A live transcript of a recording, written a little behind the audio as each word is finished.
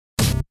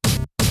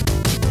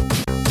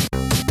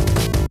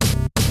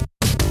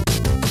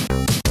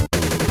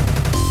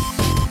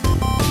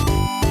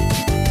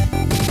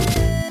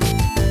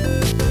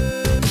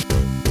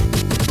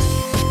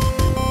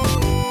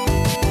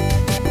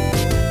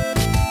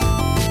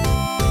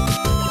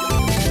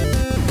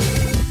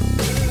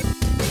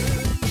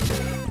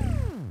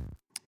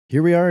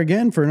Here we are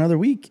again for another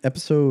week,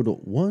 episode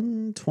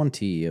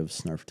 120 of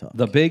Snarf Talk.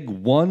 The big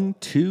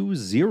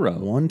 120.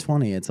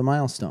 120. It's a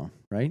milestone,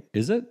 right?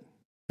 Is it?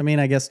 I mean,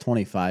 I guess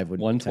 25 would.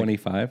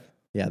 125?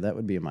 Yeah, that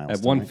would be a milestone.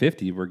 At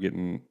 150, we're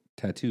getting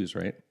tattoos,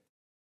 right?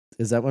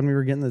 Is that when we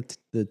were getting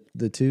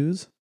the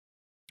twos?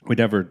 We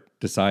never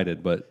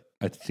decided, but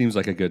it seems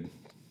like a good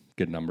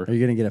number. Are you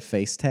going to get a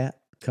face tat?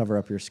 Cover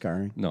up your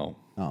scarring? No.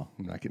 Oh.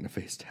 I'm not getting a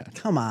face tat.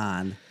 Come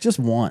on. Just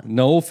one.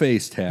 No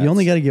face tats. You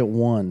only got to get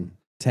one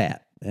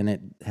tat, and it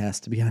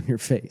has to be on your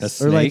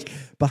face. A or like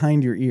snake?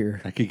 behind your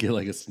ear. I could get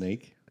like a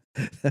snake.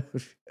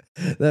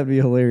 That'd be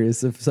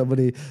hilarious if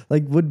somebody,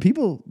 like, do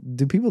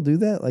people do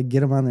that? Like, get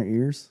them on their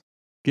ears?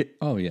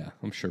 Oh, yeah.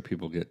 I'm sure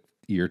people get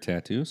ear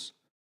tattoos.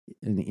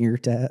 An ear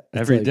tat?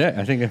 Every day.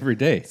 I think every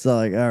day. It's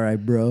like, all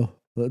right, bro,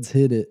 let's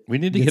hit it. We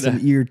need to get some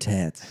ear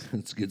tats.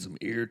 Let's get some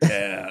ear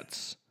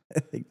tats. I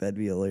think that'd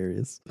be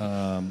hilarious.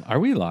 Are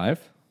we live?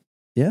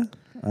 Yeah,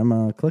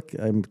 I'm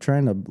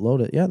trying to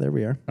load it. Yeah, there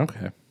we are.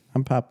 Okay.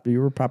 You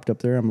were popped up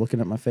there. I'm looking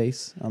at my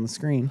face on the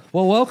screen.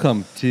 Well,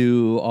 welcome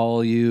to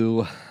all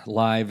you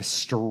live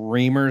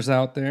streamers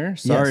out there.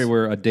 Sorry, Yes.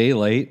 we're a day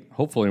late.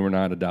 Hopefully, we're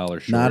not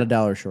 $1 short. Not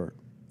 $1 short.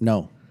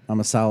 No,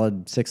 I'm a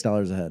solid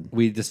 $6 ahead.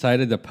 We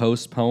decided to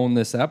postpone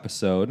this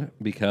episode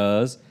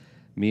because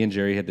me and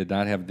Jerry did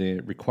not have the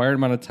required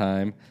amount of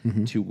time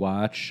to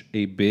watch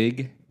a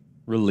big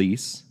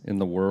release in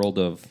the world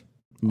of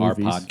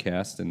Movies. our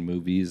podcast and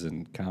movies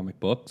and comic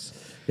books.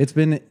 It's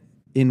been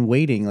in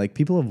waiting. Like,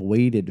 people have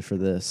waited for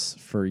this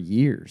for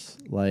years.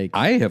 Like,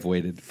 I have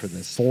waited for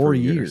this 4 for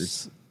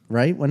years,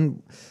 right?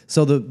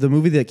 So the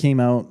movie that came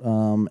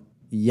out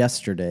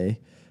yesterday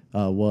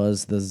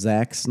was the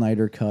Zack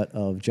Snyder cut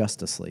of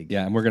Justice League.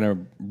 Yeah, and we're going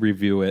to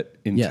review it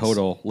in Yes.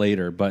 total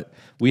later, but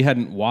we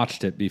hadn't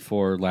watched it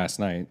before last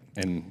night,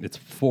 and it's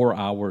 4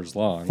 hours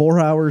long. 4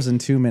 hours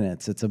and 2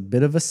 minutes. It's a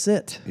bit of a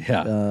sit.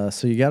 Yeah.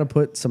 So you got to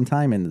put some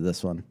time into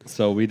this one.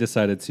 So we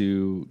decided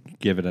to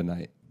give it a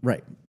night.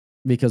 Right.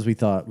 Because we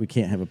thought we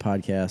can't have a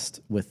podcast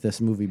with this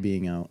movie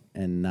being out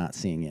and not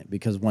seeing it.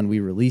 Because when we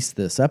release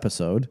this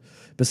episode,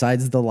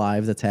 besides the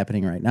live that's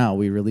happening right now,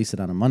 we release it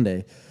on a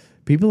Monday.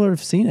 People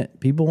have seen it.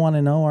 People want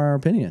to know our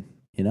opinion.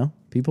 You know,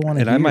 people want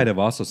to. And I might have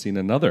also seen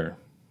another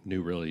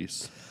new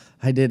release.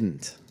 I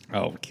didn't.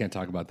 Oh, we can't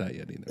talk about that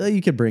yet either.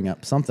 You could bring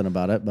up something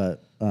about it,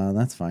 but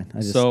that's fine. I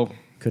just So-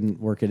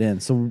 couldn't work it in.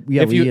 So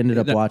yeah, If we you- ended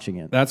up that- watching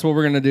it. That's what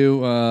we're going to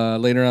do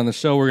later on the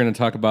show. We're going to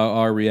talk about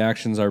our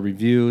reactions, our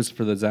reviews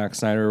for the Zack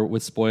Snyder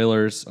with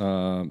spoilers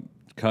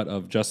cut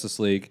of Justice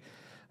League.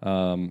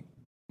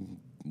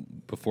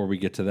 Before we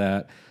get to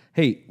that,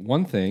 hey,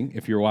 one thing,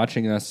 if you're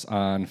watching us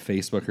on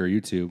Facebook or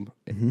YouTube,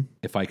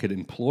 if I could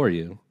implore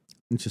you,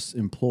 Just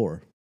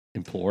implore.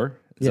 implore,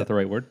 is Yeah. that the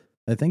right word?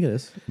 I think it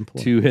is.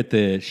 Implore. To hit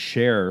the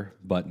share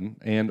button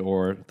and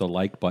or the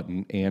like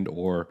button and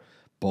or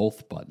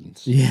both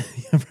buttons. Yeah,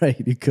 right.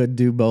 You could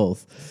do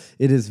both.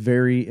 It is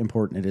very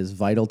important. It is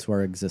vital to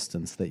our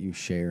existence that you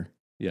share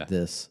Yeah.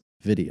 this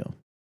video.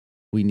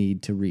 We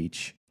need to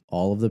reach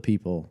all of the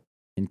people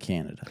in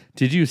Canada.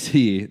 Did you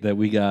see that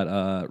we got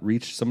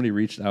somebody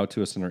reached out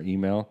to us in our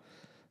email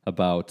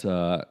about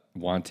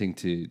wanting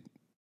to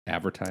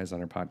advertise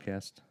on our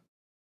podcast?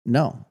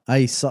 No,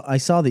 I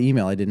saw the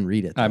email. I didn't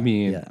read it. I though.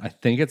 mean, Yeah. I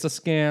think it's a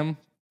scam.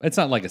 It's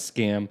not like a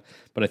scam,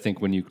 but I think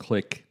when you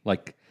click,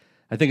 like,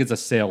 I think it's a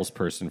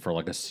salesperson for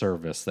like a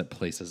service that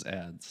places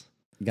ads.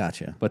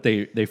 Gotcha. But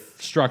they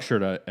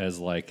structured it as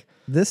like,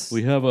 This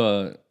we have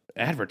a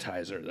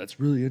advertiser that's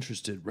really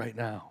interested right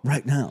now.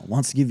 right now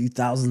wants to give you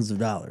thousands of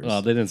dollars.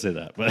 Well, they didn't say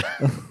that, but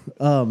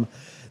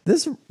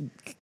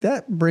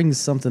That brings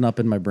something up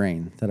in my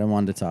brain that I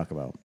wanted to talk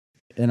about.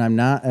 And I'm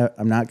not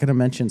going to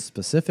mention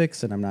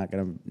specifics, and I'm not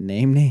going to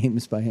name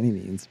names by any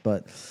means,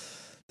 but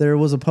there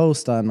was a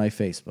post on my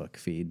Facebook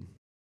feed,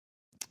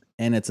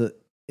 and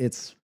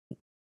it's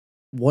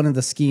one of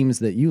the schemes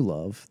that you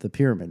love, the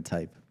pyramid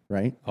type,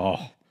 right?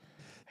 oh,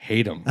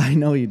 hate them. I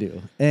know you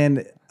do.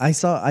 And I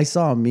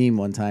saw a meme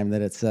one time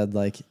that it said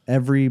like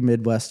every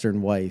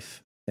Midwestern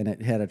wife, and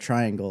it had a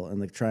triangle,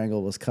 and the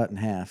triangle was cut in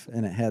half,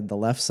 and it had the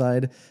left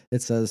side,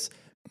 it says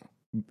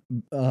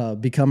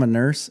become a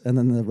nurse, and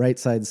then the right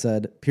side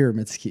said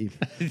pyramid scheme.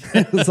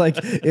 It was like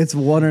it's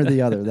one or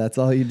the other. That's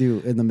all you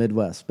do in the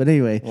Midwest. But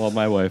anyway, Well,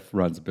 my wife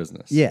runs a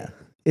business. yeah.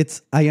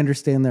 I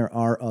understand there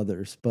are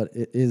others, but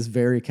it is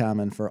very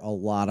common for a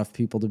lot of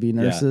people to be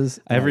Yeah. nurses.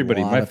 and a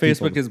Everybody, lot my of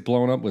people Facebook is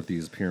blown up with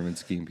these pyramid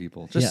scheme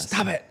people. Just Yes.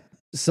 stop it.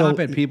 So Stop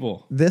it,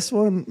 people. This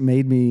one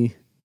made me,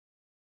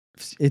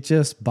 it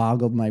just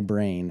boggled my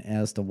brain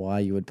as to why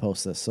you would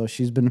post this. So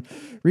she's been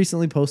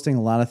recently posting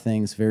a lot of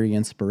things, very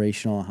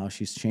inspirational, how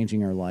she's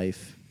changing her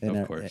life. And,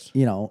 Of course.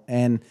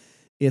 and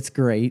it's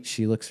great.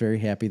 She looks very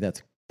happy.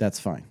 That's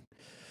fine.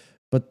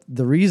 But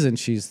the reason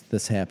she's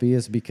this happy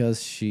is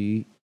because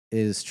she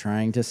is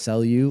trying to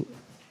sell you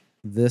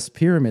this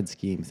pyramid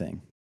scheme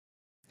thing.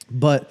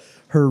 But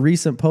her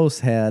recent post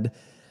had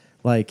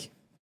like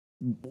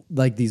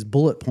these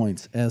bullet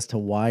points as to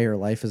why her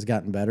life has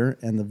gotten better.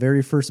 And the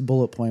very first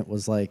bullet point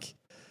was like,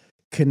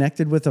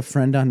 connected with a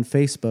friend on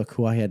Facebook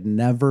who I had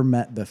never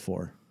met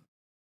before.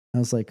 I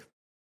was like,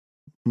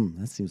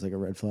 that seems like a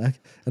red flag.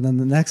 And then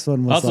the next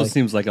one was Also like,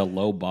 seems like a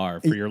low bar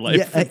for your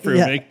life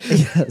improving.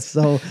 Yeah.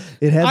 So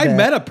it had I that.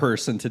 met a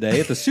person today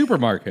at the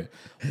supermarket.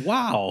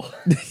 Wow.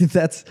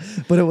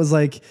 But it was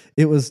like,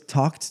 it was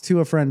talked to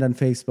a friend on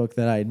Facebook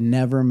that I had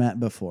never met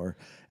before.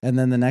 And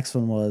then the next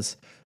one was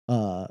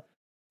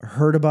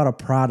heard about a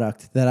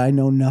product that I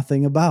know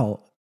nothing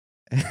about.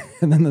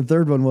 And then the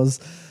third one was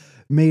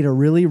made a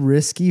really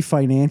risky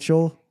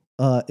financial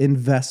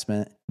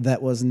investment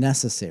that was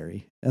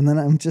necessary. And then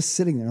I'm just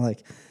sitting there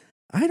like,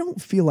 I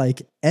don't feel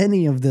like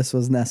any of this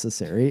was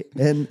necessary.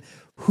 And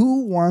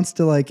who wants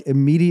to like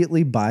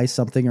immediately buy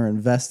something or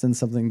invest in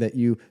something that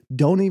you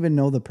don't even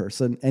know the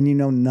person and you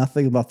know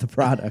nothing about the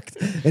product?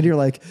 And you're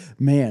like,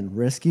 man,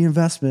 risky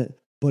investment,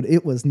 but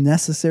it was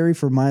necessary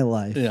for my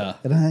life. Yeah.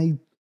 And I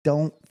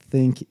don't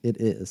think it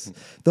is.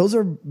 Those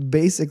are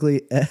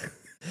basically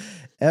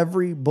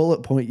every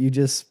bullet point you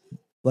just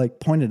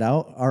like pointed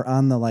out are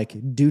on the like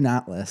do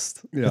not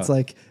list. Yeah. It's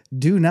like,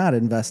 do not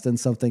invest in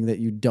something that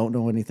you don't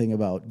know anything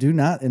about. Do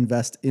not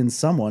invest in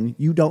someone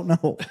you don't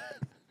know.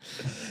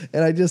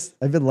 And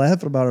I've been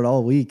laughing about it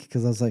all week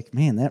because I was like,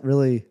 man, that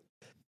really,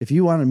 if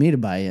you wanted me to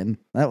buy in,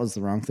 that was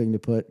the wrong thing to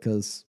put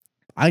because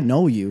I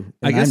know you.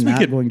 And I guess I'm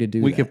not going to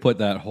do we that. could put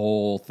that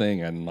whole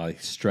thing on like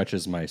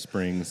stretches my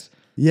springs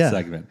Yeah.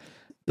 segment.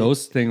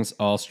 Those things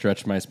all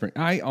stretch my spring.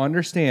 I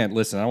understand.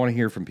 Listen, I want to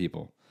hear from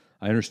people.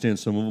 I understand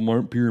some of them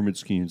aren't pyramid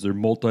schemes. They're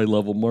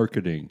multi-level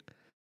marketing.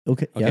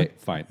 Okay. Okay, Yeah.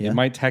 fine. Yeah. It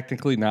might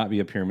technically not be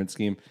a pyramid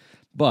scheme,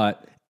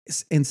 but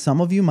And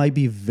some of you might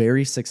be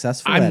very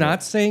successful. I'm at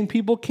not saying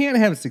people can't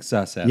have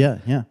success at it. it. Yeah.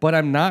 Yeah. But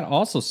I'm not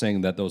also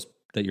saying that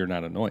that you're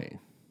not annoying.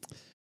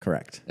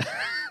 Correct.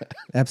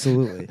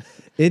 Absolutely.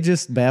 It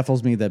just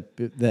baffles me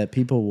that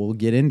people will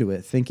get into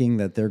it thinking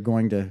that they're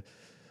going to,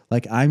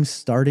 like, I'm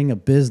starting a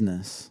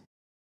business.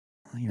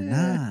 Well, you're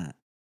not.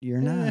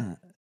 You're not.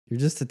 You're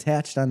just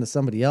attached onto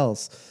somebody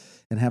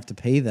else and have to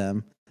pay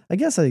them. I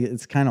guess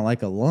it's kind of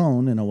like a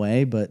loan in a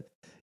way, but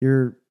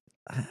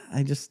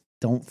I just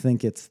don't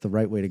think it's the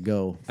right way to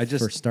go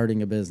for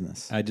starting a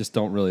business. I just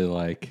don't really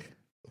like.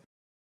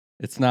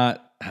 It's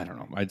not. I don't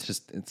know. I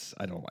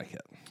don't like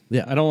it.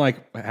 Yeah. I don't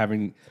like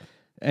having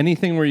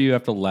anything where you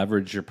have to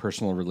leverage your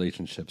personal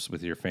relationships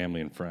with your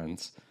family and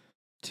friends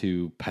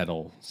to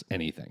peddle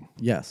anything.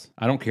 Yes.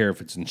 I don't care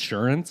if it's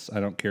insurance. I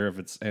don't care if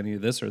it's any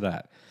of this or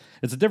that.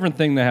 It's a different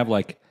thing to have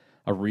like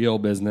a real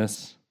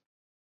business,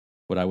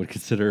 what I would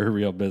consider a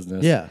real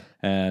business. Yeah.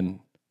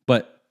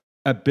 But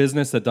a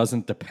business that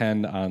doesn't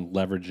depend on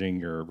leveraging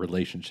your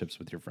relationships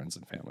with your friends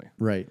and family.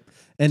 Right.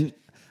 And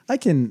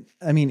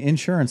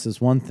insurance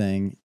is one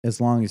thing as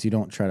long as you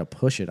don't try to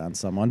push it on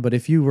someone. But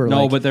if you were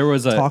but there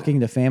was talking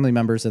to family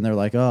members and they're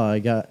like, oh, I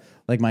got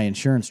like my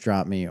insurance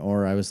dropped me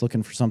or I was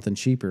looking for something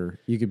cheaper,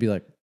 you could be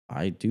like,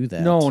 I do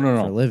that no. for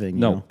a living.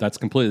 No, you know? that's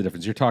completely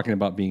different. You're talking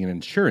about being an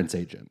insurance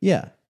agent.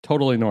 Yeah.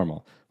 Totally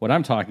normal. What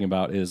I'm talking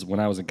about is when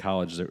I was in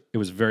college, it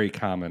was very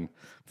common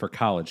for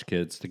college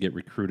kids to get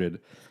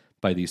recruited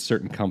by these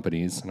certain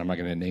companies, and I'm not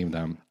going to name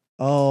them.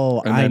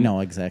 Oh, And I then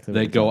know exactly.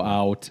 They go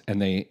out and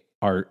they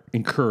are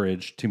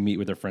encouraged to meet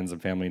with their friends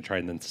and family and try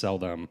and then sell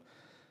them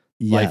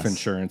life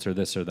insurance or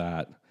this or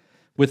that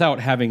without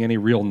having any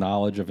real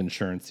knowledge of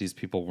insurance. These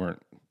people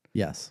weren't.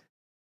 Yes.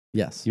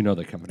 You know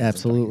the company.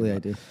 Absolutely, I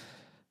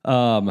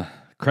do.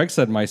 Craig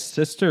said my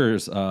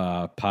sister's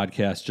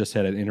podcast just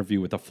had an interview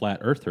with a flat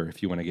earther.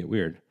 If you want to get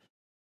weird,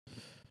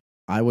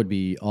 I would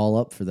be all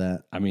up for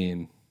that. I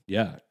mean,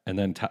 yeah. And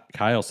then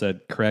Kyle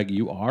said, Craig,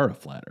 you are a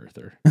flat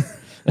earther.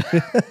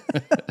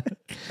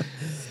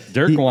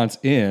 Dirk wants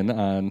in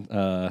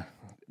on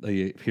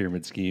the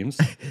pyramid schemes.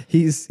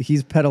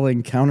 He's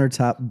peddling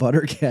countertop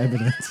butter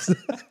cabinets.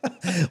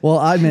 Well,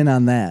 I'm in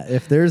on that.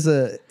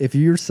 If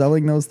you're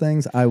selling those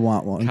things, I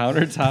want one.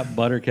 Countertop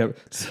butter cabinet.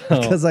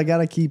 Because I got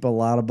to keep a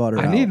lot of butter.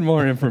 I need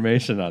more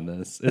information on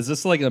this. Is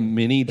this like a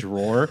mini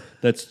drawer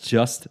that's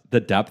just the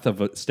depth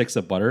of sticks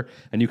of butter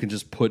and you can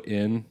just put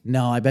in?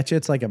 No, I bet you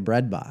it's like a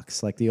bread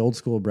box, like the old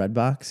school bread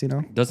box, you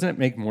know? Doesn't it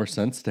make more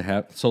sense to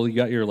have? So you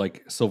got your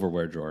like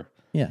silverware drawer.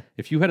 Yeah.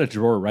 If you had a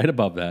drawer right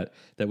above that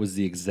was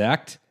the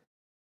exact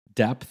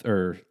depth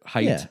or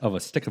height of a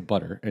stick of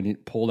butter and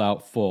it pulled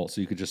out full so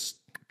you could just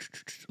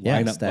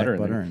line up butter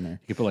in there.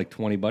 You could put like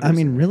 20 butters. I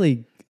mean,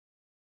 really,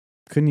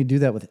 couldn't you do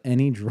that with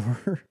any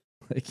drawer?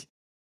 Like,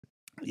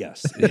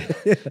 yes.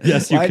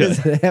 Yes, you Why could.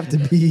 does it have to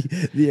be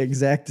the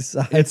exact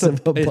size of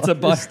a butter It's a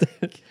butter.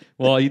 stick?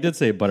 Well, you did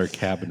say a butter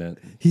cabinet.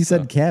 He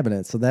said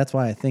cabinet, so that's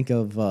why I think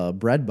of a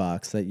bread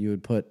box that you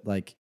would put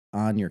like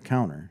on your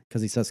counter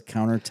because he says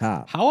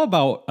countertop. How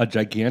about a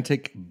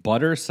gigantic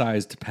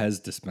butter-sized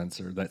Pez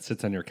dispenser that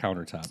sits on your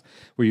countertop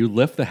where you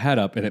lift the head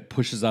up and it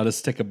pushes out a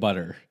stick of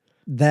butter?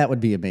 That would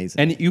be amazing.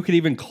 And you could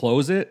even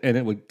close it and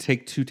it would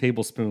take 2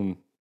 tablespoon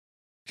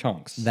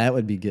chunks. That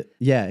would be good.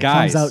 Yeah, it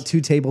Guys. comes out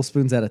 2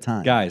 tablespoons at a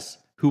time. Guys,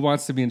 who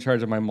wants to be in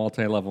charge of my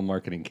multi-level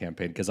marketing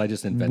campaign? Because I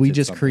just invented We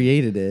just something.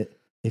 created it.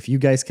 If you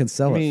guys can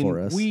sell it for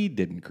us. We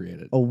didn't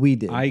create it. Oh, we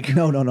did. I-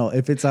 No.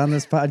 If it's on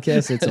this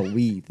podcast, it's a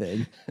we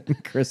thing.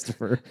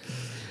 Christopher.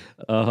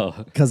 Oh,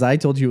 Because I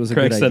told you it was a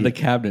Craig good said idea. the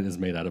cabinet is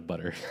made out of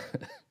butter.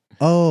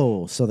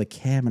 Oh, so the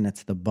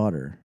cabinet's the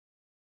butter.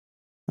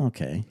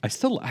 Okay.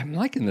 I'm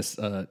liking this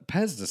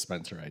Pez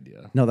dispenser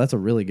idea. No, that's a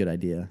really good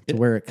idea to It-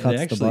 where it it cuts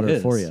the actually butter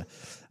for is. you.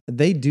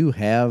 They do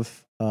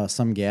have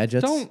some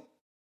gadgets. Don't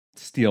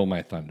steal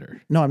my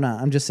thunder. No, I'm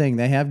not. I'm just saying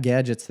they have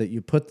gadgets that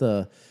you put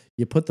the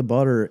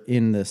butter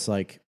in this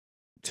like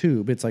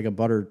tube. It's like a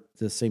butter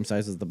the same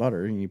size as the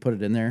butter, and you put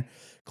it in there,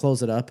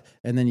 close it up,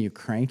 and then you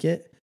crank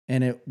it,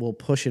 and it will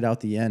push it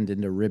out the end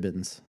into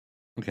ribbons.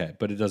 Okay,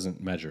 but it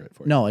doesn't measure it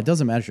for you. No, it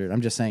doesn't measure it.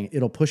 I'm just saying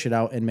it'll push it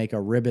out and make a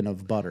ribbon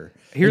of butter.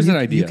 Here's And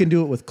an idea. You can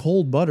do it with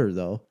cold butter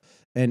though,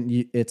 and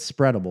it's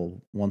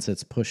spreadable once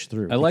it's pushed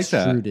through. I like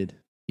that. Extruded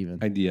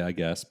even. Idea, I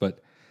guess.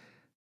 But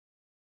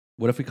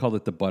what if we called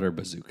it the butter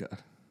bazooka?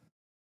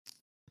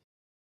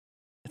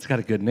 It's got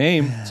a good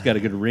name. It's got a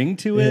good ring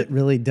to it. It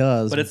really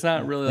does. But it's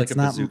not really like It's a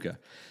not- bazooka.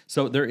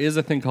 So there is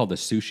a thing called the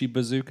sushi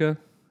bazooka.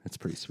 It's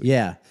pretty sweet.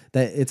 Yeah,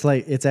 that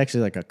it's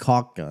actually like a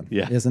caulk gun.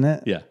 Yeah. Isn't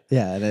it? Yeah.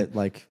 Yeah, and it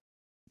like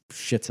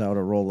shits out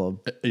a roll of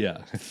Yeah.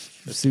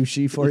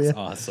 sushi for you. It's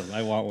awesome.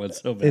 I want one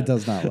so bad. It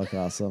does not look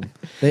awesome.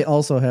 They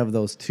also have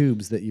those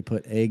tubes that you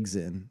put eggs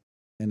in,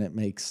 and it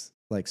makes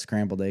like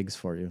scrambled eggs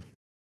for you,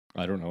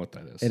 I don't know what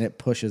that is. and it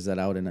pushes it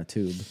out in a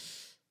tube.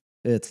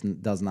 It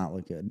does not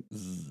look good.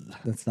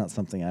 That's not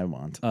something I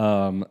want.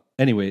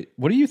 Anyway,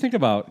 what do you think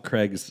about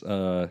Craig's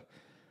flat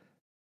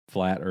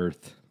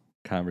Earth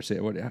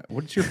conversation?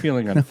 What's your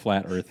feeling on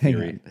flat Earth Hang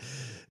theory? on.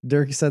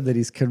 Dirk said that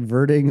he's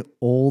converting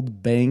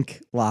old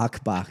bank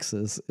lock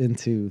boxes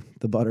into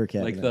the butter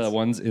cabinets. Like the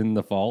ones in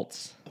the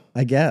vaults?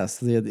 I guess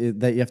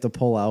that you have to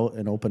pull out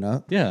and open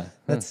up. Yeah.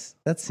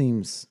 That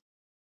seems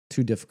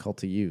too difficult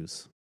to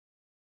use.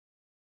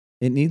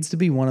 It needs to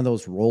be one of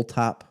those roll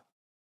top,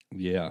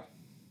 Yeah.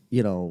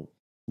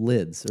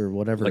 lids or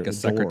whatever. Like a door.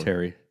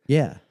 secretary.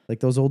 Yeah, like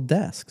those old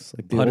desks,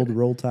 like the Butter- old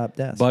roll top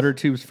desks. Butter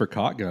tubes for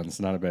caulk guns,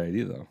 not a bad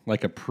idea though.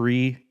 Like a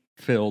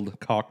pre-filled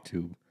caulk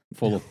tube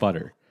full of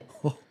butter.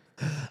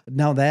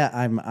 Now that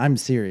I'm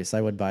serious,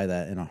 I would buy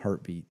that in a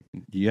heartbeat.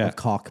 Yeah. A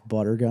caulk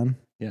butter gun,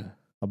 Yeah.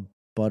 a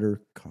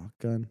butter caulk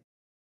gun,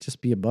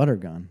 just be a butter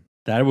gun.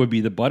 That would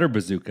be the butter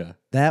bazooka.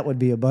 That would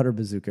be a butter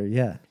bazooka.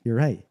 Yeah, you're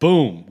right.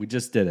 Boom. We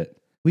just did it.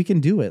 We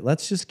can do it.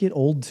 Let's just get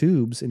old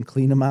tubes and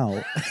clean them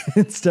out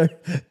and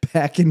start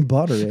packing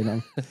butter in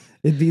them.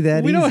 It'd be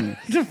that We easy. don't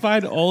have to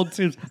find old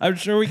tubes. I'm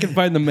sure we can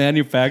find the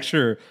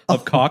manufacturer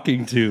of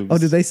caulking tubes. Oh,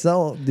 do they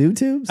sell new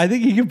tubes? I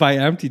think you can buy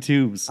empty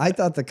tubes. I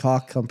thought the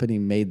caulk company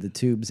made the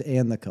tubes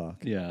and the caulk.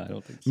 Yeah, I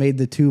don't think so. Made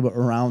the tube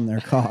around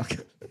their caulk.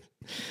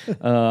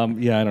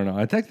 Yeah, I don't know.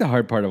 I think the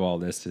hard part of all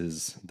this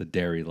is the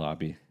dairy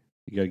lobby.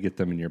 You got to get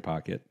them in your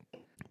pocket.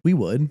 We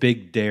would.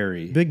 Big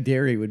dairy. Big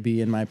Dairy would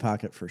be in my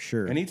pocket for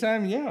sure.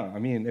 Anytime, yeah. I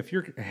mean, if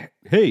you're,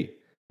 hey,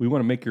 we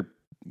want to make your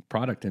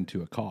product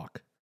into a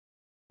caulk.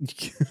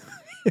 You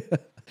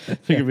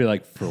could be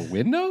like, for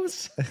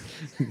Windows?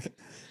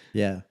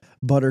 Yeah.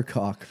 Butter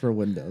caulk for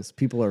Windows.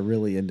 People are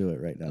really into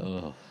it right now.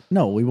 Ugh.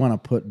 No, we want to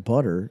put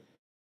butter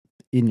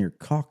in your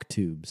caulk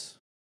tubes.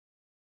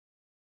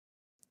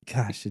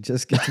 Gosh, it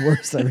just gets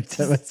worse every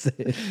time I say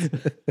it.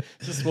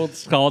 We'll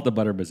just call it the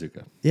butter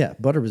bazooka. Yeah,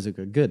 butter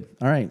bazooka. Good.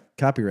 All right.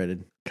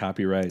 Copyrighted.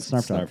 Copyright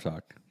Snarf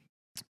Talk.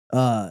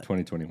 Talk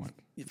 2021.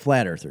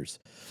 Flat earthers.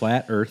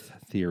 Flat Earth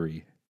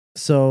theory.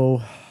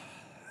 So,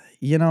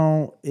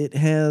 it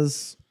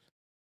has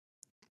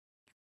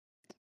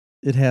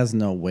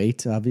no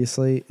weight,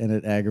 obviously, and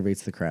it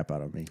aggravates the crap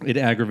out of me. It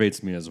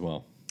aggravates me as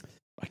well.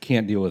 I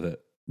can't deal with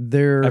it.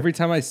 There Every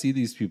time I see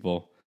these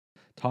people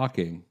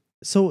talking,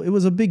 So it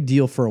was a big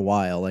deal for a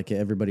while. Like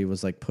everybody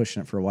was like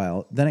pushing it for a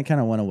while. Then it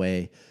kind of went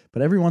away.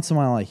 But every once in a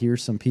while, I hear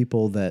some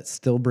people that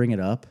still bring it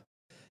up.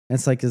 And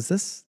it's like, is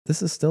this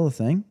is still a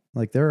thing?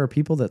 Like there are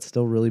people that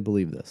still really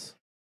believe this.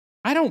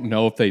 I don't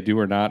know if they do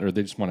or not, or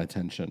they just want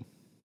attention.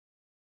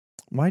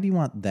 Why do you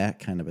want that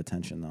kind of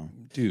attention though?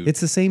 Dude, It's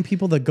the same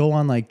people that go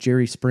on like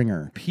Jerry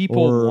Springer. people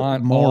or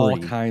want Maury. all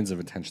kinds of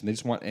attention. They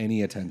just want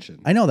any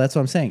attention. I know, that's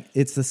what I'm saying.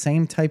 It's the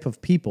same type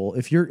of people.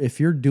 If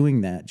you're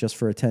doing that just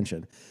for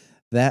attention,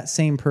 that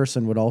same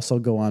person would also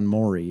go on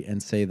Maury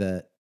and say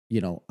that,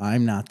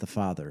 I'm not the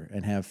father,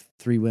 and have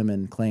 3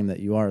 women claim that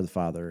you are the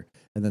father,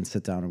 and then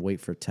sit down and wait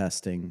for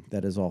testing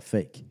that is all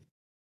fake.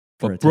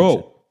 for But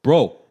attention.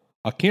 bro,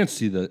 I can't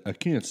see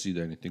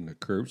anything that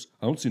curves.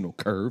 I don't see no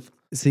curve.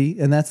 See,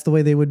 and that's the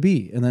way they would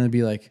be. And then it'd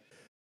be like,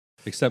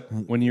 Except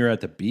when you're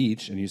at the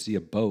beach and you see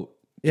a boat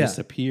Yeah.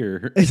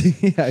 disappear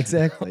yeah,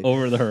 exactly.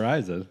 over the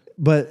horizon.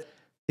 But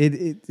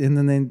and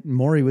then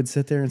Maury would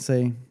sit there and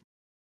say,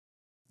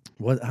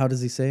 how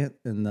does he say it?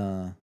 And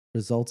the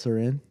results are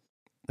in.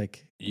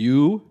 Like,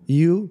 You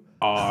you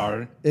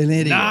are an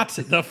idiot. not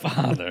the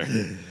father.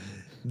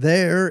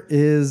 There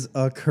is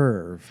a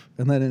curve.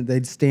 And then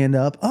they'd stand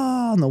up,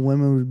 and the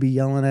women would be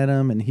yelling at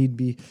him, and he'd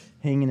be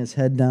hanging his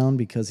head down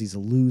because he's a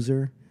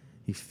loser.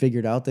 He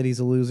figured out that he's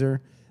a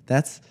loser.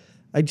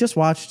 I just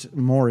watched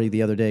Maury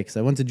the other day because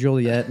I went to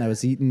Joliet and I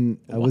was eating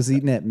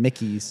at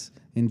Mickey's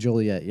in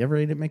Joliet. You ever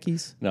ate at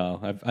Mickey's? No,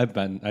 I've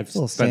been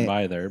Little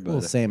by there, but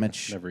little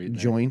sandwich never eaten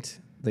there. joint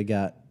They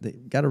got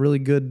a really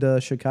good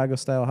Chicago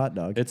style hot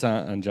dog. It's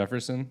on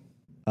Jefferson.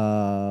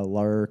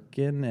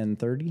 Larkin and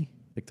 30,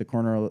 like the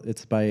corner.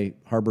 It's by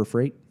Harbor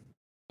Freight.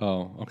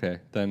 Oh, okay.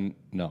 Then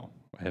no,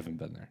 I haven't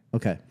been there.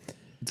 Okay,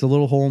 it's a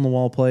little hole in the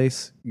wall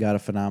place. Got a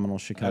phenomenal I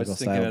Chicago was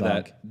thinking style of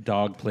dog. that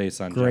dog place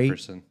on Great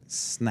Jefferson.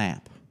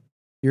 Snap.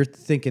 You're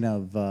thinking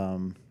of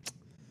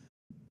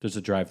There's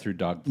a drive-through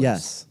dog place.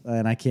 yes,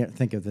 and I can't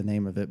think of the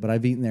name of it, but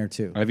I've eaten there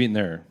too. I've eaten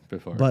there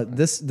before. But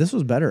this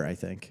was better, I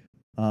think.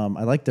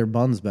 I like their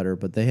buns better,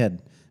 but they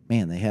had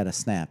a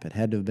Snap. It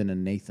had to have been a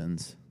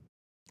Nathan's.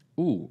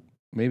 Ooh,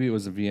 maybe it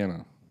was a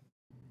Vienna.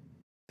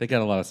 They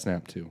got a lot of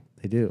Snap too.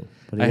 They do.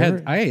 But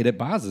I ate at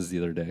Baz's the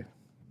other day.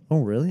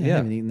 Oh, really? I Yeah.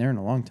 haven't eaten there in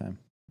a long time.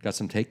 Got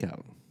some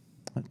takeout.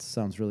 That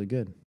sounds really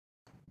good.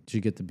 Did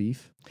you get the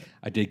beef?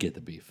 I did get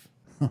the beef.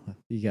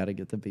 You got to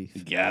get the beef.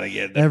 You gotta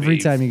get the Every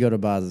beef. time you go to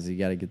Baz's, you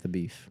got to get the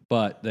beef.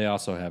 But they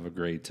also have a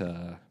great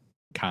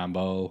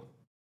combo.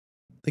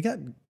 They've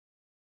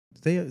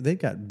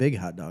got big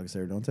hot dogs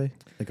there, don't they?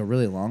 Like a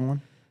really long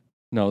one.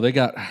 No, they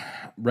got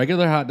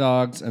regular hot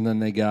dogs, and then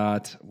they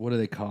got, what do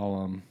they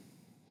call them?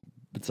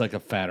 It's like a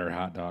fatter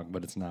hot dog,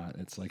 but it's not.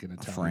 It's like an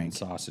Italian Frank.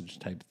 sausage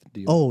type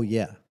deal. Oh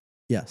yeah,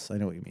 yes, I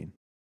know what you mean.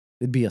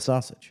 It'd be a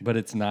sausage, But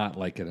it's not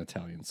like an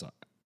Italian sausage.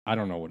 I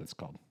don't know what it's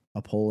called.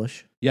 a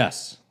Polish.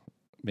 Yes,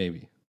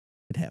 maybe.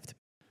 It'd have to.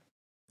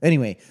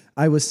 Anyway,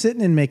 I was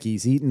sitting in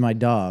Mickey's eating my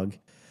dog,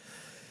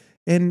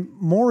 and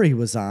Maury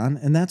was on,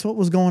 and that's what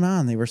was going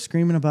on. They were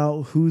screaming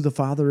about who the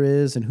father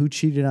is and who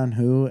cheated on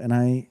who, and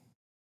I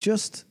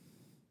just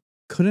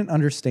couldn't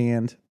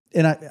understand.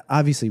 And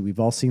obviously, we've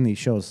all seen these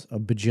shows a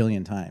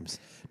bajillion times.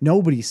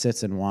 Nobody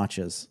sits and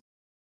watches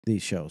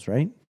these shows,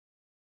 right?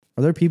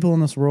 Are there people in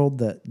this world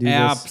that do this?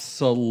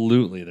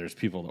 Absolutely. There's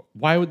people that,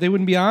 why would they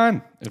wouldn't be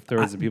on if there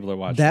was people that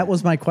watch That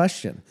was my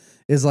question.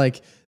 Is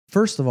like,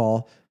 first of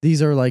all,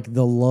 these are like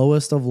the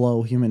lowest of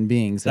low human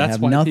beings that That's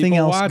have why nothing people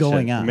else watch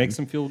going it. on. It makes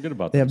them feel good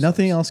about They have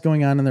nothing themselves. else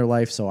going on in their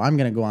life, so I'm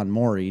going to go on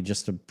Maury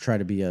just to try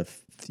to be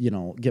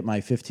get my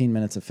 15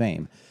 minutes of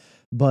fame.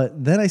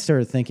 But then I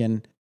started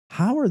thinking,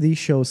 how are these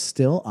shows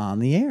still on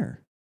the air?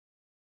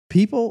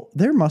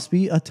 There must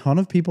be a ton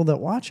of people that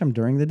watch them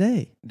during the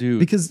day. Dude,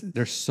 Because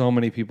there's so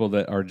many people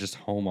that are just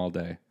home all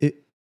day.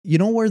 you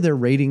know where their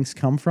ratings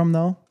come from,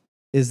 though?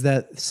 Is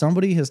that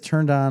somebody has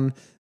turned on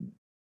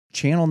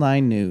Channel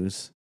 9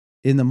 News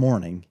in the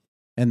morning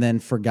and then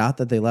forgot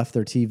that they left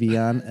their TV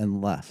on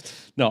and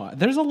left. No,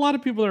 there's a lot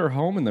of people that are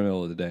home in the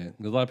middle of the day.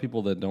 There's a lot of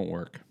people that don't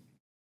work.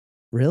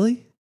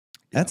 Really?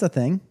 That's a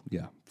thing?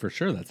 Yeah, for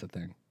sure that's a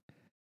thing.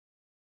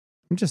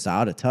 I'm just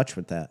out of touch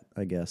with that,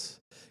 I guess.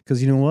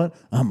 Because you know what?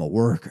 I'm a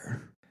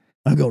worker.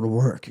 I go to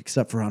work,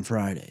 except for on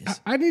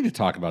Fridays. I need to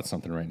talk about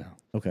something right now.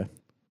 Okay.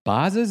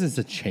 Baz's is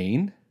a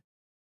chain?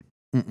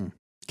 Can't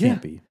Yeah.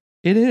 be.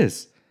 It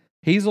is.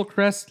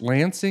 Hazelcrest,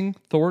 Lansing,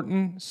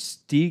 Thornton,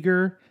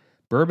 Steger,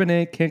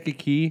 Bourbonnais,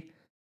 Kankakee,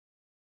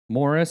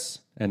 Morris,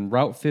 and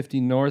Route 50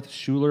 North,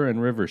 Schuler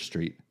and River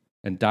Street,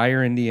 and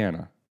Dyer,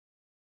 Indiana.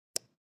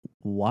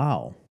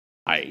 Wow.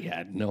 I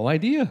had no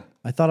idea.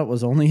 I thought it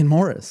was only in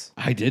Morris.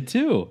 I did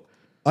too.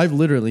 I've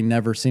literally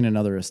never seen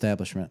another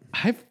establishment.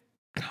 I've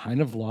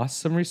kind of lost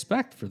some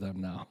respect for them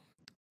now.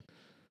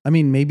 I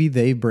mean, maybe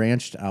they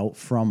branched out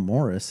from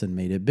Morris and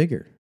made it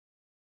bigger.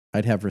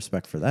 I'd have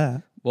respect for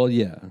that. Well,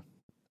 yeah.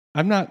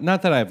 I'm not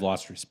that I've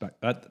lost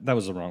respect. That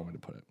was the wrong way to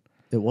put it.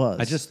 It was.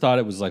 I just thought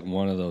it was like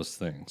one of those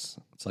things.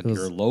 It's like It was-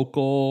 you're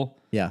local,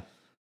 Yeah.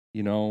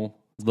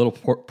 Little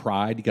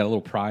pride. You got a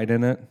little pride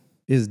in it.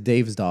 Is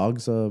Dave's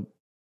Dogs a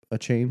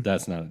chain?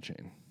 That's not a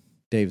chain,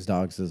 Dave's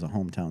Dogs is a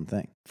hometown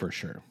thing. for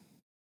sure.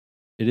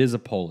 It is a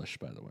Polish,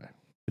 by the way.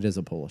 It is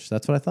a Polish.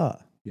 That's what I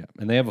thought. Yeah,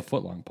 and they have a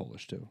foot-long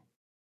Polish, too.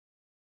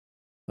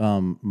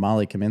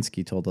 Molly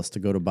Kaminsky told us to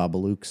go to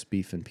Babaluke's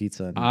Beef and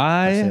Pizza. And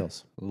I have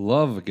sales.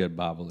 love a good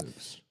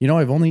Babaluke's. You know,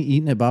 I've only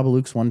eaten at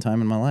Babaluke's one time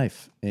in my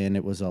life, and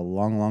it was a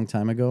long, long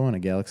time ago in a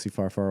galaxy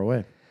far, far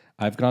away.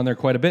 I've gone there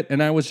quite a bit,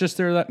 and I was just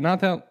there not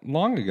that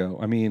long ago.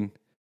 I mean,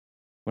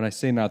 when I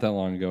say not that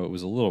long ago, it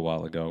was a little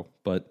while ago,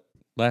 but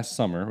last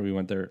summer we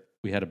went there.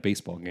 We had a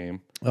baseball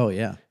game Oh,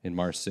 yeah. in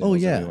Marseille. Oh,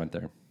 yeah. We went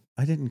there.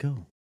 I didn't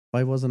go.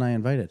 Why wasn't I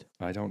invited?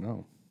 I don't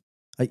know.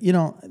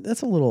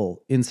 That's a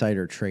little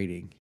insider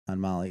trading on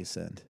Molly's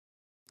end.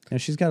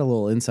 She's got a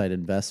little inside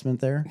investment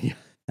there. Yeah.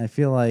 I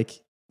feel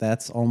like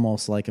that's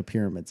almost like a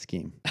pyramid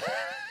scheme.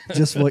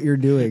 Just what you're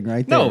doing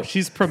right there. No,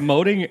 she's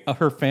promoting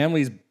her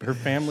family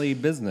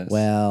business.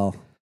 Well,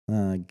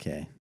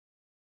 okay.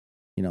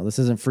 This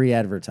isn't free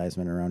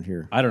advertisement around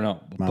here. I don't know.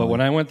 But Molly.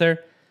 when I went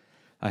there,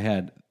 I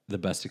had the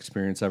best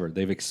experience ever.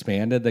 They've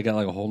expanded. They got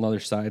like a whole nother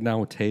side now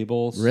with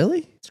tables.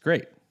 Really? It's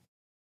great.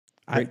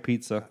 Great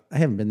pizza. I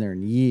haven't been there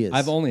in years.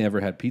 I've only ever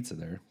had pizza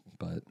there,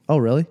 but Oh,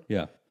 really?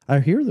 yeah. I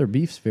hear their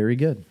beef's very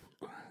good.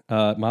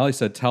 Molly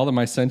said, "Tell them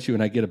I sent you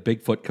and I get a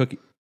Bigfoot cookie."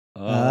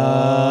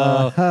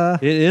 Uh-huh.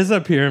 It is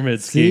a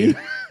pyramid scheme.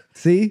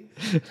 See?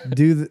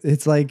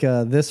 It's like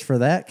this for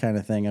that kind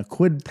of thing. A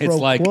quid pro It's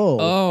like, quo.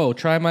 oh,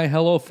 try my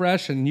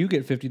HelloFresh and you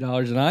get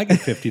 $50 and I get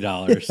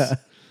 $50.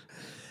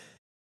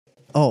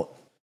 Oh,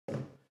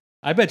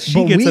 I bet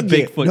she gets a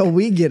Bigfoot. No,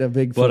 we get a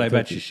Bigfoot. But I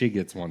bet cookie. she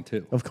gets one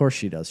too. Of course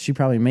she does. She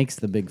probably makes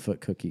the Bigfoot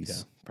Yeah,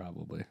 cookies.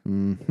 probably.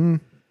 Hmm.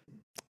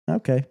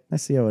 Okay, I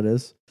see how it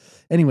is.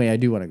 Anyway, I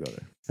do want to go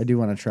there. I do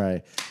want to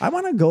try. I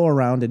want to go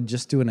around and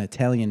just do an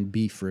Italian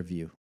beef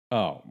review.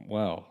 Oh,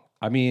 well.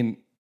 I mean,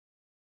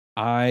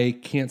 I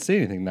can't say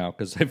anything now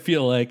because I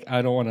feel like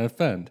I don't want to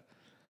offend.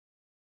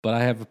 But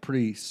I have a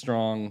pretty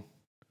strong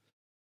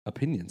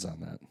opinions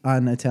on that.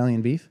 On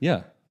Italian beef?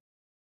 Yeah.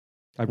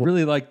 I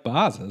really like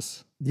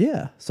Bazas.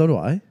 Yeah, so do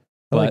I.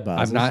 I like But I've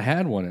Bazos. not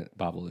had one at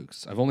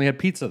Babaluke's. I've only had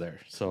pizza there.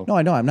 So No,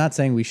 I know. I'm not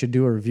saying we should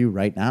do a review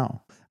right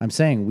now. I'm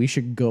saying we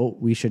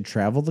should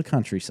travel the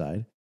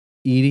countryside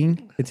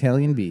eating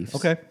Italian beefs.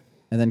 okay,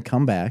 And then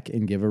come back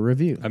and give a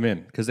review. I'm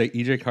in because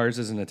EJ Cars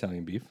is an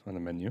Italian beef on the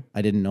menu.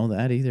 I didn't know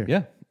that either.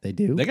 Yeah, They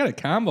do? they got a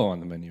combo on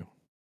the menu.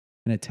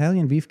 An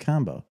Italian beef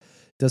combo.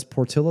 Does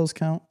Portillo's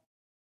count?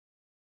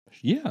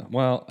 Yeah,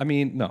 well, I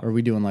mean, no. Or are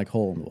we doing like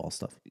hole in the wall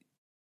stuff?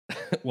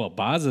 Well,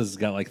 Bazas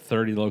got like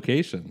 30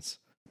 locations.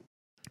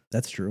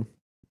 That's true.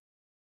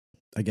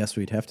 I guess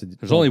we'd have to.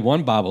 There's only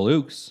one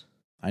Babaluke's.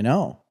 I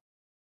know.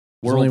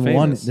 There's World only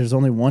one. famous. There's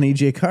only one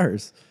EJ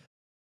Cars.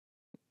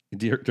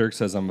 Dirk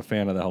says I'm a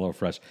fan of the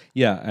HelloFresh.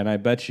 Yeah, and I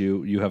bet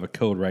you have a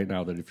code right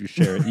now that if you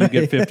share it, you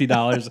get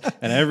 $50,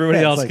 and everybody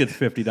Yeah, it's else like- gets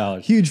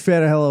 $50. Huge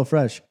fan of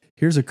HelloFresh.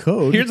 Here's a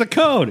code. Here's a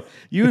code.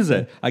 Use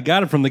it. I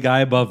got it from the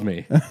guy above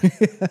me.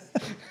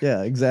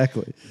 Yeah,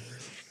 exactly.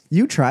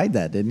 You tried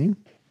that, didn't you?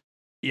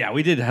 Yeah,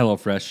 we did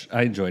HelloFresh.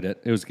 I enjoyed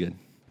it. It was good.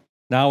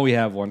 Now we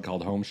have one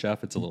called Home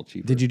Chef. It's a little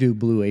cheaper. Did you do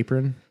Blue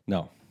Apron?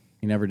 No.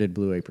 You never did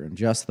Blue Apron.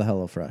 Just the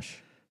HelloFresh.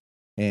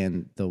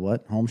 And the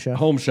what? Home Chef?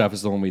 Home Chef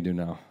is the one we do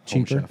now.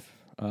 Cheaper? Home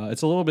Chef.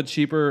 It's a little bit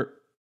cheaper,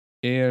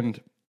 and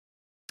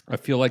I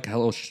feel like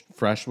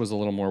HelloFresh was a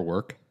little more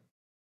work.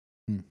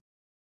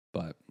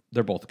 But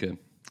they're both good.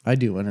 I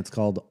do, and it's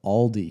called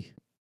Aldi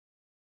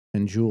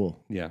and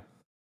Jewel. Yeah.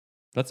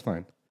 That's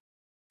fine.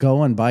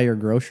 Go and buy your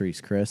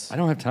groceries, Chris. I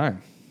don't have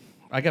time.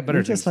 I got better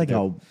You're things just like to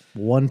do. a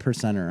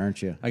 1%er,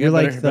 aren't you? I You're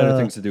got like better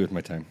things to do with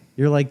my time.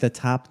 You're like the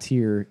top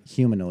tier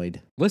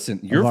humanoid Listen,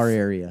 of our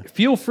area.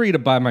 feel free to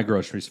buy my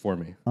groceries for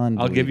me.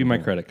 I'll give you my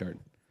Unbelievable. credit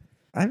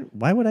card.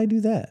 Why would I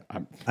do that?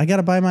 I'm- I got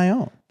to buy my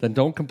own. Then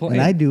don't complain.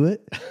 And I do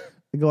it.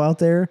 I go out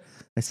there,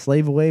 I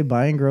slave away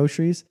buying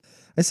groceries.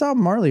 I saw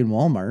Marley in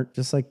Walmart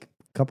just like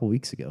a couple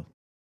weeks ago.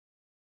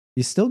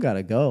 You still got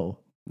to go.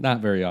 Not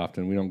very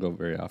often. We don't go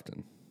very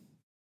often.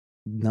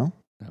 No?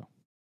 No.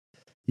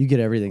 You get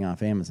everything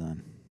off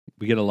Amazon.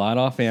 We get a lot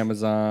off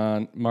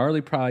Amazon.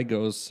 Marley probably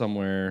goes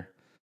somewhere.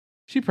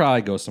 She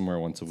probably goes somewhere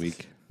once a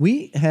week.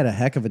 We had a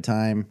heck of a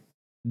time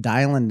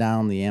dialing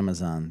down the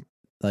Amazon,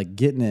 like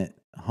getting it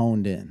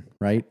honed in,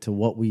 right, to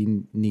what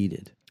we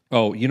needed.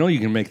 Oh, you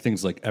can make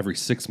things like every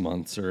 6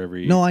 months or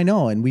every. No, I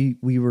know. And we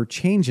were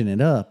changing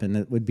it up, and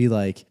it would be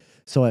like,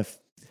 so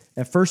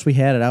at first we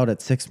had it out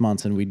at 6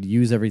 months and we'd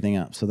use everything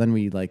up. So then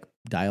we like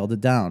dialed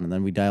it down, and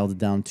then we dialed it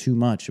down too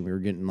much, and we were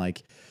getting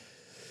like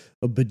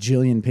a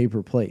bajillion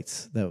paper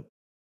plates that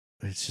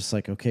it's just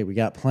like, okay, we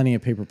got plenty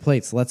of paper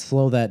plates. Let's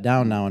slow that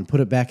down now and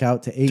put it back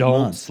out to 8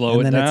 Don't months. slow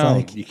And it then it's down.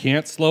 like, You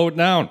can't slow it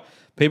down.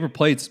 Paper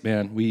plates,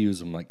 man, we use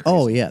them like crazy.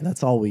 oh yeah,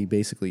 that's all we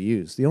basically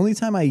use. The only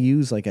time I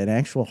use like an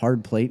actual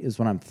hard plate is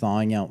when I'm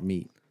thawing out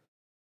meat.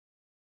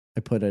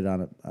 I put it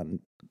on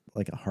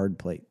like a hard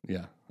plate.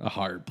 Yeah, a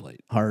hard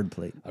plate. Hard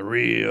plate. A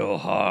real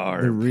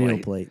hard The real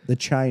plate. plate. The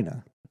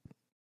China.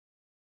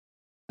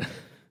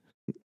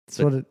 That's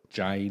what it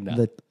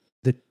China.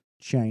 the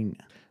China.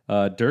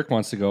 Dirk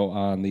wants to go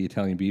on the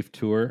Italian beef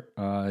tour.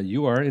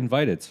 You are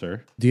invited,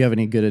 sir. Do you have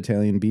any good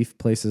Italian beef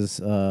places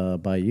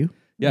by you?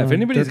 Yeah, if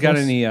anybody's Dirk got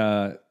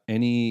Lewis?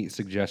 any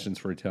suggestions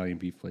for Italian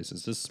beef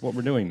places, this is what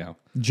we're doing now.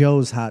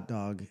 Joe's Hot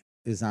Dog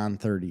is on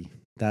 30.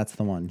 That's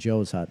the one.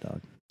 Joe's Hot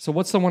Dog. So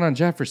what's the one on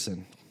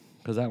Jefferson?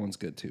 Because that one's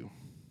good too.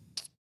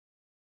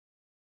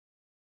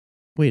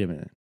 Wait a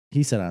minute.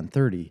 He said on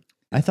 30.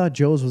 I thought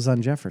Joe's was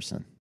on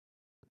Jefferson.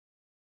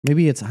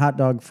 Maybe it's Hot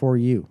Dog for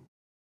you.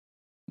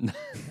 I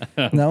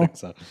don't No? think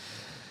so.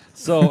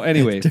 So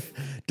anyway,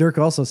 Dirk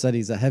also said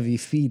he's a heavy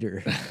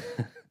feeder.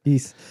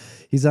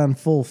 He's on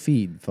full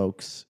feed,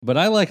 folks. but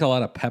I like a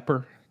lot of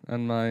pepper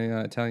on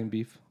my Italian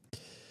beef.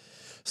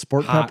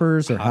 Sport Hot-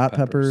 peppers or hot hot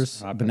peppers.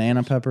 peppers, Hot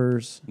banana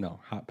peppers. peppers. No,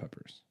 hot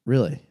peppers.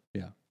 Really?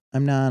 Yeah.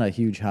 I'm not a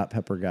huge hot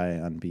pepper guy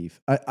on beef.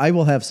 I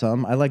will have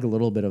some. I like a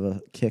little bit of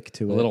a kick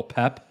to A it. little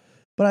pep.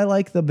 But I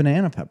like the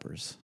banana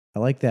peppers. I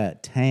like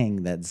that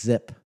tang, that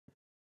zip.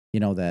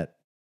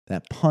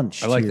 That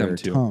punch I like to them your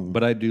too. tongue.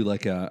 But I do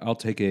like I'll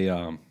take a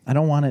I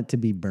don't want it to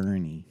be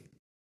burny.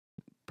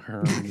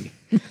 permy.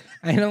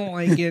 I don't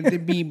like it to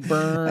be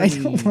burned. I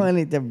don't want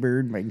it to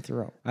burn my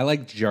throat. I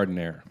like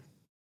jardinere.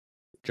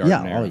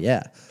 Yeah, oh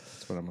yeah.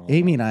 That's what I'm all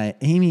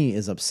Amy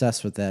is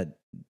obsessed with that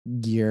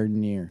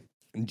Giardinier.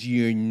 about.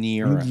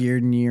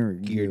 Jardinere.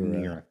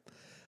 Giardinier.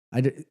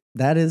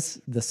 That is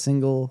the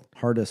single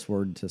hardest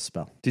word to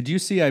spell. Did you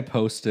see I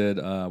posted,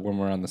 when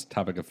we're on this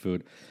topic of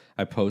food,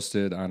 I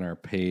posted on our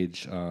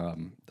page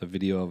the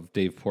video of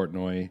Dave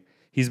Portnoy.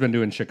 He's been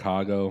doing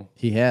Chicago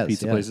He has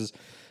pizza yeah. places.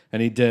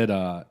 And he did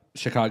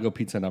Chicago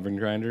Pizza and Oven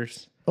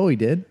Grinders, Oh, he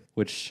did?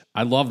 which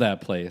I love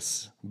that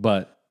place.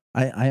 But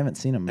I haven't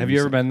seen him. have you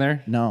ever been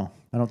there? No,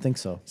 I don't think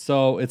so.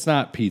 So it's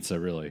not pizza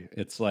really.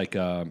 It's like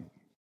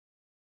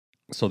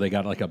so they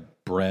got like a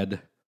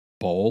bread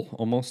bowl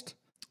almost.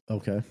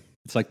 Okay.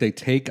 It's like they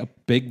take a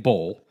big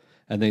bowl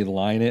and they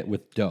line it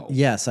with dough.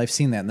 Yes, I've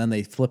seen that. And then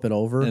they flip it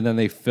over. And then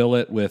they fill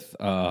it with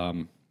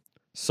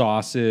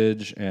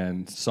sausage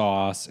and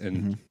sauce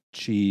and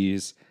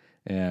cheese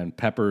and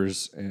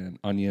peppers and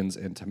onions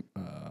and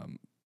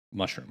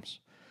mushrooms.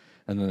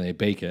 And then they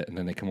bake it, and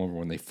then they come over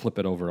when they flip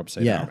it over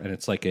upside down. And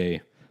it's like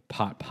a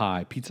pot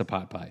pie, pizza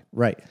pot pie.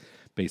 Right.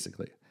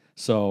 Basically.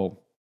 So,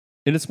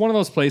 and it's one of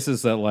those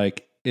places that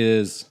like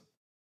is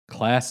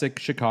classic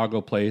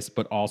Chicago place,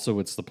 but also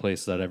it's the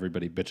place that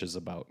everybody bitches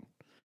about.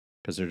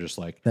 Because they're just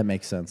like, That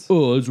makes sense.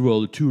 oh, that's where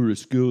all the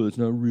tourists go. It's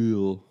not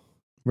real.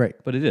 Right.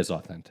 But it is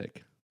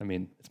authentic. I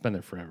mean, it's been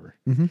there forever.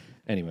 Mm-hmm.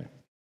 Anyway,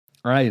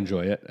 I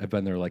enjoy it. I've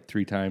been there like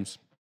 3 times.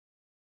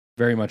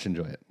 Very much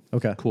enjoy it.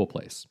 Okay. Cool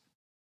place.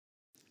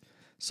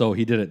 So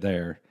he did it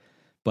there,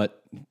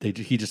 but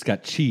he just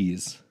got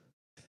cheese.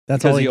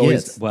 That's Because all he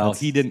always, gets. well,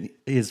 he didn't,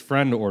 his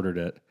friend ordered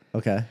it,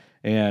 Okay.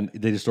 and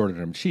they just ordered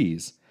him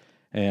cheese.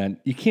 And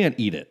you can't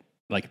eat it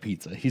like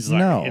pizza. He's like,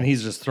 No. and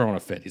he's just throwing a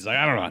fit. He's like,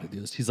 I don't know how to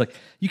do this. He's like,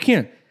 you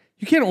can't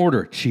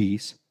order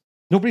cheese.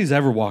 Nobody's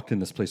ever walked in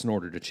this place and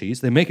ordered a cheese.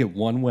 They make it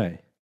one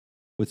way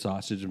with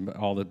sausage and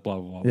all that blah,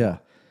 blah, blah. Yeah.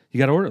 You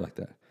got to order it like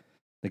that.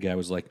 The guy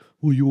was like,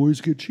 well, you always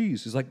get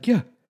cheese. He's like,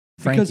 yeah.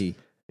 Frankie.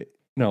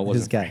 No, it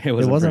wasn't. His guy.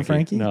 It wasn't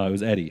Frankie? No, it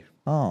was Eddie.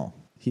 Oh.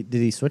 Did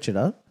he switch it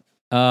up?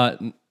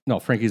 No,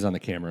 Frankie's on the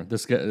camera.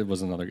 This guy, it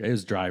was another guy. It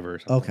was driver. Or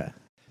something.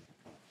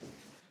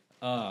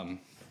 Okay.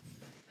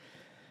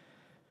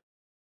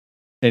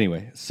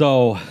 Anyway,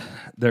 so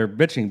they're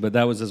bitching, but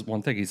that was his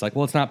one thing. He's like,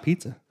 well, it's not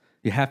pizza.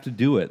 You have to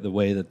do it the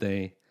way that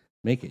they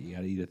make it. You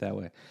got to eat it that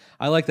way.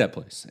 I like that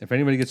place. If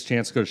anybody gets a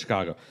chance to go to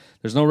Chicago,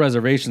 there's no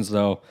reservations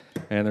though,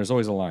 and there's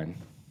always a line.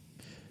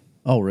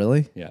 Oh,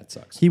 really? Yeah, it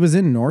sucks. He was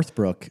in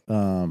Northbrook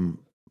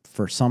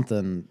for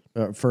something,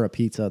 for a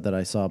pizza that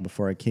I saw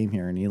before I came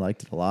here, and he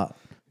liked it a lot.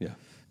 Yeah.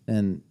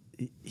 And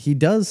he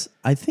does,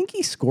 I think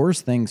he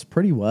scores things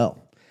pretty well.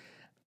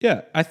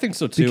 Yeah, I think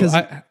so too. Because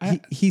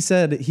he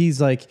said,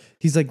 he's like,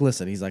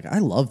 listen, he's like, I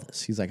love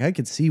this. He's like, I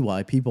could see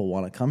why people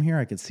want to come here.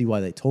 I could see why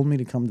they told me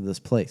to come to this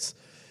place.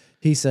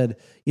 He said,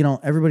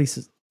 everybody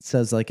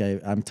says like,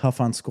 I'm tough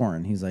on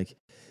scoring. He's like,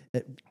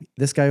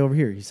 this guy over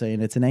here, he's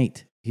saying it's an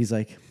 8. He's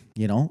like,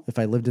 if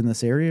I lived in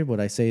this area, would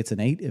I say it's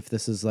an 8? If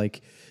this is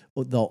like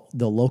the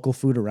local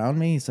food around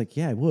me, he's like,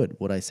 yeah, I would.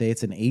 Would I say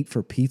it's an 8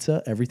 for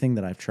pizza? Everything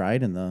that I've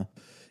tried in the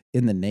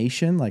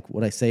nation, like,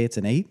 would I say it's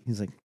an 8? He's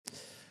like, I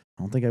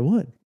don't think I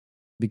would,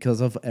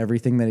 because of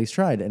everything that he's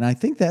tried. And I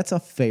think that's a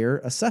fair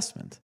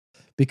assessment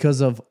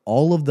because of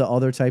all of the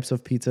other types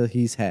of pizza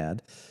he's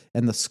had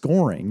and the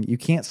scoring. You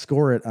can't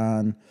score it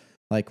on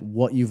like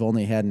what you've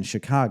only had in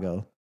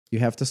Chicago. You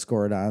have to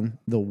score it on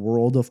the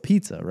world of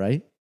pizza,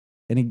 right?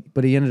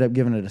 But he ended up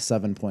giving it a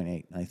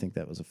 7.8. I think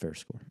that was a fair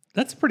score.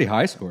 that's a pretty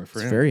high score for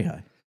It's him. very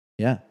high.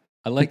 Yeah.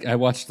 I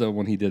watched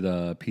when he did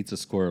a pizza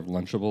score of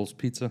Lunchables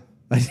pizza.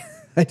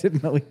 I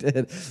didn't know he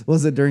did.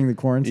 Was it during the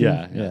quarantine?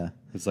 Yeah.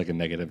 It's like a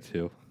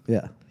 -2.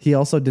 Yeah. He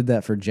also did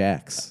that for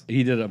Jax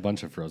He did a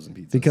bunch of frozen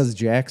pizzas. because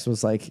Jax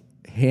was like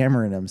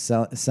hammering him,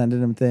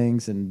 sending him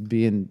things and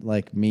being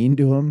like mean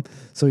to him.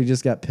 So he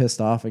just got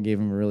pissed off and gave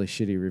him a really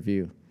shitty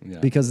review Yeah.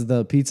 because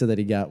the pizza that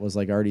he got was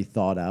like already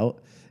thawed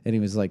out. And he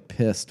was like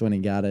pissed when he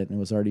got it and it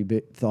was already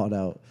thawed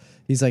out.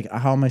 He's like,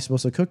 how am I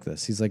supposed to cook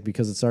this? He's like,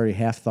 because it's already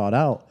half thawed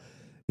out.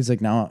 He's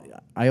like, now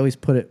I always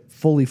put it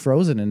fully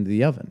frozen into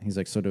the oven. He's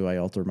like, so do I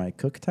alter my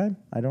cook time?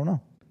 I don't know.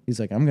 He's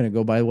like, I'm going to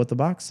go by what the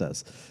box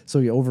says.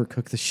 So he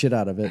overcooked the shit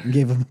out of it and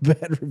gave him a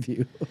bad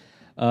review.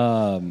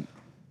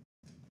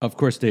 Of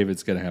course,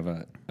 David's going to have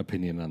an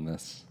opinion on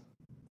this.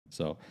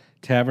 So,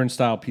 tavern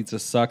style pizza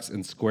sucks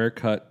and square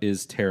cut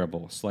is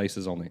terrible.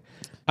 Slices only.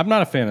 I'm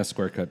not a fan of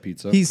square cut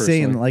pizza. He's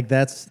personally. saying like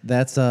that's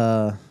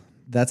a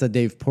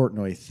Dave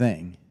Portnoy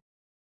thing.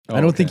 Oh,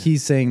 I don't okay. think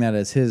he's saying that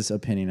as his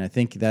opinion. I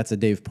think that's a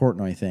Dave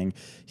Portnoy thing.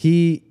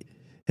 He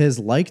has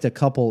liked a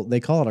couple. They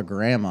call it a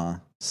grandma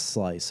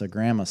slice, a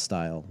grandma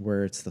style,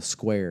 where it's the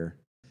square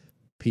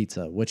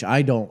pizza, which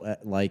I don't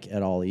like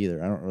at all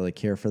either. I don't really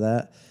care for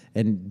that.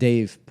 And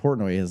Dave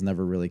Portnoy has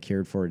never really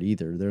cared for it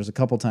either. There's a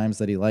couple times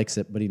that he likes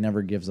it, but he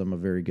never gives them a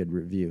very good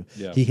review.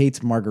 Yeah. He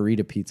hates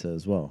margarita pizza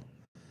as well.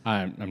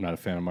 I'm not a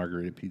fan of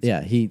margarita pizza.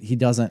 Yeah, he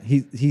doesn't.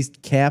 He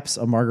caps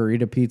a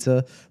margarita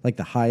pizza like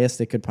the highest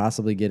it could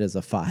possibly get is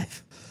a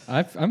 5.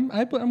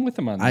 I'm with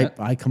him on that.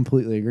 I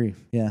completely agree.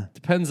 Yeah,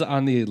 Depends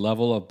on the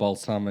level of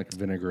balsamic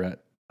vinaigrette.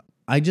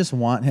 I just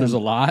want If there's a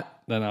him.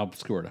 lot, then I'll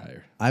score it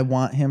higher. I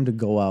want him to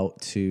go out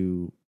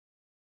to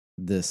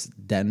this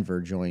Denver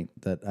joint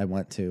that I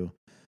went to.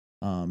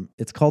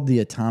 It's called the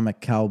Atomic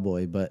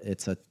Cowboy, but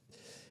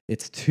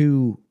it's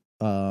two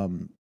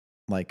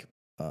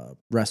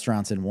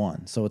restaurants in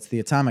one. So it's the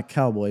Atomic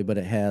Cowboy, but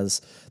it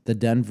has the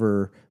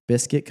Denver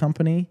Biscuit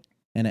Company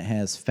and it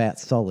has Fat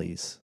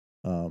Sully's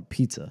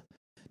pizza.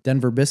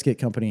 Denver Biscuit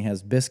Company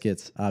has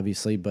biscuits,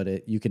 obviously,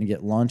 but you can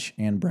get lunch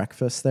and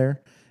breakfast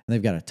there. And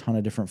they've got a ton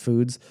of different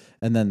foods.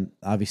 And then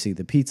obviously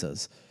the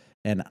pizzas.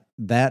 And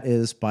that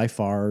is by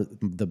far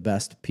the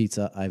best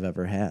pizza I've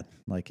ever had.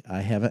 Like, I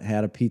haven't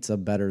had a pizza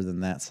better than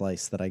that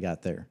slice that I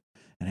got there.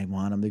 And I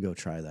want them to go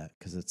try that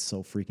because it's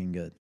so freaking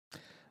good.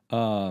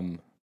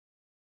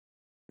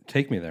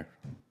 Take me there.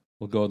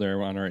 We'll go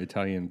there on our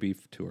Italian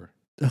beef tour.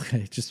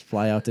 Okay, just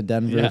fly out to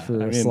Denver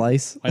for a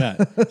slice. Why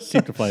not?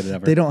 Cheap to fly to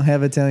Denver. They don't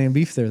have Italian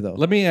beef there, though.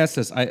 Let me ask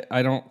this.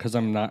 I don't, because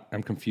I'm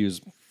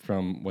confused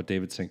from what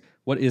David's saying.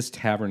 What is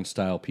tavern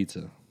style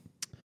pizza?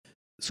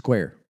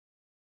 Square.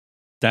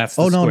 That's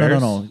the no,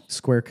 squares? no.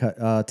 Square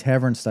cut,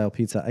 tavern style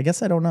pizza. I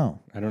guess I don't know.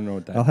 I don't know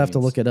what that I'll have to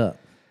means. look it up.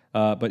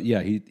 But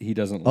yeah, he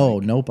doesn't Oh,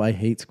 like. nope. I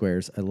hate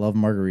squares. I love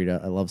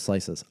margarita. I love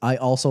slices. I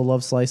also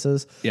love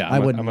slices. Yeah,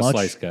 I'm a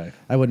slice guy.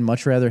 I would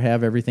much rather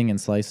have everything in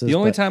slices. The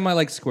only but time I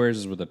like squares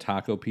is with a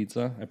taco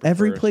pizza. I prefer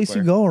every a place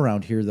square. you go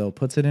around here, though,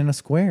 puts it in a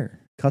square.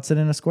 Cuts it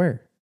in a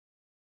square.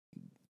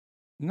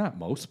 Not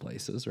most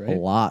places, A right?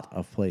 lot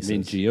of I places.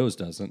 mean, Gio's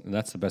doesn't, and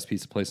that's the best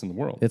pizza place in the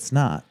world. It's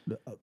not.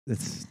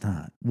 It's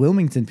not.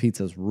 Wilmington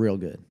pizza is real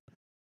good.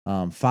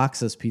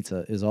 Fox's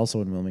Pizza is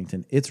also in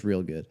Wilmington. It's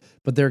real good,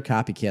 but they're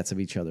copycats of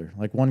each other.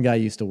 Like, one guy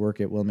used to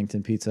work at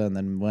Wilmington Pizza and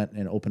then went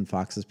and opened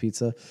Fox's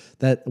Pizza.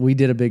 That we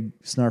did a big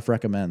Snarf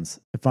recommends.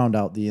 I found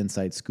out the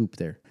inside scoop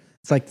there.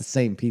 It's like the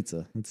same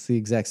pizza. It's the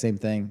exact same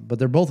thing, but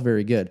they're both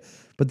very good.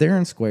 But they're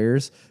in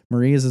squares.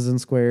 Maria's is in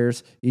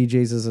squares.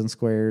 EJ's is in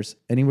squares.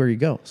 Anywhere you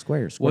go,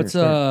 squares. What's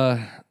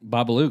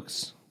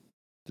Babaluke's?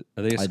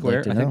 Are they a I'd square?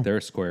 like to I know. think they're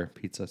a square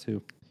pizza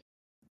too.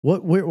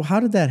 How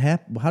did that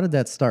happen? How did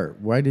that start?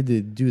 Why did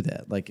they do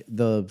that? Like,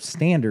 the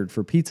standard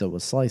for pizza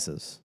was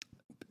slices.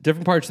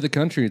 Different parts of the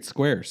country, it's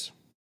squares.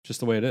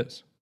 Just the way it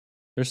is.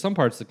 There's some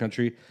parts of the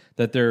country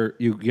that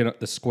you get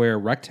the square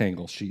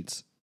rectangle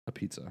sheets of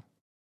pizza.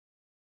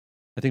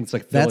 I think it's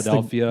like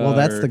Philadelphia.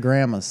 That's the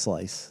grandma's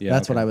slice. Yeah,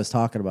 That's what okay. I was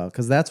talking about,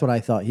 because that's what I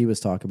thought he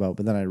was talking about.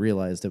 But then I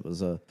realized it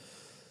was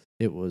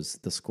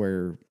the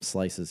square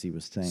slices he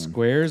was saying.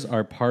 Squares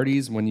are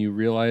parties when you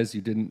realize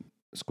you didn't.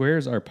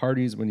 Squares are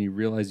parties when you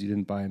realize you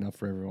didn't buy enough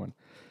for everyone.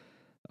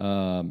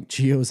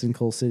 Gio's in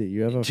Coal City.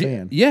 You have a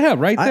fan? Yeah,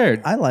 right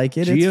there. I like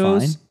it.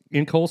 Gio's It's fine.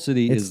 in Coal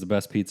City It's- is the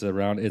best pizza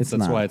around. it's That's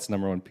not. why it's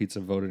number one pizza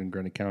voted in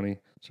Grenada County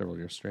several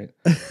years straight.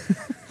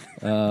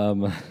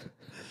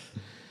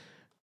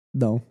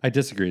 No. I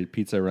disagree.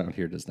 Pizza around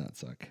here does not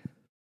suck.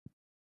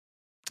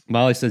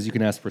 Molly says you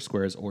can ask for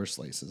squares or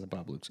slices at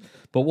Bob Luke's.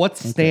 But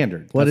what's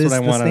standard? What That's is what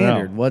I the want to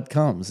standard? know. What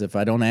comes if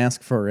I don't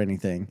ask for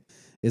anything?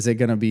 Is it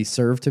going to be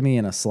served to me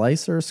in a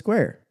slice or a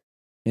square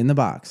in the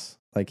box?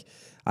 Like,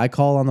 I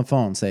call on the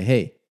phone, say,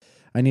 "Hey,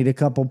 I need a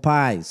couple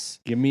pies.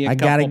 Give me a I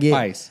gotta couple get-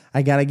 pies.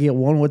 I got to get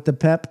one with the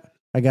pep.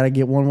 I got to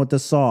get one with the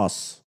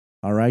sauce.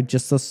 All right,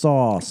 just the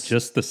sauce.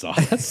 Just the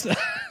sauce.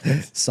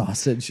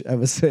 Sausage. I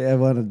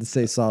wanted to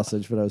say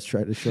sausage, but I was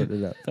trying to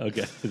shorten it up.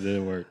 Okay, it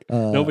didn't work.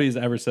 Nobody's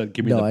ever said,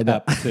 give me no, the I know.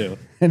 pep, too.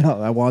 I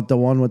know. I want the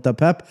one with the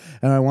pep,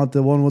 and I want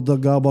the one with the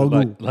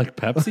gabagool. Like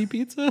Pepsi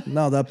pizza?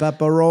 No, the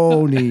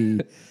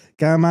pepperoni.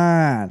 Come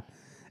on.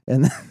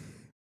 And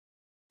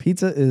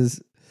pizza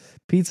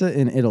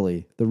in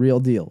Italy, the real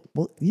deal.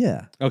 Well,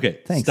 yeah. Okay,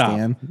 Thanks, stop.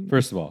 Dan.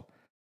 First of all,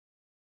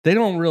 they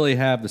don't really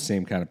have the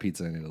same kind of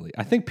pizza in Italy.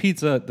 I think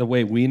pizza, the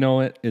way we know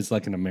it, is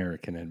like an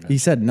American invention. He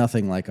said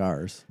nothing like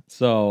ours.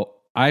 So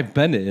I've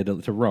been to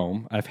Italy, to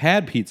Rome. I've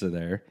had pizza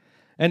there,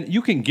 and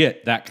you can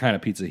get that kind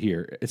of pizza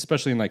here,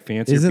 especially in like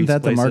fancier Isn't pizza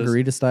that the places.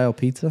 margarita style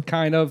pizza?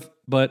 Kind of,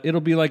 but it'll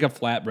be like a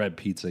flatbread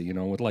pizza,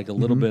 with like a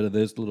little bit of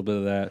this, a little bit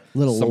of that,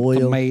 Little some oil.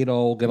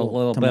 tomato, get a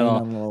little bit tomato,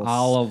 of little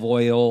olive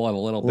oil and a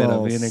little bit of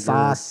Little vinegar,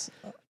 sauce.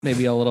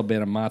 maybe a little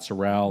bit of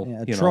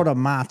mozzarella. Yeah, throw the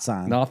mozz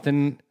on.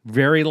 Nothing,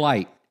 very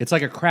light. It's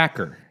like a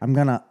cracker. I'm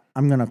gonna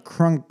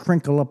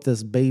crinkle up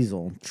this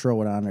basil and throw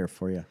it on there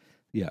for you.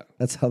 Yeah,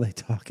 That's how they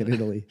talk in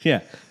Italy.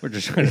 yeah. We're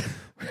just trying to.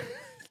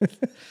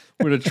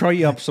 We're gonna try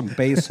you up some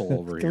basil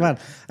over Come here. on,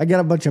 I got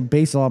a bunch of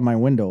basil on my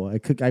window.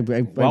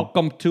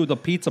 Welcome to the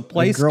pizza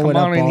place. grow Come it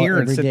up on in here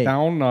and every sit day.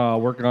 down.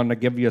 We're gonna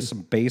give you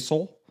some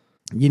basil.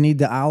 You need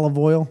the olive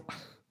oil,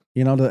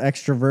 the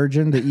extra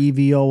virgin, the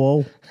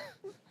EVOO.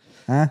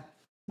 Huh?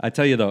 I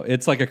tell you though,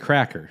 it's like a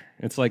cracker.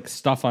 It's like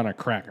stuff on a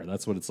cracker.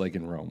 That's what it's like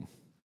in Rome.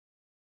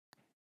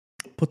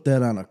 Put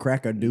that on a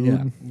cracker, dude.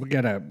 Yeah, we're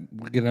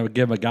gonna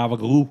give a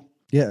gabagool.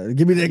 Yeah,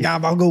 give me the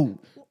gabagool.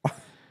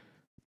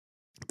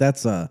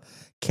 That's a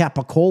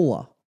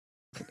capicola.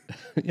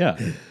 Yeah,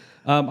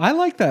 I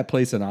like that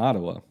place in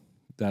Ottawa.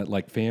 That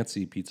like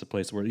fancy pizza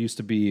place where it used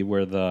to be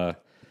where the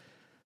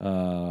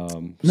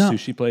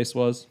sushi place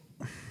was.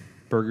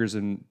 Burgers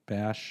and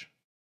Bash.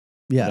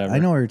 Yeah, Whatever. I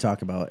know what you're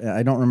talking about.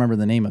 I don't remember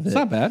the name of It's it.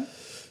 not bad.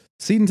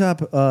 Seed and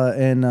Top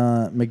and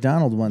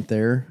McDonald went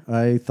there.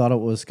 I thought it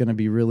was going to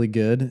be really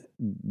good.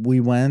 We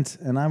went,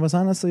 and I was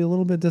honestly a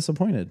little bit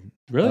disappointed.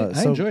 Really,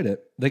 I so enjoyed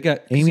it. They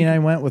got Amy and I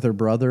went with her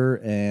brother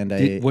and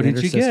What did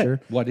her you sister.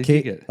 get? What did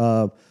you get?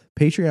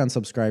 Patreon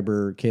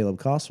subscriber Caleb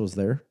Koss was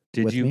there.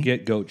 Did with you me.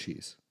 get goat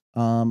cheese?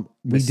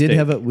 We did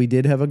have Mistake. we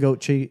did have a goat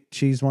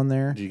cheese one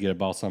there. Did you get a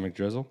balsamic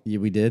drizzle? Yeah,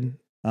 we did.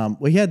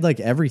 We had like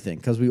everything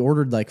because we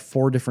ordered like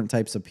 4 different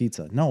types of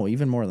pizza. No,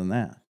 even more than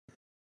that.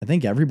 I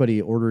think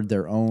everybody ordered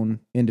their own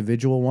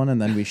individual one,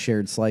 and then we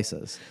shared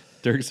slices.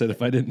 Dirk said,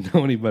 "If I didn't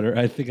know any better,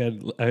 I think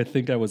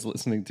I was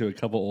listening to a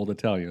couple old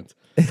Italians."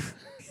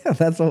 Yeah,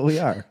 that's what we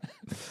are.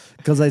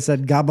 Because I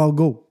said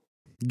gabagool.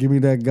 Give me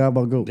that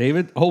gabagool.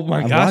 David, oh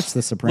my I've gosh! watched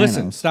The Sopranos.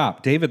 Listen,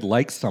 stop. David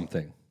likes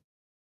something.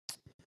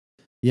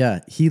 Yeah,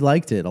 he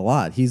liked it a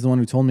lot. He's the one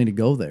who told me to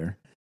go there,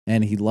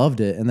 and he loved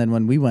it. And then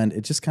when we went,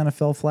 it just kind of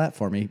fell flat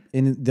for me.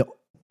 And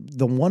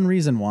the one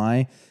reason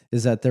why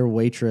is that their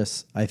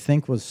waitress, I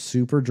think, was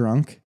super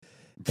drunk.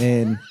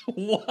 And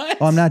What?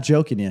 oh, I'm not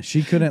joking you.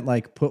 She couldn't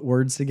like put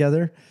words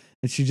together,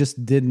 and she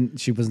just didn't.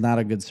 She was not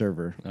a good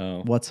server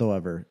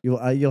whatsoever. You'll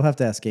have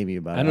to ask Amy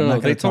about it. I don't I'm know.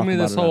 not They gonna told talk me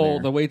about this it on whole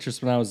air. the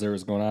waitress when I was there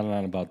was going on and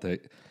on about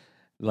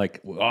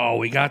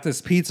we got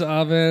this pizza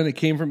oven. It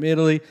came from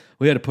Italy.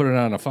 We had to put it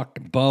on a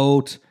fucking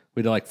boat.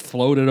 We had to like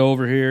float it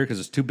over here because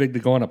it's too big to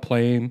go on a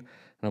plane. And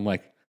I'm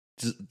like,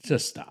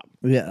 just stop.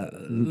 Yeah,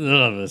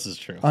 This is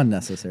true.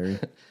 unnecessary.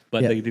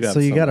 But Yeah, they do have so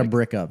you some, got a like-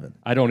 brick oven.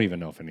 I don't even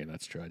know if any of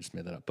that's true. I just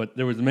made that up. But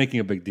there was making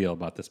a big deal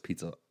about this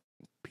pizza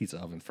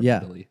oven from Yeah.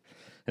 Italy,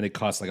 and it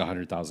cost like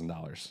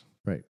 $100,000.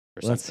 Right. Or Well,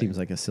 that something. seems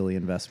like a silly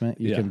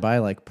investment. You Yeah. can buy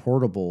like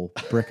portable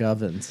brick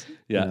ovens.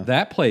 Yeah, you know?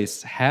 that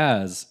place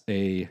has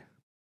a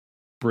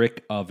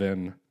brick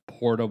oven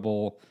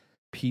portable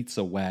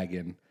pizza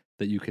wagon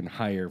that you can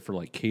hire for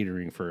like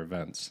catering for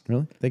events.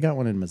 Really? They got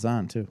one in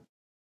Mazan too.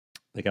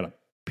 They got a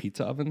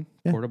pizza oven,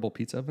 Yeah. portable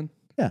pizza oven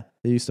Yeah.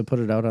 They used to put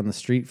it out on the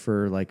street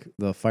for like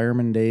the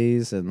fireman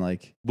days and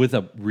like, with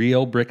a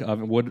real brick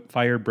oven, wood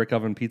fired brick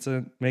oven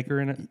pizza maker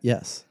in it.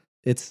 yes,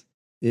 it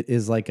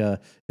is like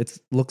it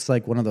looks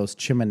like one of those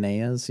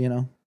chimeneas, you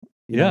know,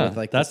 with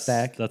like the that's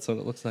stack. That's what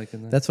it looks like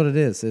in there. That's what it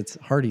is. It's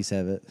Hardee's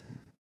have it.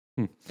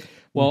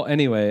 Well,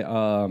 anyway,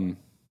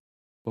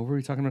 what were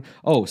we talking about?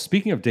 Oh,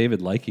 speaking of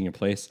David liking a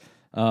place,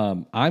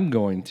 I'm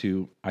going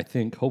to, I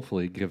think,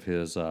 hopefully give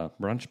his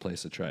brunch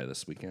place a try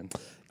this weekend.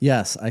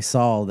 Yes, I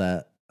saw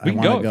that. We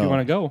can go if you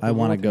wanna go. I We'll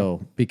want to go.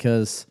 go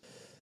because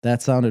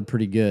that sounded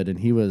pretty good, and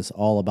he was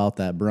all about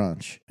that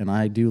brunch, and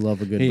I do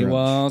love a good He brunch.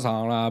 was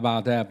all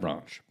about that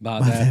brunch.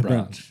 About that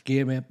brunch.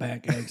 Give me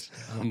pancakes.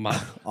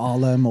 All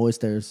them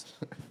oysters.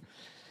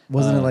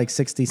 Wasn't it like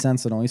 60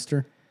 cents an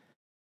oyster?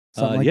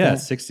 Something like yeah,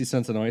 that? 60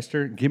 cents an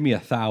oyster. Give me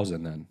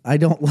 1,000 then. I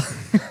don't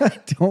I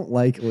don't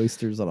like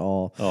oysters at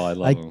all. Oh, I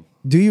love them.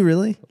 Do you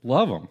really?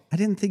 Love them. I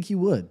didn't think you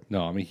would.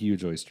 No, I'm a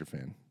huge oyster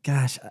fan.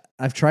 Gosh,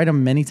 I've tried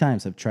them many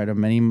times. I've tried them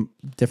many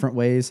different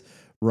ways.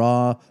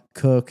 Raw,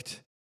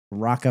 cooked,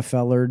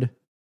 Rockefellered.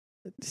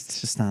 It's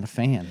just not a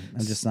fan.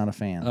 I'm just not a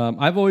fan.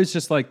 I've always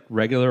just liked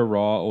regular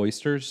raw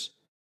oysters,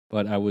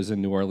 but I was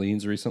in New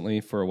Orleans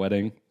recently for a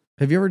wedding.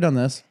 Have you ever done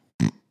this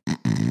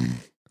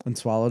and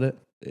swallowed it?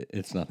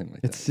 It's nothing like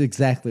It's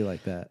exactly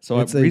like that. So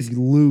it's I a rec-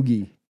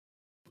 loogie.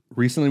 that.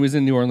 Recently was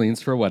in New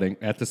Orleans for a wedding.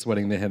 At this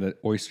wedding, they had an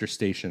oyster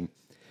station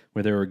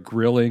where they were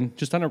grilling,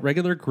 just on a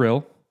regular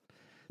grill,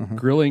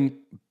 grilling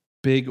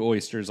big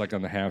oysters like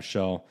on the half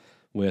shell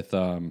with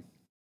a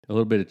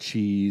little bit of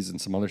cheese and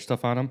some other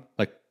stuff on them,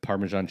 like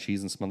Parmesan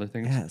cheese and some other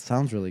things. Yeah, it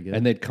sounds really good.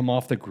 And they'd come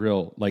off the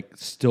grill like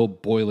still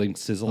boiling,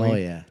 sizzling. Oh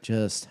yeah,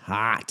 just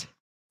hot,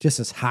 just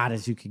as hot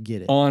as you could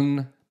get it.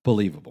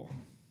 Unbelievable.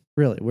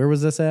 Really, where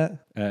was this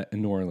at?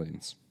 In New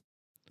Orleans.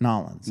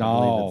 Nolans. I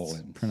believe it's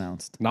Nolans.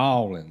 pronounced.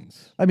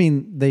 Nolans. I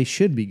mean, they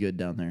should be good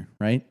down there,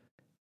 right?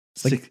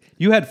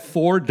 You had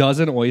 4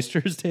 dozen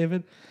oysters,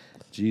 David?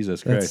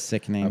 Jesus That's Christ.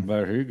 sickening. I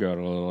bet he got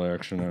a little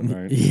action that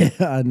night. Yeah,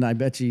 and I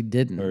bet you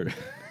didn't. Or,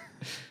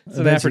 it's I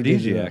an bet you did,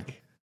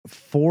 aphrodisiac.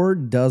 4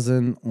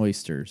 dozen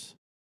oysters.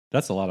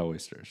 That's a lot of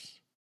oysters.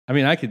 I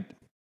mean,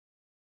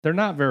 they're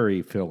not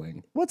very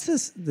filling. What's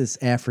this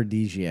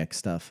aphrodisiac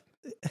stuff?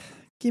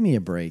 Give me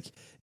a break.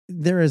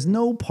 There is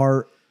no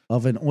part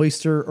of an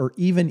oyster or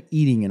even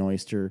eating an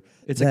oyster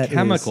It's a that is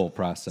chemical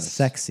process.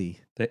 sexy.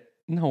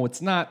 No,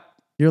 it's not.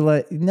 You're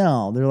like,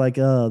 no, they're like,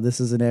 oh, this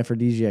is an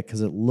aphrodisiac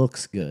because it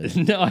looks good.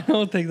 No, I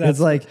don't think that's It's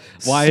like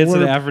why it's an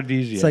slurp-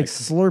 aphrodisiac. It's like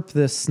slurp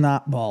this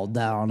snot ball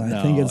down. I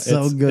No, think it's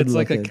so good. It's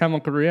like a looking.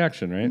 chemical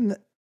reaction, right?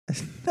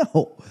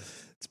 No,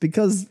 it's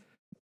because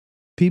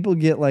people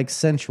get like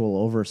sensual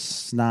over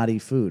snotty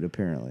food.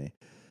 Apparently,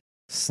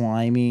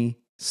 slimy,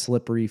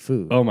 slippery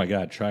food. Oh my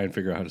God, try and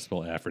figure out how to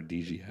spell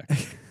aphrodisiac.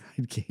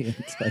 I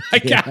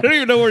can't. I don't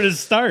even know where to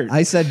start.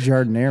 I said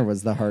Jardiniere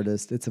was the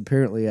hardest. It's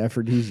apparently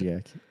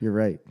aphrodisiac. You're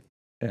right.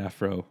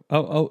 Afro.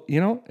 Oh,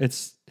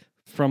 it's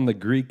from the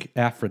Greek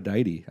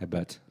Aphrodite, I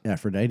bet.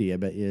 Aphrodite. I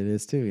bet you it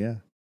is too. Yeah,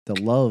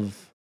 the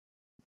love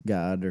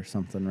god or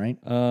something, right?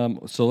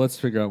 So let's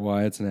figure out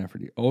why it's an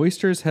aphrodisiac.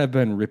 Oysters have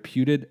been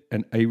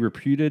a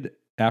reputed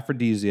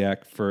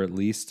aphrodisiac for at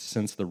least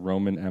since the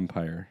Roman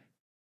Empire.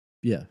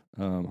 Yeah.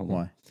 Hold on.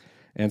 Why?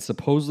 And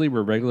supposedly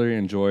were regularly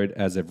enjoyed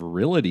as a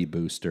virility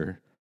booster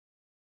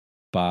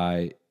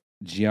by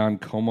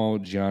Giacomo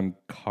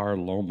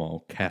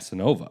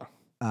Casanova.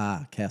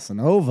 Ah,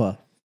 Casanova.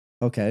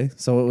 Okay,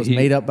 so it was He-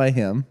 made up by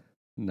him.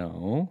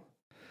 No.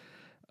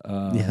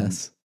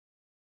 Yes.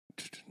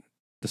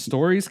 The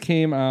stories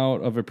came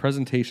out of a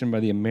presentation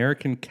by the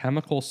American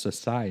Chemical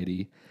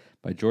Society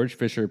by George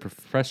Fisher,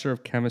 professor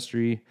of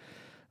chemistry.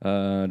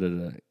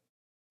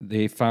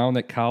 They found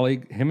that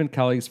him and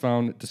colleagues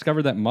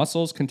discovered that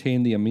mussels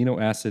contain the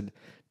amino acid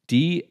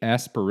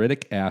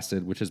D-aspartic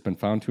acid, which has been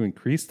found to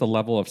increase the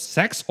level of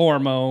sex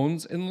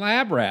hormones in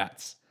lab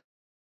rats.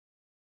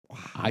 Wow.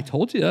 I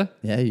told you.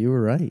 Yeah, you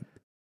were right.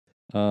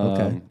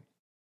 Okay.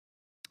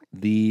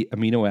 The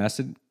amino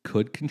acid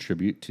could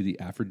contribute to the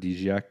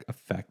aphrodisiac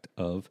effect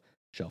of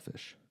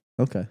shellfish.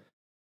 Okay.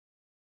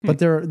 But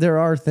there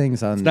are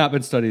things on... It's not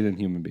been studied in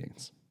human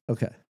beings.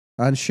 Okay.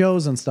 On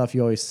shows and stuff,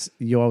 you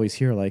always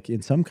hear, like,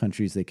 in some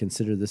countries, they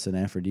consider this an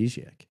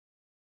aphrodisiac.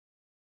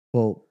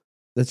 Well,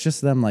 that's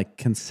just them, like,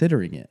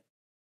 considering it.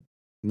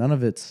 None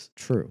of it's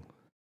true.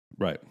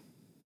 Right.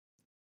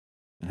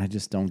 And I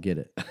just don't get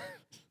it.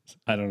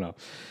 I don't know.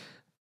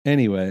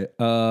 Anyway,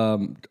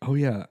 oh,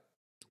 yeah.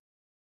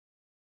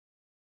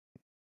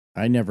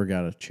 I never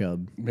got a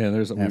chub. Man,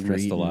 we've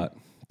missed a lot.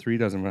 3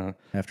 dozen round.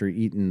 After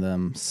eating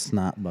them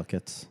snot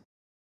buckets.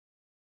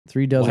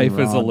 3 dozen. Wife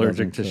is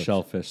allergic to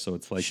shellfish, so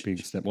it's like being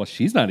snipped. Well,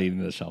 she's not eating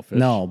the shellfish.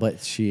 No,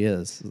 but she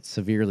is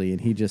severely, and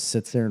he just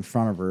sits there in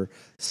front of her,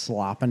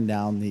 slopping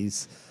down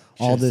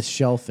all this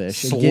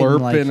shellfish,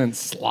 slurping and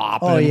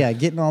slopping. Oh yeah,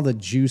 getting all the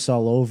juice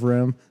all over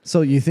him.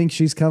 So you think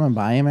she's coming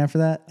by him after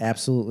that?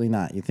 Absolutely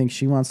not. You think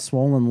she wants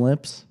swollen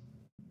lips,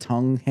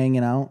 tongue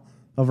hanging out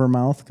of her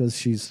mouth because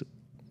she's,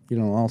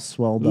 all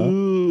swelled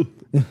up?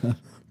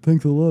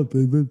 Thanks a lot,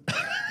 baby.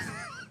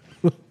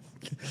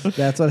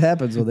 That's what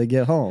happens when they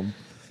get home.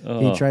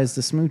 He tries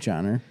to smooch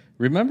on her.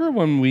 Remember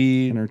when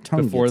we, and her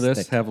tongue before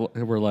gets this,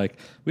 we're like,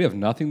 we have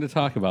nothing to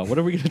talk about. What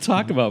are we going to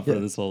talk about for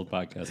this whole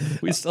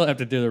podcast? We still have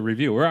to do the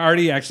review. We're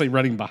already actually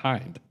running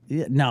behind.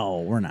 Yeah,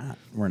 no, we're not.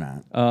 We're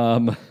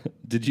not.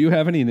 Did you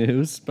have any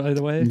news, by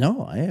the way?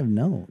 No, I have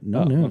no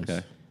news.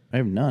 Okay. I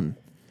have none.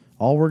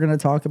 All we're going to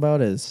talk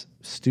about is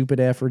stupid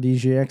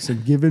aphrodisiacs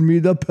and giving me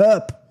the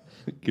pep.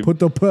 Put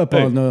the pep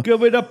on the...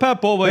 Give me the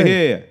pep over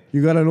here.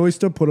 You got an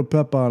oyster? Put a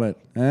pep on it.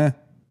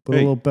 Put a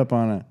little pep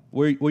on it.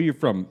 Where you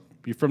from?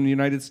 You from the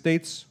United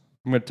States?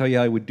 I'm going to tell you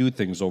how we do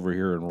things over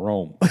here in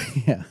Rome.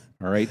 Yeah.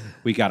 All right?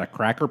 We got a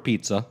cracker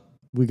pizza.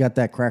 We got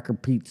that cracker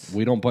pizza.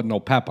 We don't put no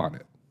pep on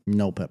it.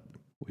 No pep.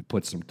 We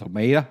put some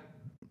tomato.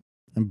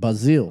 And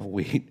basil.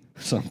 We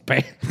some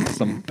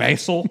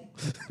basil.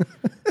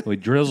 We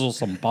drizzle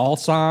some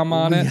balsam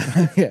on it.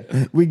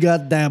 Yeah, we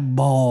got that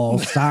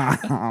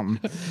balsam.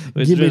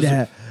 Give me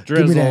that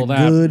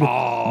good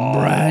balsam.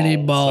 briny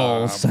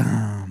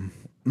balsam.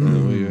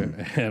 And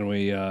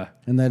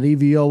that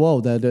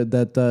EVOO,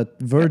 that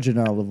virgin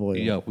olive oil.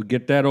 Yeah, we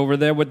get that over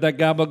there with that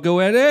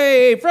gabagool. And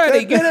hey,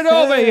 Freddie, get it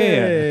over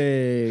here.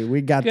 Hey,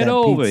 we got get that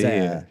over pizza.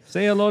 Here.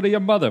 Say hello to your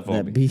mother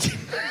for me.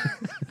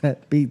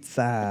 That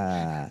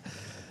pizza.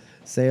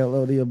 Say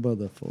hello to your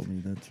mother for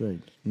me. That's right.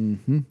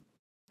 Mm-hmm.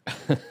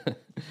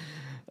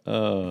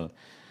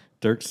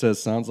 Dirk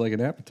says, sounds like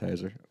an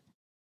appetizer.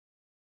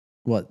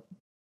 What?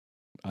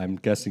 I'm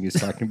guessing he's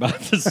talking about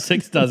the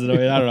 6 dozen.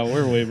 I don't know.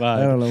 We're way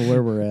behind. I don't know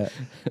where we're at.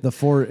 The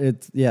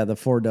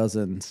 4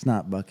 dozen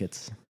snot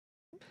buckets.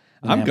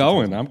 I'm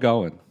going.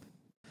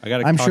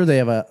 I'm sure they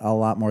have a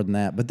lot more than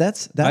that, but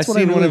that's I've what seen I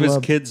really one of his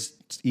love. kids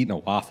eating a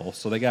waffle,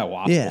 so they got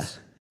waffles. Yeah,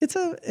 it's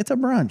a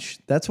brunch.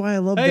 That's why I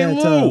love hey,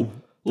 that.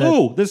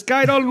 Lou, this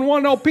guy doesn't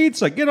want no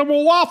pizza. Get him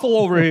a waffle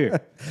over here.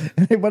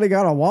 Anybody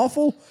got a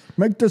waffle?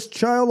 Make this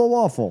child a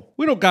waffle.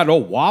 We don't got no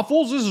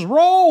waffles. This is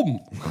Rome.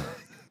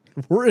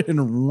 We're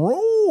in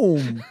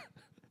Rome.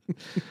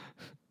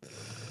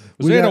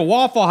 This ain't a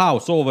Waffle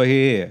House over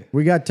here.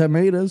 We got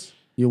tomatoes.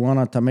 You want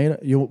a tomato?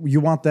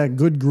 You want that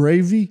good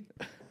gravy?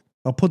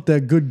 I'll put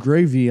that good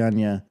gravy on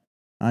your.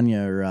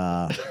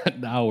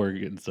 Now we're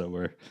getting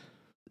somewhere.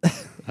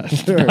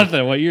 Sure.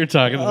 Nothing. What you're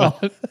talking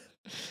about?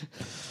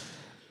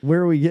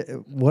 Where we get?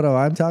 What am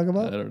I talking I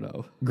about? don't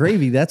know.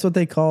 Gravy. That's what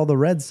they call the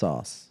red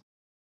sauce.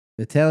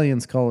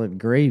 Italians call it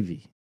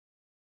gravy.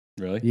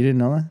 Really? You didn't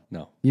know that?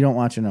 No. You don't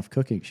watch enough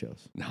cooking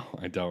shows. No,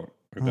 I don't.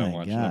 I Oh don't my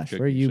watch enough gosh, cooking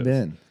where you shows.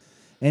 been?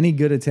 Any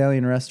good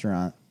Italian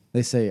restaurant,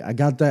 they say, I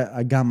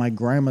got my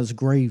grandma's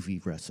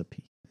gravy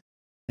recipe.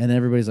 And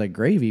everybody's like,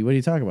 gravy? What are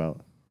you talking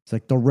about? It's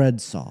like the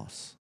red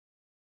sauce.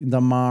 The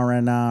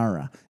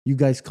marinara. You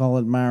guys call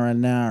it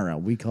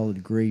marinara. We call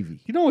it gravy.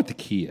 You know what the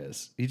key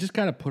is? You just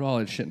got to put all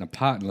that shit in a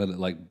pot and let it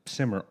like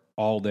simmer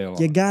all day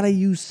long. You gotta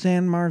use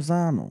San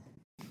Marzano.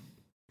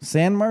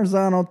 San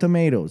Marzano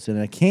tomatoes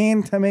and a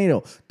canned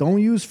tomato. Don't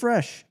use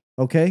fresh,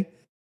 okay?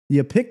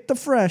 You pick the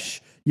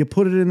fresh, you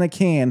put it in the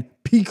can,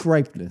 peak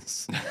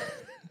ripeness.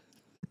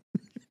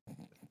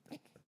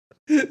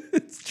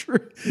 It's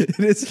true. It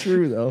is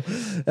true, though.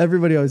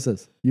 Everybody always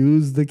says,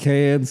 use the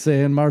canned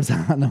San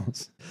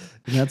Marzanos.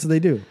 And that's what they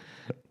do.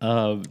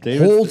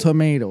 David, Whole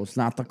tomatoes,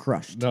 not the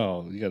crushed.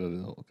 No, you got to do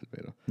the whole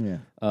tomato. Yeah.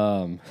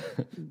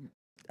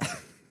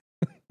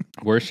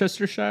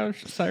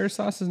 Worcestershire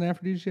sauce is an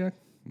aphrodisiac?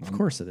 Of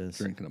course it is.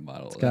 Drinking a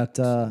bottle It's of got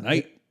that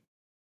tonight.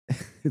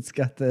 It's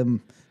got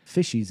them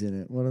fishies in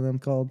it. What are them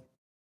called?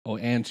 Oh,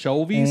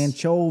 anchovies.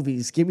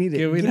 Anchovies. Give me the.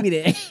 Give me Give me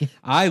the.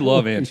 I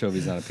love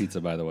anchovies on a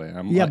pizza. By the way,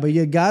 Yeah, but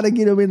you gotta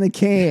get them in the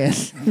can.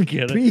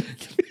 Get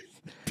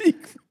it?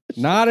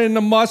 Not in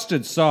the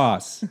mustard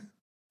sauce.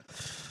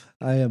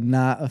 I am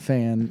not a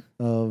fan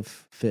of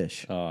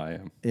fish Oh, I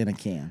am. in a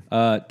can.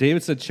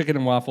 David said chicken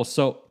and waffles.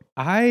 So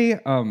I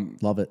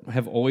Love it.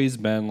 have always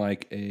been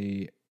like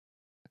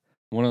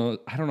one of those,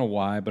 I don't know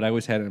why, but I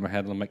always had it in my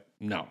head. And I'm like,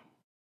 no,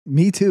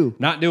 Me too.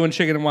 not doing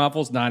chicken and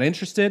waffles. Not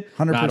interested.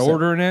 100%. Not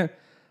ordering it.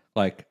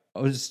 Like,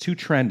 it was too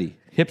trendy,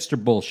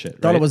 hipster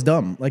bullshit. Thought right? it was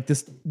dumb. Like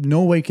this.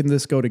 No way can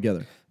this go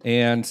together.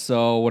 And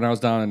so when I was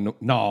down in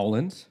New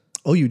Orleans,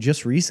 Oh, you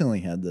just recently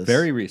had this.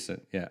 very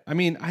recent, yeah. I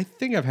mean, I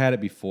think I've had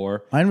it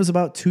before. Mine was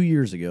about 2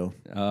 years ago.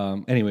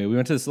 Anyway, we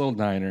went to this little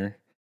diner,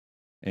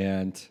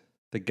 and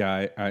the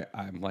guy,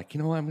 I'm like,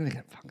 you know what? I'm gonna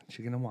get fucking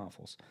chicken and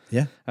waffles.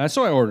 Yeah.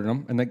 So I ordered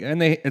them, and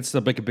it's a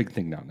big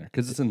thing down there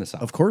because it's in the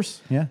South. Of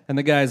course. Yeah. And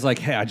the guy's like,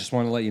 hey, I just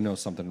want to let you know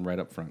something right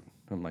up front.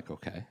 I'm like,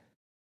 okay,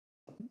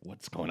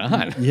 what's going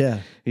on? Yeah.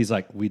 He's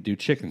like, we do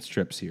chicken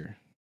strips here.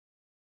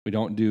 We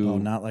don't do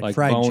not like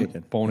fried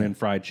chicken. Bone-in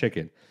fried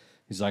chicken.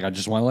 He's like, I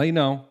just want to let you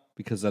know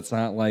because that's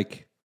not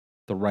like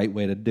the right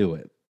way to do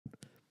it,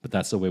 but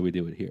that's the way we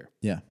do it here.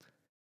 Yeah.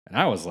 And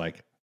I was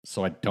like,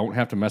 so I don't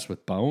have to mess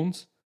with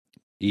bones?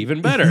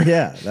 Even better.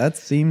 Yeah. That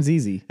seems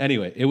easy.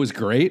 Anyway, it was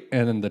great.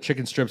 And then the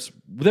chicken strips,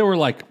 they were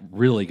like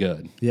really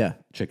good Yeah.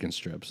 chicken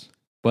strips.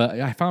 But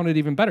I found it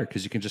even better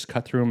because you can just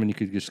cut through them and you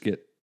could just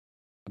get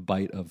a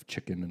bite of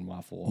chicken and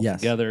waffle all Yes.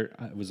 together.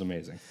 It was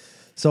amazing.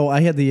 So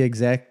I had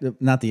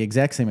not the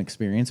exact same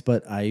experience,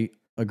 but I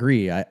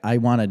agree. I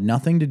wanted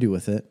nothing to do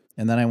with it.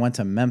 And then I went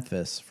to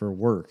Memphis for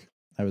work.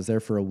 I was there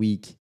for a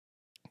week,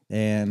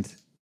 and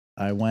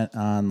I went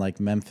on like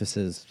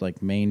Memphis's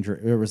like main.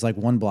 It was like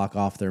one block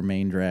off their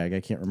main drag. I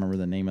can't remember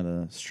the name of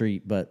the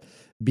street, but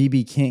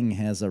BB King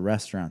has a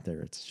restaurant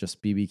there. It's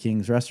just BB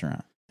King's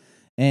restaurant,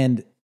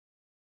 and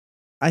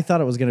I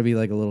thought it was going to be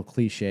like a little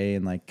cliche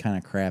and like kind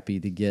of crappy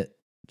to get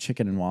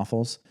chicken and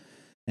waffles.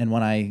 And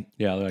when I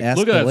Yeah, like, asked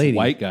look at the that lady-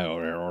 white guy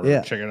over there ordering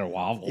Yeah. chicken and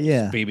waffles.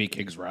 Yeah. BB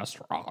King's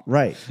restaurant.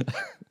 Right.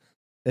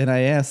 And I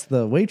asked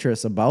the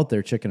waitress about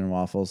their chicken and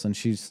waffles, and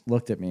she's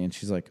looked at me and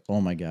she's like,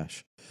 "Oh my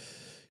gosh."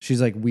 She's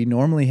like, "We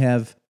normally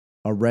have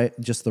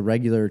just the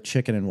regular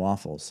chicken and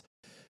waffles."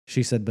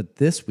 She said, "But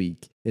this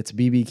week it's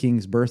BB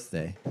King's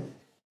birthday.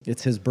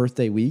 It's his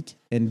birthday week,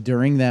 and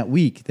during that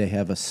week they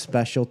have a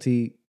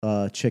specialty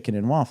chicken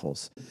and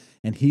waffles.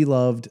 And he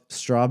loved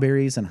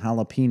strawberries and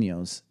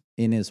jalapenos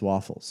in his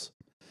waffles.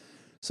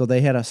 So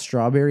they had a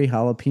strawberry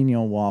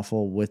jalapeno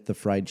waffle with the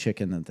fried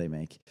chicken that they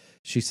make."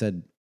 She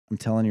said, "I'm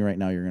telling you right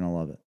now, you're going to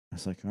love it." I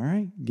was like, "All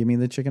right, give me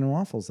the chicken and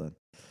waffles then."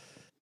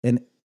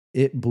 And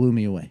it blew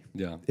me away.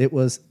 Yeah. It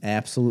was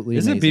absolutely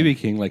Isn't amazing. BB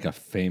King like a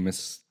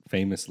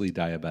famously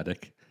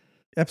diabetic?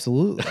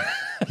 Absolutely.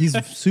 He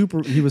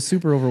was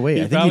super overweight.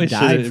 I think probably he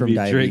died shouldn't from be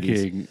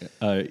diabetes.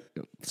 drinking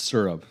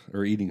syrup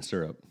or eating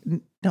syrup.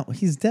 No,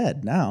 he's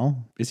dead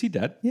now. Is he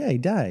dead? Yeah, he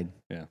died.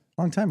 Yeah.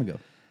 Long time ago.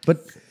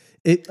 But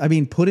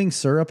putting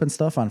syrup and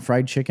stuff on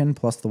fried chicken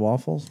plus the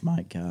waffles,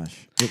 my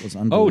gosh, it was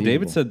unbelievable. Oh,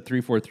 David said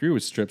 343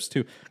 was strips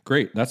too.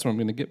 Great. That's what I'm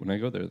going to get when I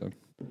go there then.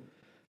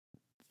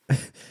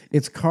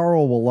 It's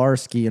Carl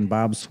Walarski and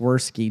Bob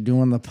Swirsky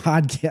doing the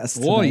podcast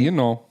tonight. Well, you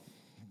know.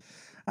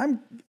 Bob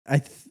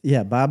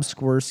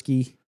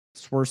Swirsky.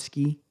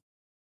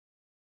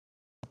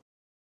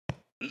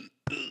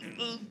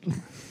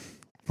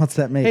 What's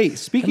that make? Hey,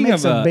 speaking that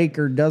makes of a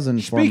baker dozen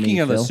for me, speaking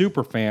of the Phil.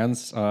 super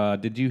fans,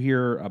 did you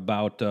hear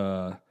about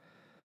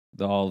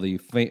all the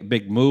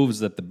big moves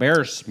that the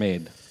Bears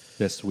made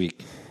this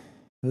week?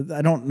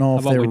 I don't know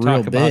if How about they're we real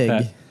talk about big.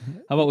 that?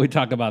 How about we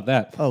talk about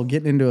that? Oh,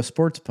 getting into a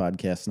sports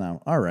podcast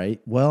now. All right.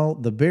 Well,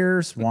 the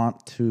Bears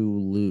want to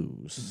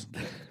lose,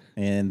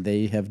 and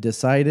they have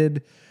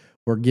decided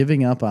we're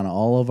giving up on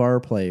all of our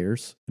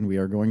players, and we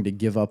are going to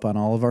give up on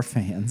all of our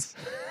fans.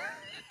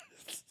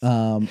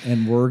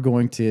 And we're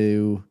going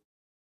to.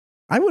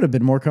 I would have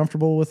been more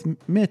comfortable with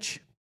Mitch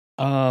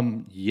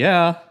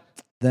Yeah.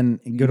 than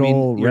good You mean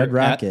old your Red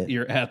Rocket.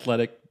 Your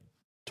athletic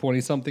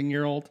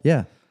 20-something-year-old?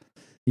 Yeah.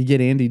 You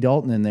get Andy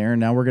Dalton in there, and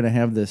now we're going to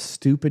have this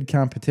stupid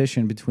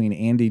competition between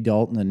Andy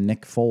Dalton and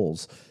Nick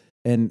Foles.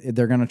 And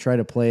they're going to try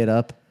to play it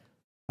up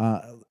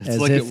as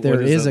like if there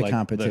what is it, a like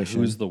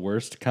competition. Who's the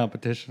worst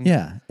competition?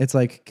 Yeah. It's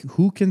like,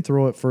 who can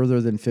throw it further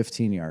than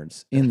 15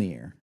 yards in the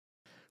air?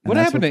 And What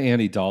that's happened to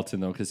Andy Dalton,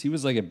 though? Because he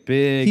was like a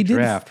big He did-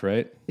 draft,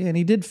 right? Yeah, and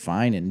he did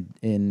fine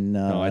in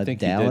No, I think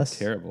Dallas. he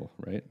did terrible,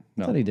 right?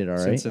 No, thought he did all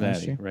right last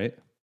Cincinnati, year. right?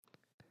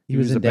 He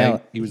was in a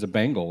Dallas. He was a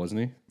Bengal,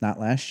 wasn't he? Not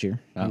last year.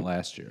 Not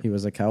last year. He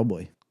was a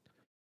Cowboy.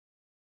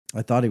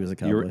 I thought he was a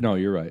Cowboy.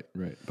 You're right,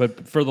 right.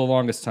 But for the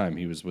longest time,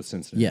 he was with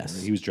Cincinnati.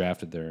 Yes. He was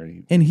drafted there,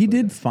 and he played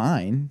did there.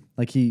 fine.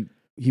 Like he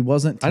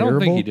wasn't I terrible.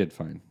 don't think he did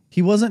fine.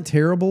 He wasn't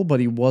terrible, but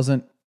he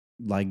wasn't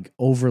like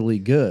overly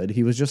good.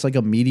 He was just like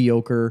a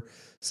mediocre,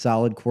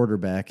 solid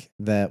quarterback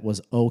that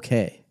was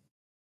okay.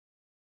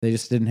 They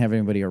just didn't have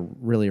anybody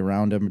really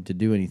around him to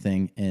do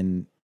anything,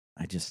 and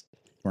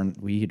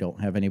we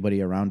don't have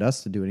anybody around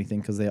us to do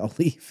anything because they all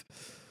leave.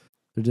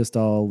 They're just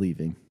all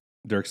leaving.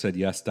 Dirk said,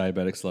 yes,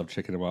 diabetics love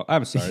chicken and waffles.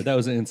 I'm sorry. That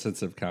was an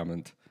insensitive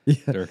comment,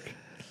 Yeah. Dirk.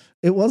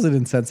 It wasn't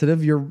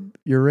insensitive. You're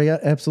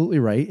absolutely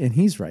right, and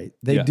he's right.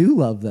 They do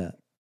love that.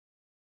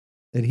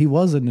 And he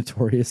was a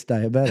notorious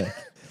diabetic.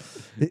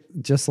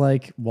 Just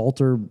like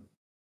Walter,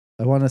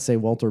 I want to say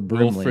Walter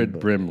Brimley.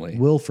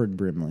 Wilfred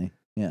Brimley.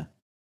 Yeah.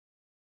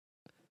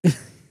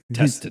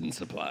 Testing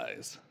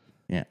supplies.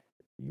 Yeah.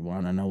 You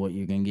want to know what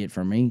you can get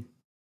from me?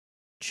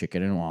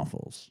 Chicken and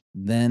waffles.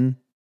 Then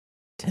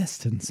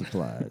testing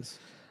supplies.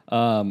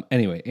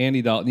 Anyway,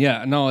 Andy Dalton.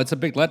 Yeah, no, it's a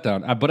big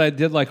letdown. But I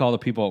did like all the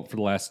people for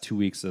the last 2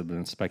 weeks that have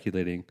been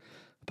speculating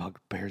about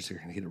Bears are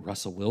going to get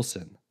Russell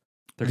Wilson.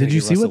 Did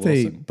you see what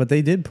but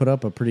they did put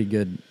up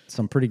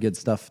some pretty good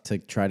stuff to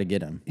try to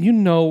get him. You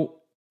know,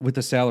 with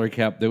the salary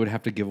cap, they would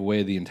have to give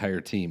away the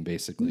entire team,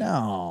 basically.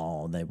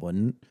 No, they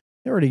wouldn't.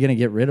 They're already going to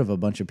get rid of a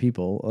bunch of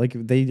people. Like,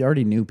 they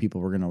already knew people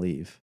were going to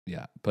leave.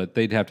 Yeah, but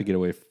they'd have to get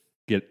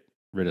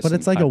rid of But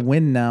it's like a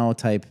win now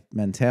type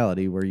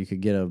mentality where you could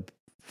get a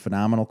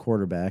phenomenal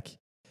quarterback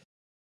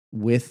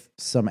with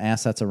some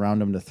assets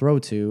around him to throw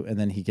to, and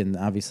then he can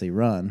obviously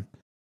run.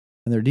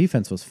 And their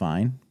defense was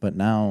fine, but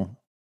now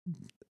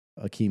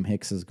Akeem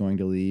Hicks is going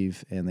to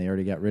leave, and they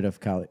already got rid of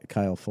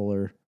Kyle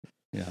Fuller.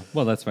 Yeah,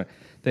 well, that's fine.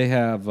 They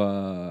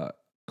have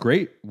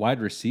great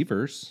wide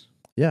receivers.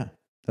 Yeah,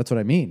 that's what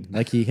I mean.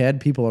 Like, he had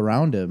people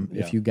around him.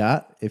 Yeah. If you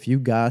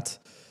got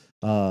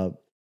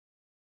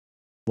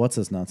what's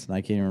his nuts? And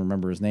I can't even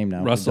remember his name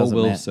now. Russell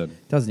Wilson.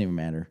 Doesn't even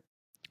matter.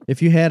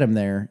 If you had him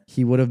there,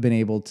 he would have been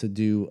able to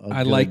do a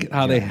I good like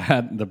how job. they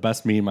had the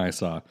best meme I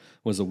saw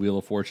was a Wheel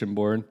of Fortune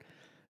board,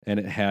 and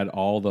it had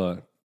all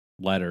the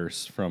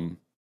letters from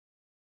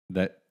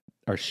that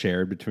are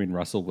shared between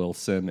Russell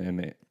Wilson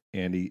and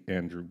Andy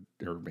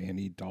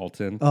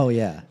Dalton. Oh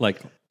yeah.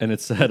 Like, and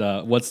it said,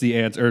 what's the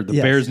answer? Or the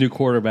Yes. Bears' new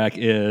quarterback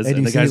is,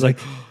 and the guy's like,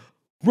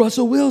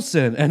 Russell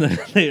Wilson. And then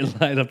they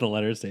light up the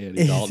letters to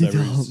Andy Dalton.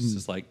 Everyone's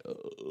just like,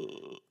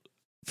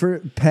 For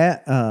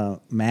Pat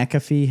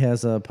McAfee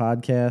has a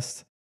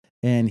podcast,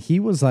 and he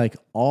was like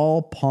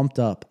all pumped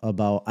up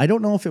about, I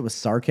don't know if it was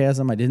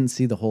sarcasm. I didn't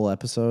see the whole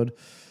episode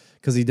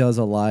because he does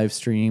a live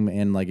stream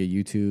and like a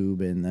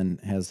YouTube and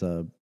then has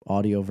a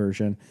audio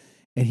version.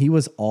 And he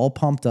was all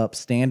pumped up,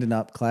 standing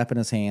up, clapping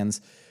his hands.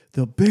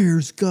 The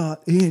Bears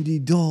got Andy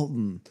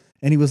Dalton.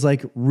 And he was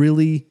like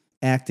really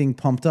acting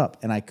pumped up.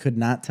 And I could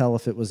not tell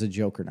if it was a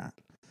joke or not.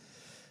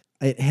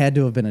 It had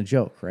to have been a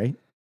joke, right?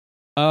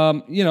 I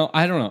don't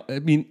know. I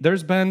mean,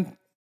 there's been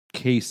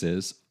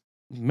cases,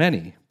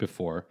 many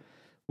before,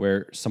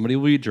 where somebody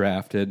will be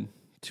drafted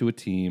to a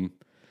team,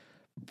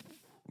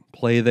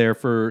 play there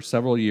for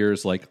several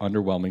years, like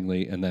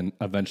underwhelmingly, and then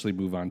eventually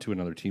move on to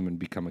another team and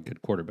become a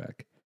good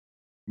quarterback.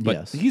 But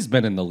Yes. he's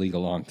been in the league a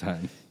long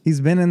time.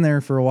 He's been in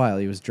there for a while.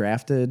 He was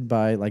drafted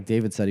by, like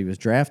David said, he was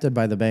drafted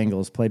by the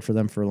Bengals, played for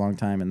them for a long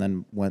time, and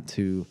then went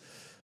to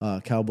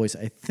Cowboys.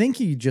 I think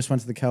he just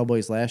went to the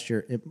Cowboys last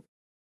year.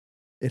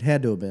 It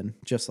had to have been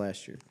just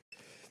last year.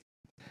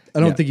 I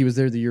don't think he was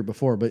there the year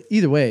before, but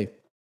either way,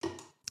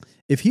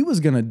 if he was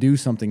going to do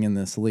something in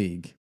this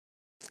league,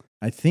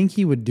 I think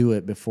he would do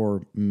it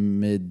before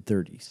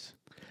mid-30s.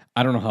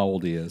 I don't know how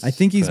old he is. I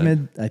think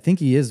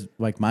he is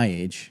like my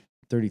age,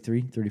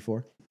 33,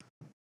 34.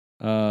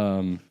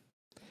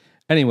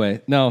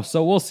 Anyway, no,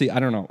 so we'll see. I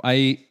don't know.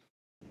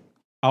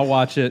 I'll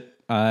watch it.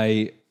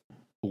 I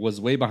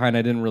was way behind.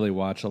 I didn't really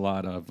watch a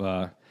lot of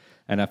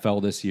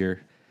NFL this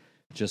year.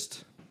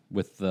 Just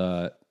with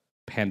the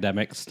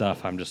pandemic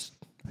stuff, I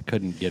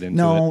couldn't get into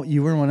it. No,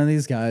 you were one of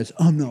these guys.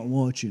 I'm not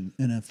watching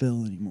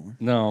NFL anymore.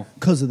 No.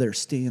 Because of their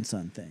stance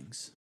on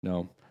things.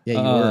 No. Yeah,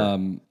 you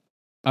were.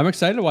 I'm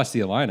excited to watch the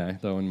Illini,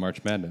 though, in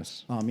March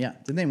Madness. Yeah.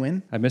 Did they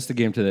win? I missed the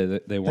game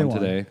today. They won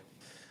today.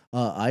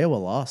 Iowa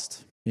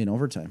lost in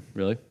overtime.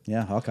 Really?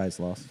 Yeah, Hawkeyes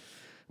lost.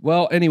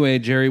 Well, anyway,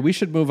 Jerry, we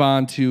should move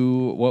on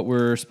to what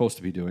we're supposed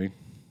to be doing.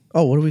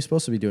 Oh, what are we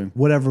supposed to be doing?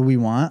 Whatever we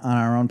want on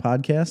our own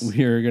podcast?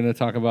 We're going to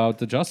talk about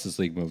the Justice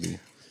League movie.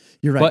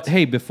 You're right. But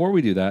hey, before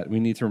we do that,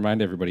 we need to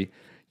remind everybody,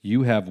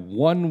 you have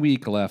 1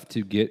 week left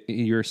to get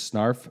your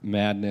Snarf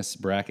Madness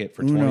bracket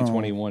for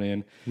 2021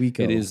 in. Weeko.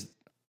 It is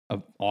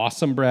an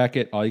awesome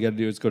bracket. All you got to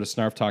do is go to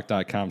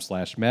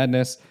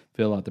snarftalk.com/madness,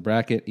 fill out the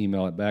bracket,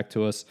 email it back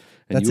to us,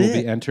 and That's you will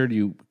it. be entered.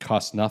 You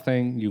cost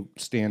nothing. You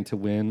stand to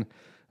win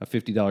a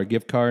 $50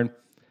 gift card.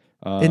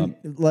 And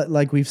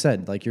like we've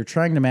said, like you're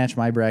trying to match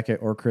my bracket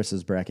or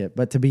Chris's bracket,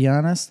 but to be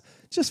honest,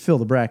 just fill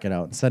the bracket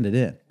out and send it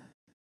in.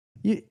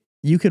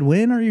 You could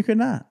win or you could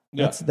not.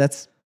 Yeah.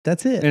 That's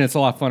it. And it's a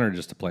lot funner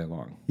just to play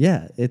along.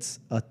 Yeah, it's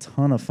a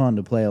ton of fun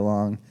to play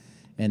along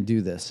and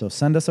do this. So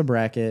send us a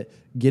bracket,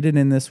 get it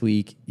in this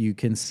week. You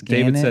can scan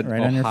David it said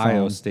right on your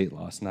Ohio phone. State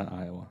lost, not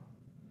Iowa.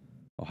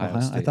 Ohio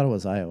Ohio? State. I thought it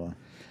was Iowa.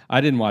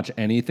 I didn't watch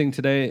anything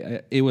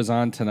today. It was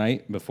on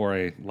tonight before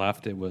I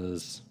left. It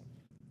was...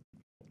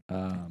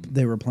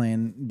 They were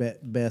playing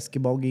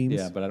basketball games.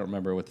 Yeah, but I don't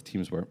remember what the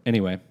teams were.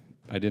 Anyway,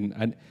 I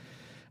didn't.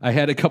 I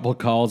had a couple of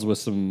calls with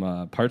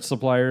some parts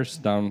suppliers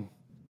that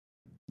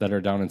are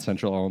down in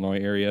Central Illinois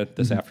area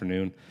this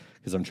afternoon.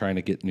 because I'm trying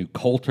to get new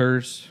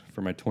coulters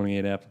for my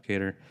 28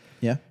 applicator.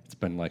 Yeah. It's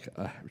been like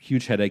a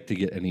huge headache to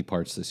get any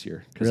parts this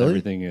year because Really?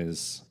 everything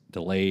is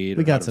delayed.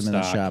 We or got out of some in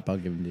the stock. shop. I'll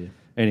give them to you.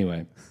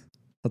 Anyway,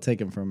 I'll take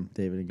them from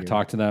David and Gary.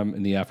 talked to them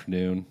in the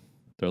afternoon.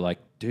 They're like,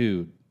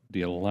 dude,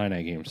 the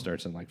Illini game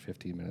starts in like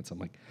 15 minutes. I'm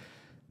like,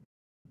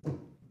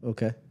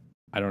 Okay.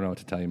 I don't know what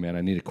to tell you, man.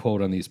 I need a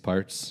quote on these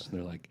parts.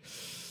 They're like,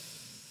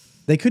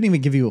 They couldn't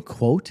even give you a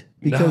quote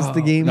because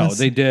the game No, is...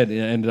 they did. It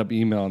ended up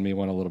emailing me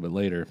one a little bit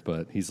later,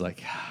 but he's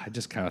like, I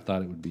just kind of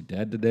thought it would be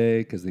dead today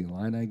because the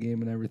Illini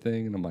game and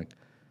everything. And I'm like,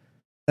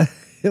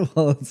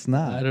 Well, it's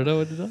not. I don't know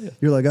what to tell you.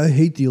 You're like, I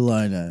hate the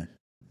Illini.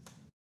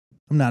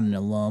 I'm not an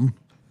alum.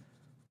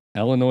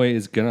 Illinois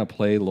is gonna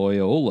play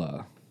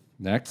Loyola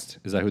next.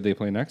 Is that who they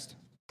play next?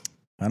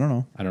 I don't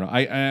know. I don't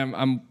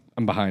know.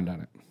 I'm behind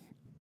on it.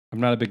 I'm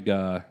not a big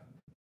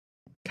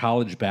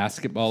college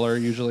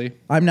basketballer usually.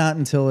 I'm not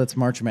until it's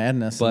March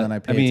Madness, But, and then I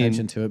pay I mean,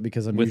 attention to it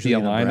because I'm With the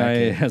usually in a Illini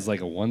bracket. as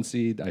like a 1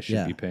 seed, I should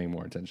Yeah. be paying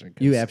more attention.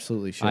 'cause You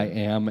absolutely should. I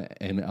am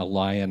an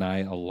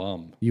Illini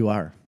alum. You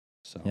are.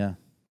 So Yeah.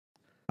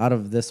 Out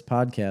of this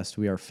podcast,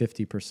 we are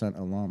 50%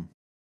 alum.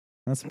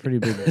 That's a pretty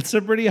big. it's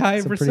a pretty high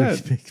It's a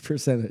percent. pretty big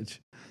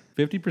percentage.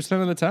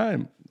 50% of the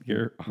time,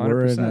 you're 100%.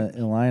 We're in the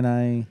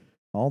Illini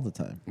all the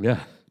time.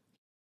 Yeah,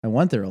 I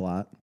went there a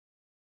lot.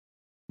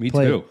 me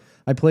Play- too.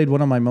 I played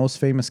one of my most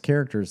famous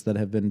characters that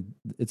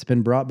it's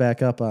been brought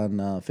back up on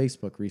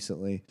Facebook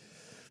recently.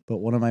 But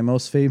one of my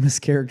most famous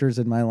characters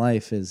in my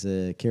life is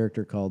a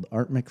character called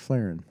Art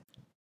McFlaren.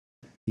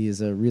 He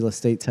is a real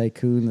estate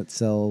tycoon that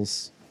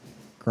sells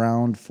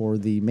ground for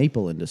the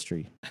maple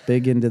industry,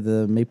 big into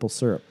the maple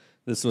syrup.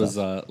 This was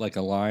like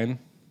a line.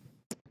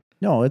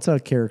 No, it's a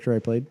character I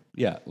played.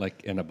 Yeah,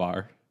 like in a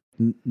bar.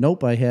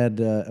 Nope, I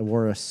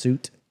wore a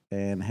suit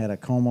and had a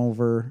comb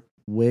over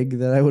wig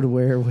that I would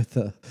wear with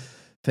a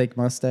fake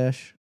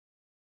mustache.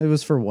 It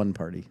was for one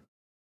party.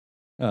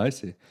 Oh, I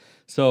see.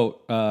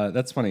 So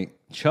that's funny.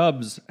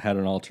 Chubbs had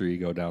an alter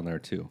ego down there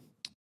too.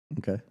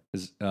 Okay.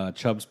 Is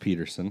Chubbs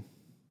Peterson,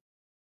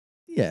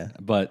 Yeah.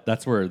 but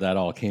that's where that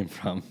all came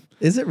from.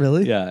 Is it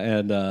really? Yeah,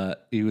 and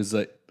he was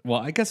like, well,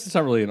 I guess it's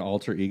not really an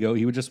alter ego.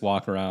 He would just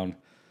walk around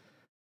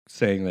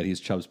saying that he's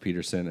Chubbs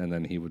Peterson, and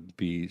then he would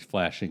be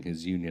flashing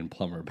his Union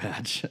Plumber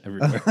badge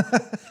everywhere,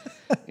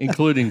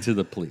 including to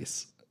the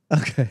police.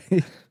 Okay.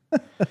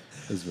 It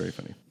was very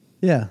funny.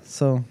 Yeah.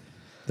 So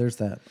there's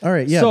that. All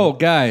right. Yeah. So,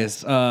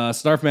 guys,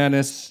 Snarf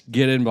Madness,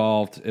 get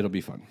involved. It'll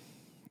be fun.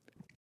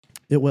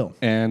 it will.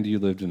 And you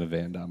lived in a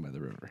van down by the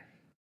river.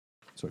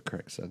 That's what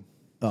Craig said.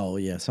 Oh,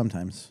 yeah.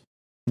 Sometimes.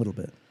 A little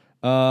bit.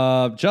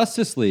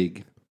 Justice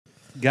League.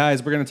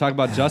 Guys, we're going to talk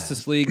about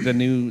Justice League, the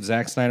new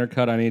Zack Snyder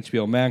cut on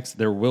HBO Max.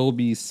 There will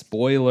be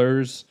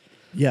spoilers.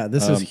 Yeah.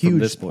 This is huge. From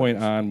this spoilers.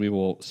 point on, we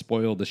will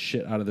spoil the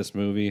shit out of this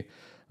movie.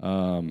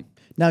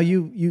 Now,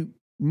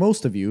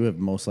 most of you have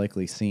most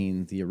likely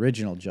seen the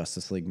original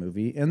Justice League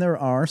movie, and there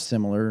are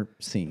similar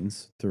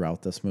scenes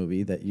throughout this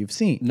movie that you've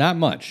seen. Not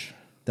much.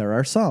 There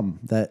are some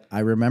that I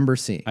remember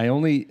seeing. I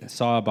only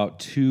saw about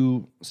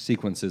 2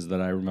 sequences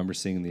that I remember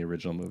seeing in the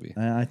original movie.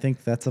 I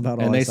think that's about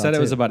all. And I they saw said it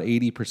was too. about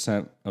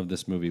 80% of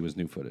this movie was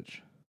new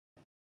footage.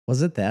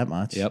 Was it that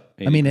much? Yep,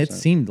 I mean, it 80%.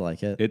 seemed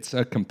like it. It's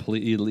a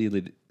completely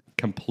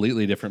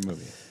different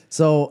movie.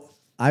 So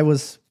I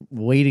was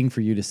waiting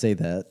for you to say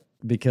that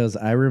because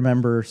I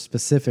remember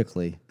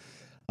specifically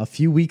a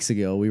few weeks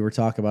ago we were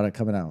talking about it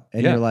coming out,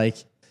 and Yeah. you're like,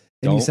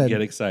 and Don't you said, get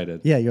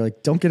excited. yeah, you're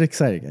like, don't get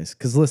excited, guys,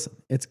 because listen,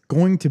 it's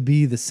going to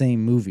be the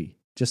same movie,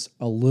 just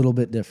a little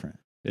bit different.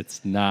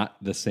 It's not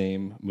the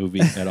same movie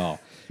at all.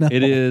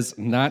 It is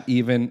not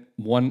even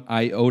one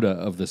iota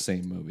of the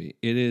same movie.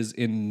 It is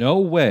in no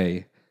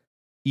way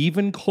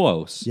even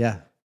close Yeah,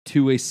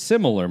 to a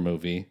similar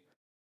movie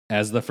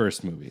as the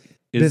first movie.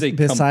 It is a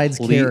Besides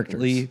completely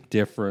characters.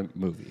 different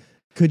movie.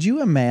 could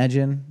you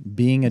imagine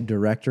being a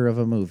director of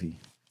a movie,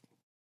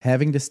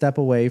 having to step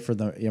away for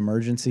the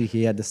emergency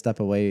he had to step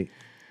away,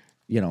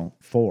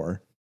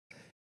 for,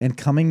 and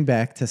coming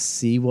back to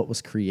see what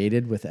was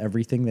created with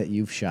everything that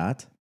you've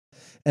shot,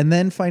 and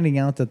then finding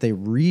out that they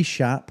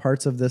reshot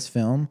parts of this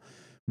film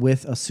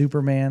with a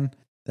Superman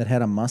that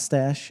had a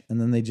mustache, and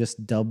then they just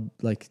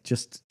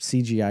just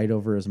CGI'd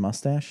over his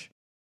mustache?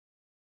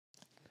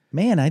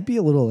 Man, I'd be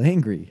a little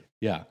angry.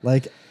 Yeah.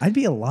 I'd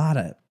be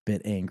a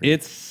bit angry.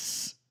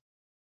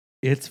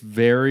 It's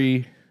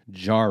very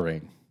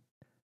jarring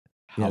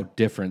how Yeah.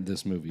 different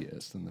this movie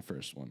is than the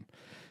first one.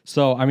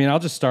 So, I mean, I'll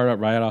just start out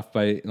right off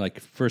by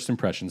first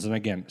impressions. And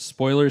again,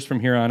 spoilers from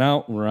here on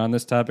out. We're on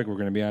this topic. We're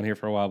going to be on here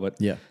for a while, but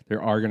Yeah.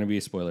 there are going to be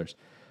spoilers.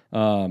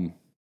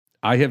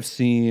 I have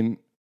seen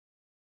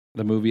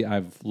the movie.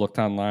 I've looked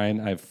online.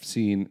 I've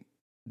seen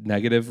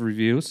negative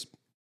reviews.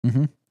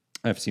 Mhm.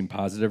 I've seen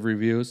positive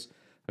reviews.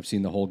 I've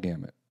seen the whole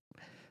gamut.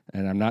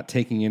 And I'm not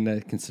taking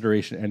into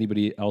consideration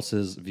anybody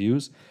else's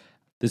views.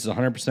 This is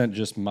 100%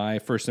 just my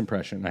first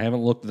impression. I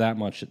haven't looked that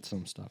much at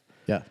some stuff.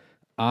 Yeah.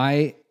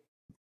 I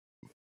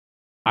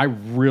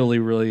really,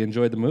 really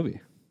enjoyed the movie.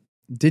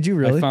 Did you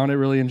really? I found it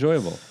really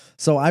enjoyable.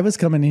 So I was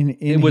coming in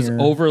It was here.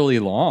 overly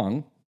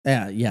long.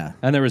 Yeah.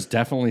 And there was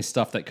definitely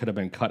stuff that could have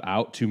been cut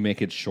out to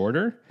make it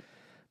shorter.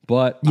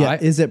 But Yeah.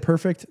 Is it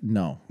perfect?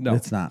 No, no,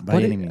 it's not by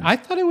but any means. I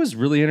thought it was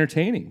really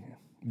entertaining.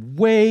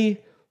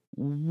 Way,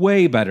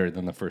 way better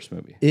than the first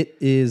movie. It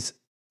is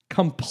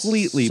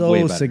Completely so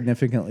way better.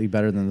 significantly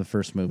better than the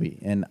first movie,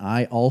 and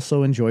I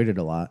also enjoyed it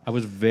a lot. I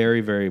was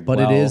very, very But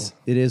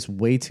it is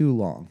way too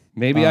long.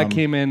 Maybe I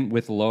came in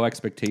with low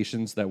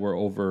expectations that were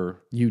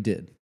over. You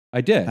did. I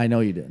did. I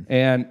know you did.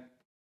 And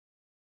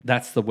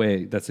that's the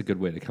way. That's a good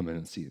way to come in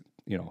and see it.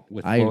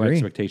 With I low agree.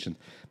 expectations.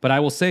 But I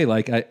will say,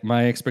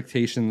 my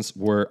expectations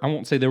were. I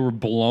won't say they were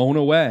blown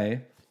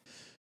away,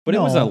 but it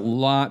was a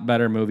lot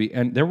better movie.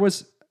 And there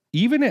was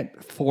even at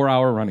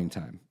 4-hour running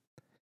time.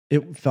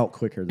 It felt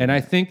quicker. And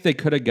I think they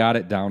could have got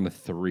it down to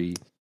 3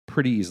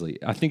 pretty easily.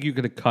 I think you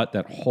could have cut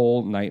that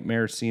whole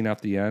nightmare scene off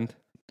the end.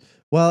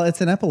 Well, it's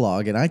an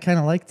epilogue, and I kind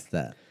of liked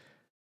that.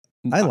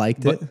 I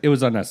liked But it. it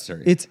was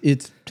unnecessary.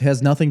 It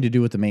has nothing to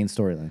do with the main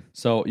storyline.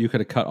 So you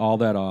could have cut all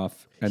that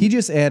off. And He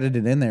just added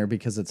it in there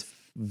because it's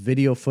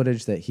video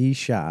footage that he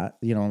shot.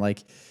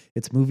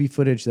 It's movie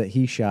footage that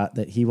he shot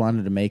that he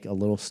wanted to make a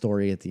little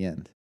story at the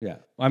end. yeah,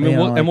 I mean,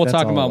 we'll that's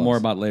talk all about it more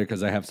was. about it later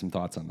because I have some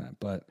thoughts on that.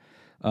 But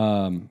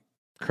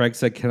Craig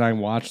said, "Can I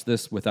watch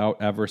this without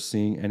ever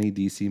seeing any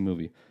DC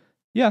movie?"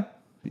 Yeah,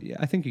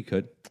 I think you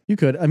could. You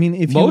could. I mean,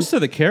 if Most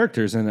of the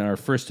characters in our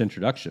first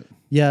introduction.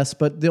 yes,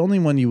 but the only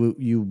one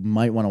you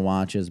might want to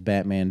watch is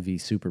Batman v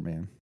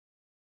Superman.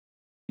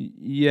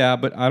 Yeah,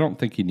 but I don't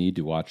think you need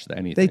to watch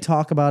anything. They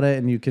talk about it,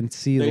 and you can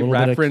see a They little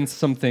bit of reference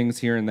some things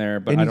here and there,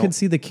 but and I you don't. can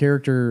see the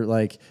character,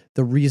 like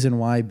the reason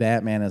why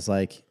Batman is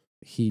like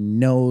he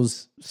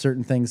knows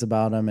certain things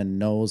about him and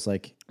knows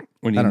like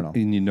When you, I don't know.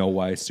 And you know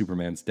why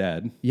Superman's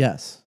dead.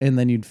 yes, and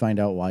then you'd find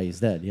out why he's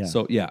dead. Yeah,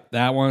 So yeah,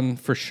 that one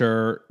for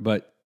sure.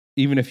 But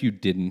even if you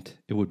didn't,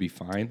 it would be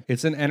fine.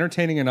 It's an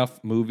entertaining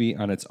enough movie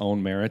on its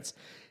own merits.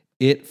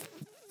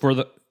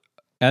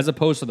 As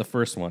opposed to the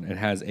first one, it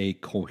has a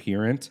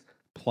coherent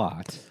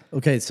plot.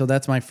 okay, so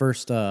that's my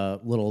first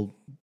little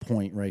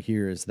point right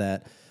here is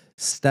that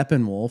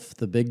Steppenwolf,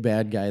 the big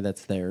bad guy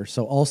that's there.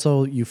 So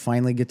also you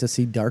finally get to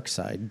see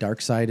Darkseid.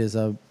 Darkseid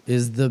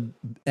is the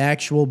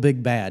actual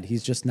big bad.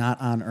 He's just not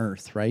on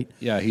Earth, right?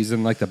 Yeah, he's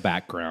in like the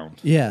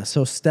background. Yeah,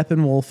 so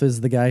Steppenwolf is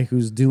the guy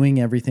who's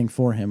doing everything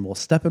for him. Well,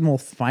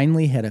 Steppenwolf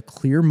finally had a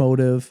clear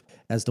motive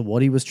as to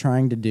what he was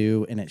trying to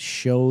do, and it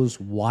shows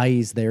why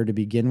he's there to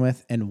begin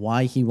with and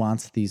why he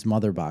wants these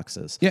mother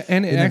boxes. Yeah,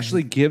 and it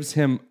actually gives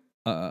him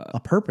A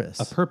purpose.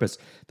 a purpose.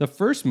 The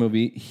first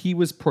movie, he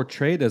was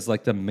portrayed as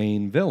like the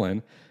main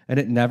villain, and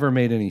it never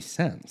made any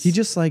sense. He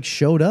just like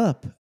showed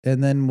up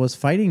and then was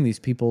fighting these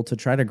people to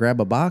try to grab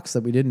a box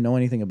that we didn't know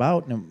anything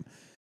about. And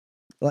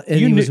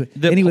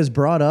he was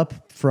brought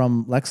up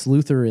from Lex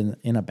Luthor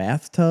in a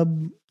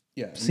bathtub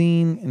yeah,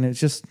 scene, and it's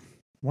just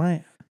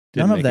why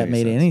Didn't none of make that any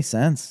made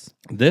sense.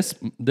 any sense.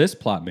 this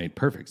plot made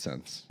perfect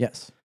sense.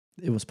 Yes,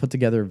 it was put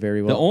together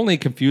very well. The only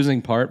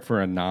confusing part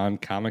for a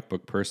non-comic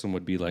book person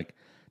would be like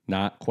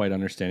not quite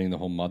understanding the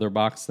whole mother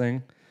box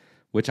thing,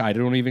 which I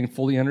don't even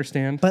fully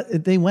understand.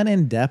 But they went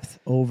in depth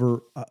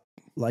over,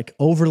 like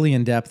overly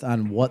in depth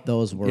on what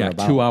those were yeah,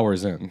 about. 2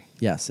 hours in,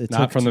 Yes, it not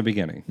took from the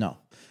beginning. no,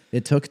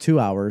 it took 2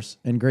 hours.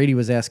 And Grady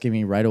was asking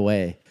me right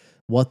away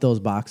what those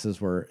boxes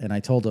were, and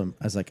I told him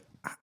I was like,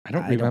 I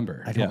don't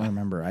remember. I don't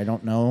remember. I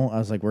don't know. I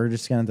was like, we're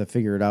just gonna have to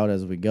figure it out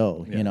as we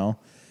go, Yeah. you know.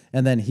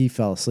 And then he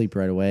fell asleep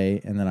right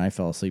away, and then I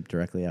fell asleep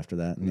directly after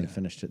that, and then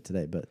finished it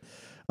today. But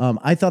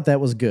I thought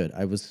that was good.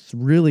 I was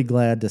really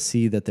glad to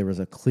see that there was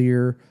a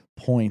clear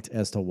point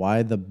as to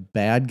why the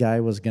bad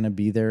guy was going to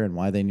be there and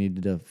why they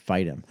needed to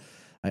fight him.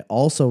 I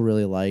also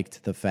really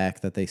liked the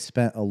fact that they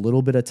spent a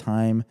little bit of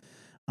time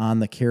on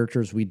the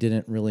characters we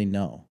didn't really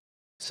know.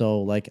 So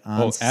like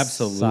on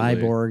absolutely.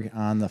 Cyborg,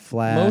 on the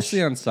Flash,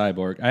 Mostly on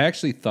Cyborg. I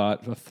actually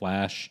thought the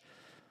Flash.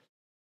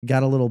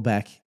 got a little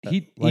back,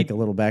 a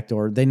little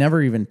backdoor. They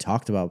never even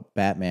talked about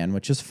Batman,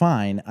 which is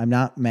fine. I'm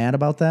not mad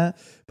about that,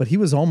 but he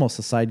was almost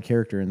a side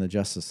character in the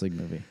Justice League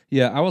movie.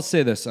 Yeah, I will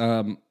say this.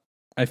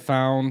 I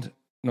found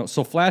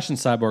so Flash and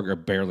Cyborg are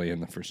barely in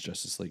the first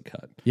Justice League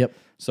cut. Yep.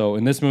 So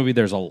in this movie,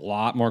 there's a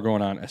lot more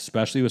going on,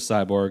 especially with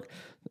Cyborg.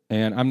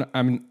 And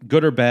I'm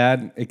good or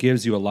bad. It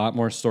gives you a lot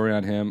more story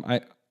on him.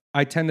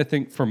 I tend to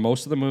think for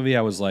most of the movie,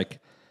 I was like,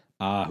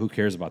 who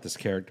cares about this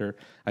character?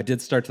 I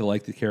did start to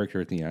like the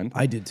character at the end.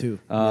 I did too.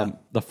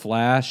 The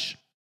Flash,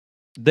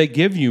 they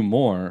give you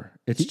more.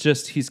 It's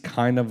just he's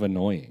kind of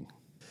annoying.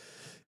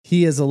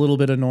 He is a little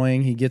bit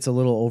annoying. He gets a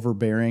little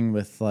overbearing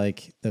with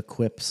like the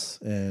quips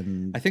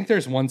and I think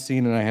there's one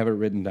scene, and I have it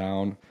written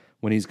down,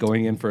 when he's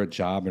going in for a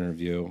job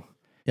interview.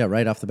 yeah,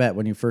 right off the bat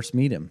when you first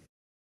meet him.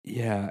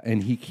 Yeah,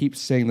 and he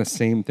keeps saying the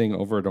same thing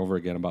over and over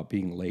again about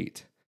being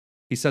late.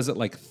 He says it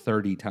like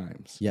 30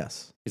 times.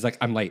 Yes. He's like,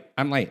 I'm late.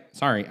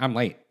 Sorry, I'm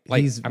late.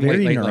 Late. He's I'm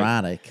very late.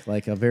 neurotic,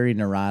 like a very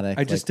neurotic.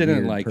 I just like,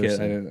 didn't weird like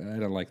person. it. I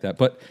didn't like that.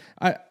 But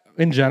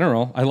in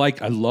general, I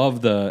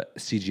love the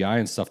CGI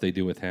and stuff they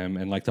do with him,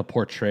 and like the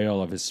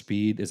portrayal of his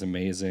speed is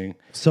amazing.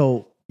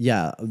 So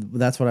yeah,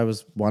 that's what I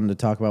was wanting to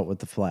talk about with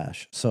the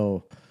Flash.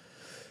 So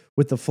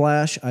With the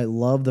Flash, I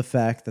love the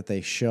fact that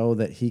they show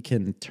that he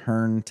can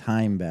turn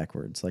time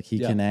backwards. Like he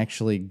Yeah. can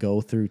actually go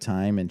through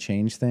time and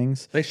change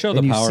things. They show And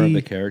the you power of see-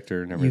 the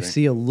character and You everything.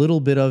 see a little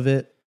bit of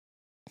it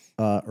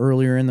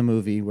earlier in the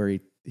movie where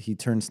he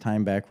turns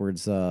time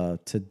backwards to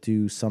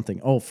do something.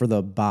 Oh, for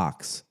the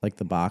box. Like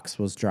the box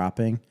was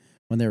dropping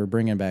when they were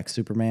bringing back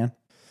Superman.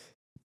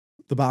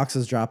 The box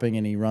is dropping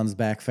and he runs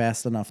back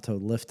fast enough to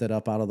lift it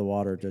up out of the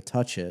water to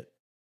touch it,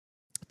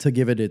 to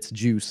give it its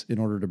juice in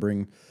order to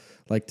bring,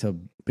 like, to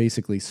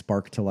basically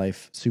spark to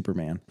life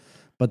Superman.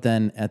 But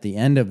then at the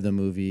end of the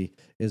movie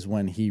is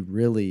when he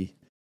really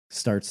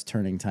starts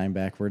turning time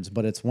backwards.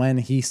 But it's when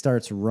he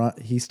starts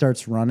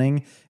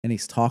running and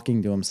he's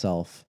talking to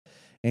himself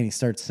and he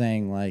starts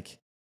saying, like,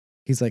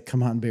 he's like,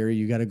 come on, Barry,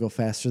 you got to go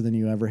faster than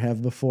you ever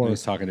have before.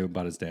 He's talking to him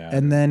about his dad.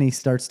 And then he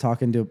starts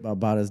talking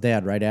about his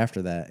dad right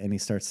after that. And he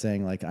starts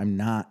saying, like, I'm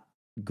not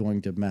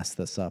going to mess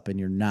this up and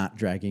you're not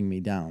dragging me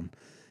down.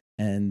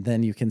 And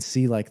then you can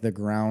see, like, the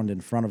ground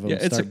in front of him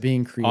it's start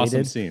being created.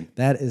 awesome scene.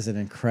 That is an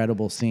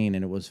incredible scene,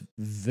 and it was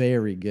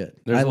very good.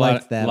 There's I a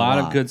liked that lot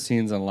a of good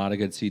scenes and a lot of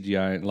good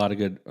CGI and a lot of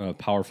good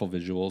powerful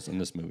visuals in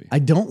this movie. I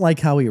don't like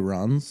how he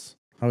runs,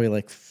 how he,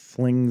 like,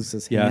 flings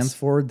his hands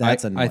forward.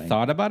 That's I annoying.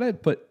 thought about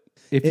it, but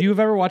if you've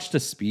ever watched a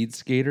speed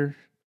skater,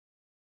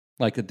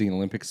 like at the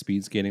Olympic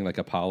speed skating, like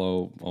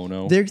Apollo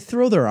Ono, They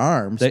throw their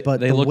arms, but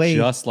they the look way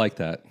just like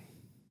that.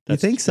 You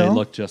think so? They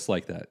look just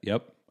like that.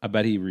 Yep. I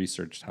bet he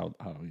researched how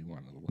he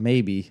wanted to look.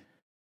 maybe.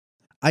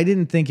 I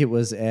didn't think it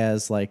was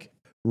as, like,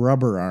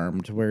 rubber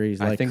armed, where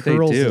he's I like think they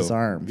curls do his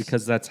arms.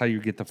 because that's how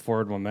you get the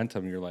forward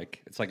momentum. You're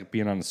like, it's like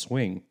being on a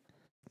swing.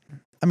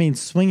 I mean,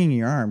 swinging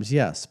your arms,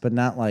 yes, but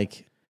not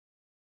like.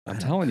 I'm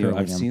telling you,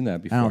 I've seen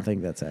that before. I don't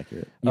think that's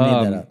accurate. You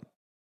made that up.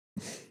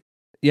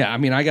 Yeah, I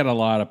mean, I got a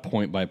lot of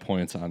point by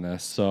points on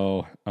this,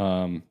 so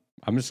I'm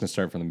just gonna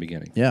start from the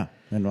beginning. Yeah,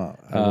 and I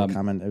will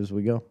comment as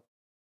we go.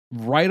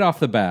 Right off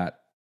the bat,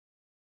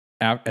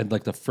 at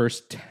like the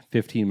first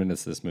 15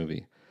 minutes of this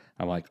movie,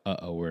 I'm like,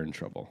 we're in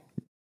trouble.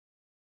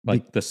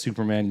 Like the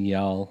Superman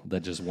yell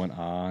that just went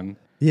on.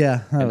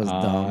 Yeah, that and was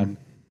on dumb.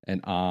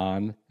 and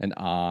on and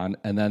on,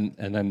 and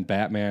then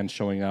Batman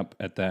showing up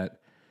at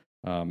that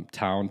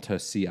town to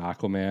see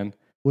Aquaman.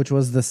 Which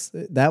was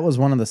that was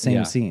one of the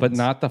same scenes, but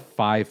not the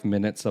 5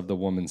 minutes of the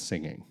woman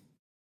singing.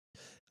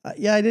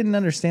 Yeah, I didn't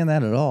understand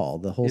that at all.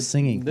 The whole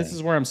singing. This thing.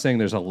 is where I'm saying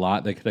there's a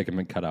lot that could have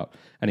been cut out.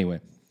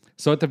 Anyway,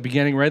 so right at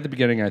the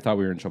beginning, I thought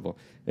we were in trouble.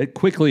 It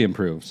quickly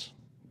improves,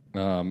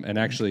 and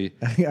actually,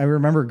 I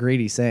remember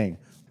Grady saying,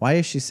 "Why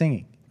is she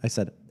singing?" I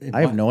said,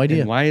 "I have no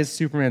idea." And why is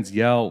Superman's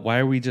yell? Why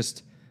are we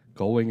just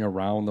going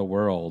around the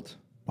world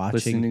Watching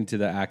listening to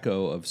the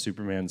echo of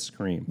Superman's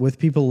scream with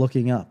people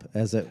looking up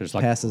as it There's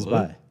like, passes what?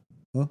 by?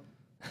 Huh?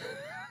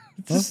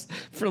 just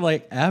for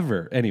like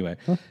ever? Anyway,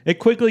 it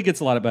quickly gets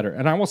a lot better.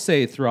 And I will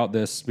say throughout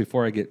this,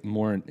 before I get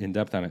more in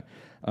depth on it,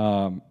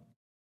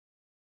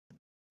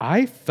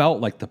 I felt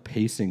like the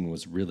pacing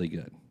was really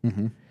good.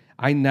 Mm-hmm.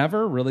 I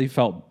never really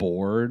felt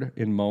bored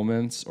in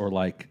moments or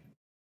like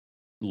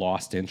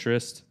lost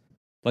interest.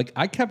 Like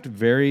I kept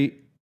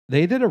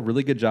they did a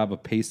really good job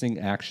of pacing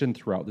action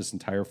throughout this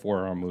entire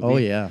 4-hour movie. Oh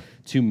yeah,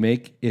 To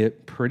make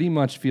it pretty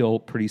much feel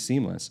pretty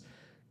seamless.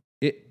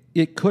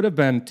 It could have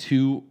been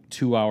two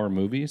 2-hour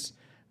movies.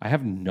 I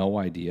have no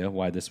idea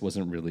why this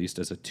wasn't released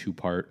as a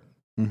 2-part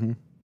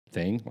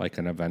thing, like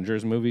an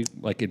Avengers movie,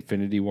 like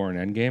Infinity War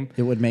and Endgame.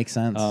 it would make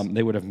sense,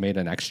 They would have made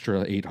an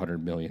extra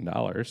 $800 million.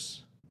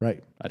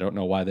 right? I don't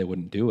know why they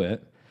wouldn't do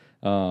it.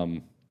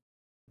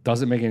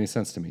 Doesn't make any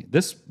sense to me.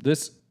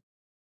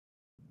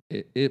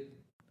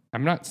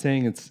 I'm not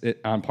saying it's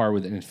on par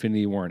with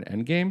Infinity War and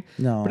Endgame,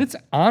 No, but it's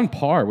on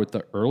par with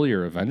the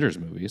earlier Avengers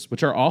movies,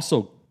 which are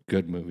also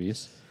good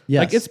movies. Yes.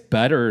 Like it's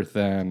better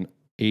than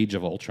Age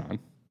of Ultron.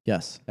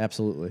 Yes,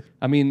 absolutely.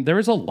 I mean, there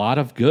is a lot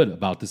of good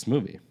about this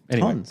movie.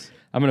 Anyway, Tons.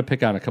 I'm going to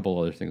pick on a couple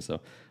other things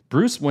though.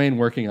 Bruce Wayne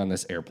working on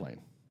this airplane.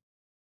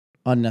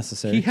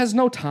 Unnecessary. He has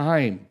no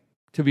time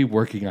to be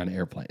working on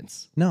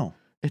airplanes. No,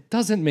 It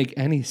doesn't make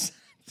any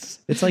sense.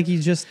 it's like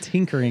he's just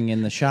tinkering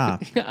in the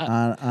shop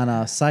on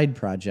a side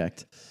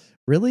project.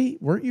 Really?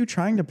 Weren't you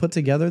trying to put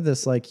together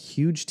this like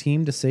huge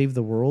team to save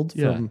the world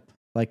from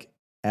like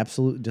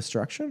absolute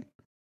destruction?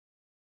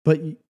 But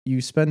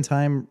you spend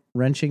time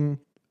wrenching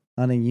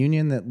on a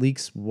union that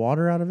leaks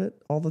water out of it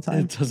all the time.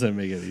 It doesn't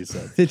make any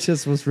sense. It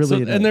just was really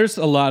And annoying. there's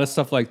a lot of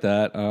stuff like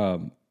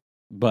that.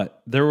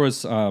 But there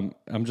was, I'm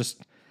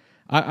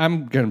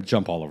going to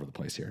jump all over the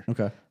place here.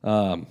 Okay.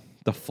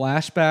 The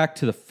flashback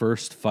to the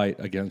first fight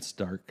against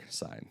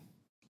Darkseid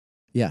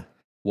Yeah.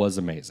 was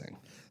amazing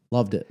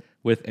Loved it.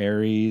 with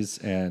Ares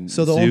and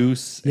So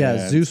Zeus. Yeah,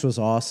 and, Zeus was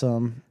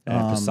awesome. and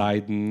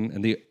Poseidon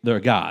and they're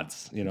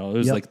gods. You know, it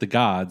was Yep. like the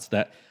gods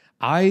that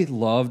I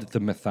loved the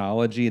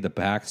mythology, the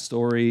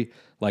backstory,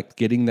 like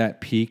getting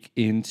that peek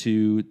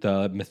into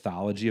the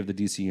mythology of the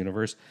DC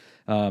universe.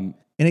 And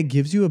it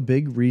gives you a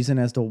big reason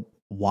as to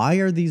why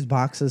are these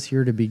boxes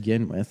here to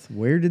begin with?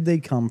 Where did they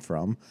come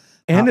from?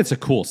 And it's a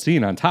cool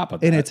scene on top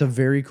of that. And it's a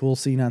very cool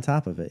scene on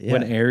top of it. Yeah.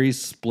 When Ares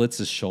splits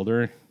his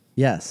shoulder,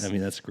 Yes. I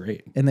mean, that's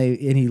great. And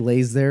he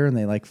lays there and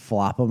they like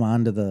flop him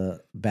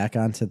back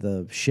onto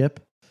the ship.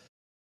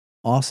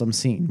 Awesome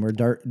scene where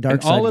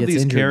Darkseid All of gets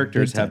these injured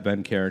characters big time. have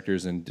been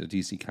characters in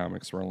DC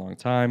Comics for a long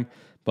time,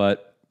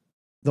 but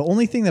The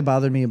only thing that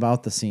bothered me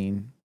about the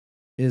scene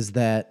is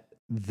that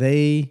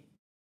they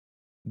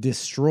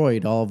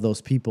destroyed all of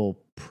those people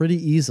pretty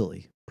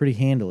easily, pretty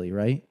handily,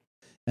 right?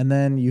 And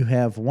then you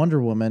have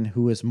Wonder Woman,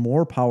 who is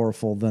more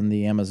powerful than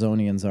the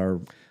Amazonians are.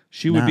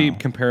 she would be Now.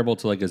 comparable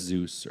to like a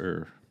Zeus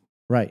or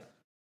Right.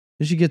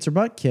 And she gets her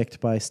butt kicked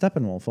by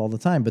Steppenwolf all the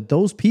time. But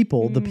those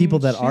people, the people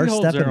that she are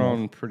holds her Steppenwolf,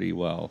 own pretty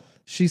well.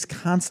 she's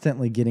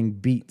constantly getting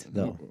beat,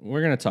 though.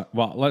 We're gonna talk.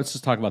 Well, let's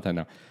just talk about that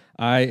now.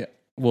 I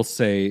will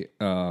say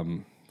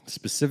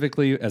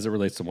specifically as it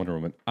relates to Wonder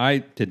Woman, I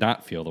did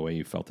not feel the way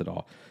you felt at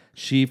all.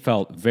 She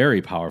felt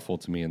very powerful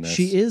to me in this.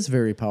 She is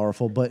very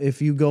powerful, but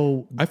if you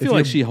go, I feel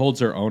like she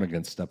holds her own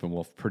against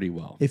Steppenwolf pretty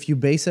well. if you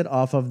base it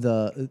off of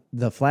the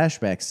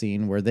flashback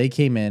scene where they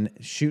came in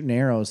shooting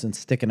arrows and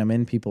sticking them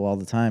in people all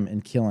the time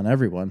and killing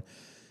everyone,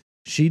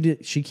 she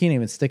can't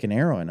even stick an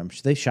arrow in him.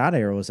 They shot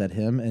arrows at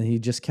him and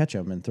he'd just catch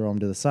them and throw them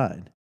to the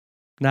side.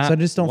 Not So I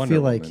just don't Wonder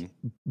feel Woman. like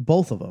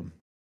both of them.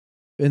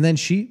 And then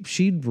she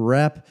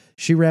wrapped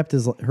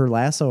her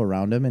lasso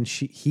around him and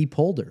he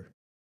pulled her.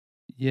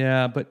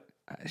 Yeah, but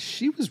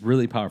she was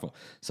really powerful.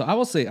 So I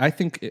will say, I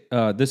think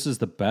this is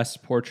the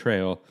best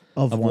portrayal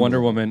Of of Wonder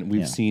Wonder Woman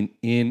we've yeah. seen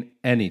in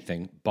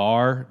anything,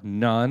 bar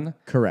none.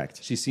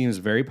 Correct. She seems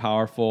very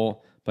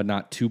powerful, but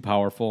not too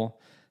powerful.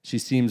 She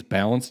seems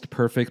balanced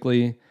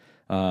perfectly.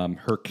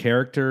 Her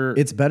character,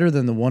 It's better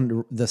than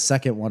the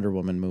second Wonder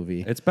Woman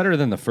movie. it's better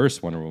than the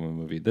first Wonder Woman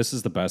movie. This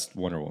is the best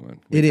Wonder Woman.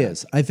 It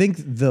is. I think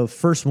the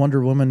first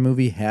Wonder Woman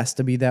movie has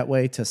to be that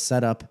way to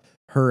set up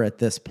her at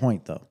this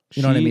point, though.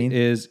 You know what I mean? She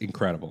is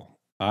incredible.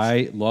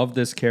 I love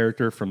this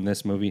character from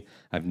this movie.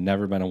 I've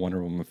never been a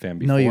Wonder Woman fan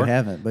before. No, you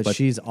haven't, but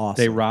she's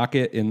awesome. They rock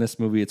it in this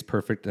movie. It's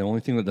perfect. The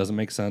only thing that doesn't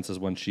make sense is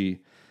when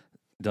she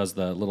does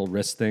the little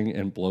wrist thing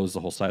and blows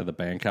the whole side of the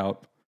bank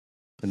out.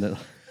 And then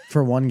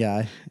For one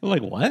guy. I'm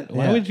like, what?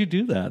 Why Yeah. would you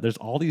do that? There's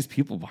all these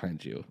people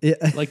behind you. Yeah.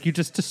 Like you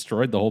just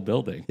destroyed the whole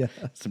building. Yeah.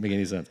 Doesn't make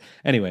any sense.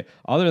 Anyway,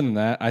 other than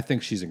that, I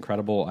think she's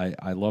incredible.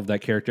 I love that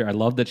character. I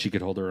love that she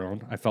could hold her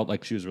own. I felt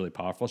like she was really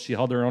powerful. She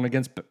held her own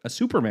against a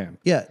Superman.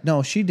 Yeah,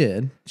 no, she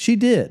did. She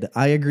did.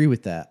 I agree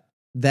with that.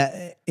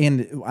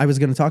 And I was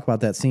going to talk about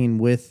that scene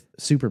with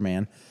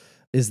Superman,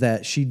 is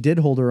that she did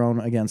hold her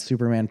own against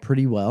Superman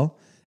pretty well,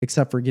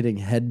 except for getting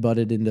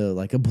headbutted into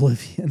like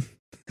oblivion.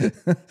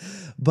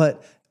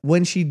 But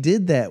when she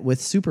did that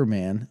with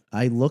Superman,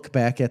 I look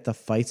back at the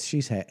fights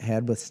she's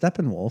had with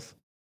Steppenwolf.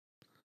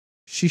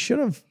 She should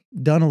have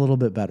done a little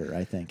bit better,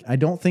 I think. I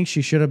don't think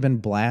she should have been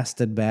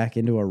blasted back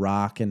into a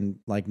rock and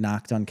like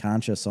knocked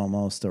unconscious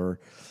almost, or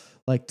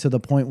like to the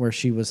point where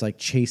she was like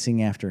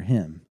chasing after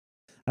him.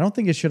 I don't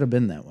think it should have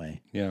been that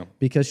way, Yeah.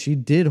 because she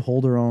did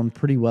hold her own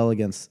pretty well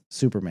against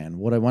Superman.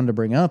 What I wanted to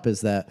bring up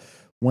is that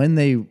when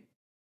they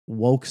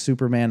woke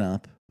Superman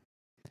up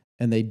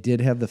and they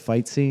did have the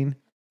fight scene,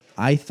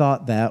 I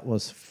thought that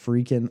was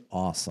freaking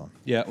awesome.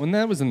 Yeah. When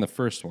that was in the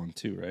first one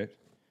too, right?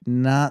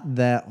 Not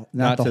the to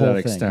whole that thing.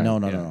 extent,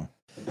 No.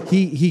 yeah.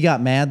 He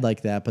got mad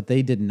like that, but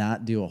they did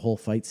not do a whole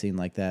fight scene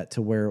like that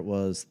to where it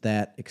was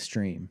that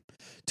extreme.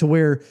 To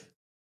where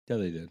Yeah,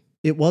 they did.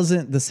 it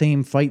wasn't the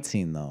same fight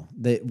scene though.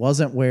 It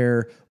wasn't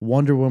where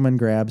Wonder Woman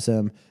grabs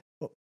him,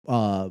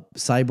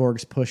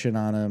 Cyborg's pushing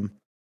on him.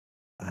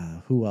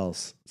 Who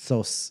else?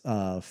 So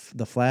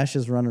the Flash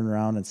is running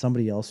around and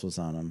somebody else was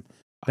on him.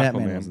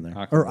 Batman Aquaman. wasn't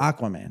there. Or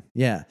Aquaman.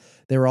 Yeah.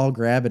 They were all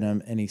grabbing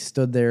him and he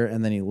stood there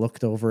and then he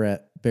looked over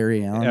at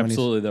Barry Allen. when he's-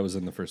 Absolutely, that was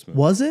in the first movie.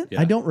 Was it?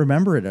 Yeah. I don't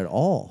remember it at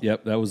all.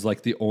 Yep, that was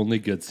like the only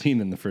good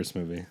scene in the first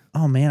movie.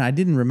 Oh man, I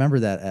didn't remember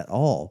that at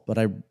all. But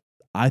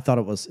I thought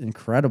it was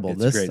incredible It's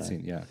this a great time.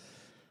 scene, yeah.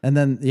 And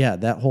then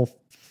that whole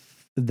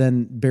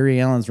then Barry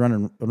Allen's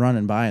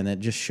running by and that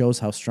just shows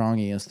how strong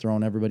he is,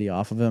 throwing everybody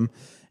off of him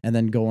and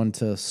then going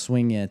to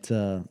swing at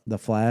the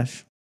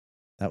Flash.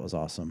 That was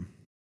awesome.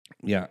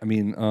 Yeah, I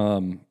mean,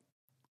 I'm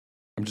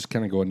just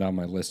kind of going down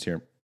my list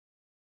here.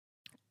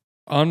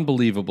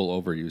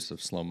 Unbelievable overuse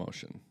of slow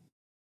motion.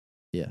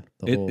 Yeah.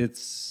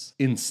 It's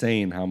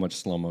insane how much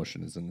slow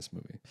motion is in this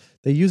movie.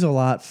 They use a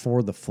lot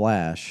for the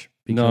Flash.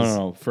 Because,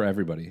 No, for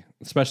everybody,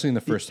 especially in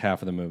the first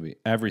half of the movie.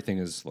 Everything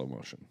is slow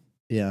motion.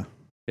 Yeah.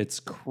 It's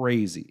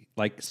crazy.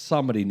 Like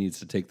somebody needs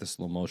to take the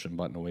slow motion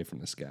button away from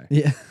this guy.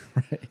 Yeah.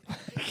 Right.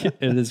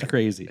 It is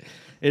crazy.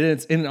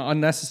 It's in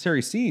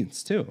unnecessary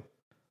scenes too.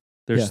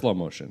 There's Yeah. slow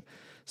motion,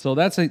 so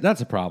that's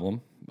a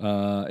problem.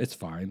 It's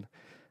fine.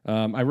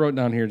 I wrote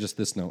down here just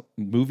this note: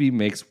 movie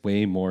makes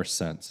way more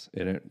sense,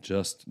 and it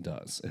just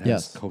does. It has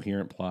Yes.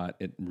 coherent plot.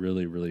 It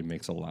really, really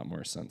makes a lot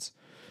more sense.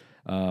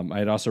 I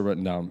had also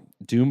written down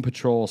Doom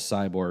Patrol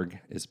Cyborg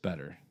is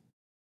better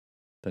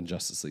than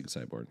Justice League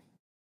Cyborg.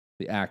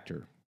 The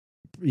actor.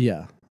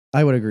 Yeah.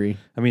 I would agree.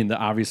 I mean,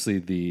 obviously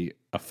the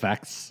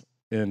effects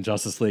in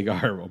Justice League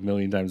are a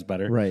million times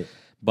better. Right.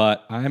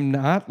 But I'm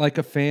not like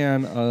a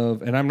fan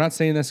of, and I'm not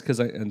saying this because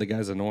the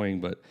guy's annoying,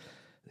 but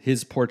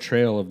his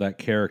portrayal of that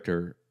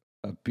character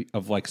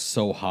of like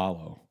so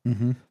hollow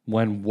Mm-hmm.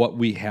 when what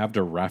we have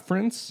to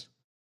reference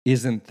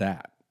isn't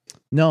that.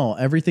 No,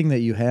 everything that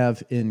you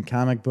have in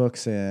comic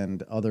books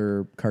and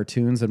other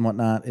cartoons and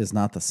whatnot is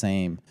not the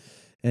same.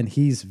 And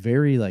he's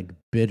very like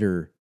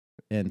bitter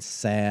and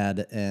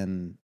sad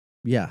and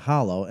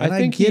hollow. And I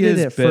think get he it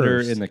is at bitter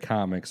first. in the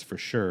comics for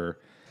sure.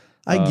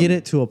 I get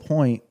it to a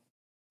point,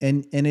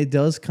 and it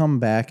does come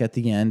back at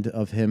the end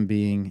of him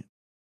being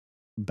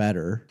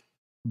better,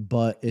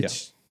 but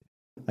it's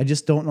I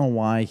just don't know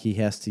why he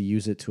has to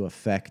use it to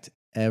affect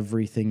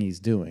everything he's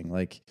doing.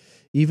 Like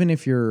even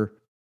if you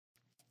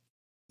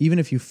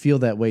feel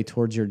that way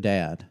towards your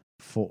dad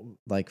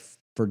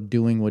for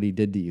doing what he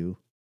did to you,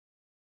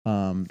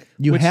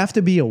 you Which, have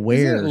to be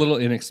aware. Isn't it a little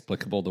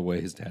inexplicable the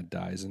way his dad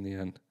dies in the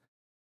end?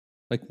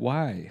 Like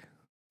why?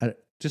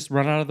 Just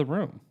run out of the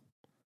room.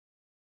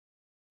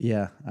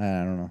 Yeah, I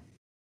don't know.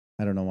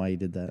 I don't know why he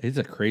did that. It's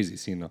a crazy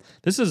scene though.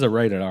 This is a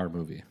rated R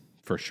movie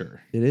for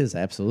sure. It is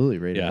absolutely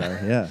rated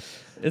R. Yeah.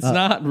 It's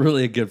not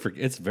really a good for.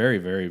 It's very,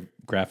 very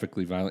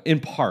graphically violent in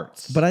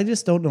parts. But I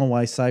just don't know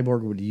why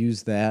Cyborg would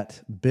use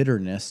that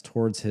bitterness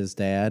towards his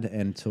dad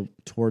and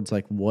towards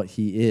like what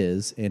he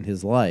is in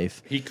his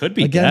life. He could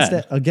be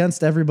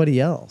against everybody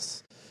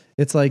else.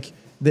 It's like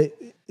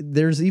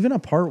there's even a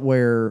part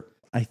where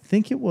I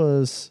think it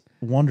was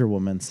Wonder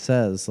Woman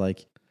says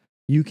like,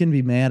 you can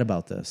be mad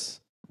about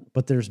this,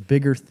 but there's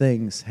bigger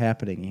things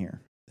happening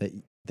here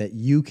that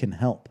you can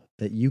help,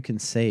 that you can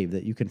save,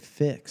 that you can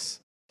fix.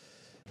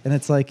 And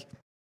it's like,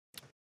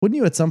 wouldn't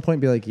you at some point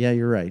be like, yeah,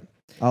 you're right.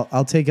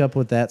 I'll take up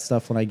with that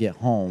stuff when I get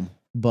home.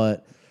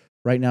 But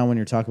right now, when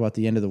you're talking about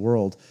the end of the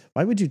world,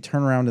 why would you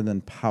turn around and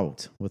then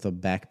pout with a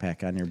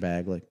backpack on your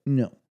bag? Like,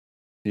 no,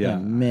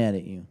 I'm mad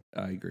at you.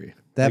 I agree.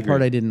 That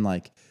part I didn't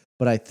like.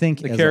 But I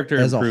think the character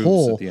as a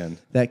whole, at the end.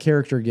 That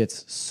character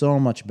gets so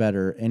much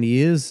better. And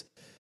he is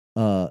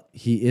a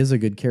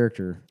good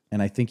character.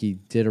 And I think he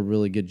did a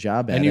really good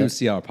job at it. And you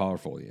see how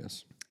powerful he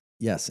is.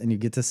 Yes, and you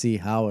get to see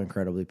how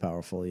incredibly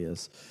powerful he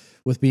is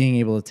with being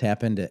able to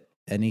tap into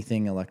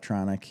anything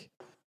electronic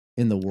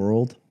in the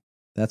world.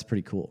 That's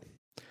pretty cool.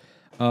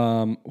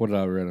 What did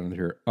I read on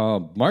here?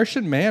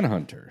 Martian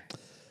Manhunter.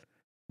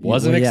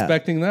 Wasn't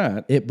expecting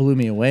that. It blew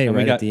me away and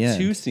right we got at the end.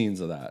 2 scenes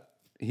of that.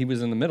 He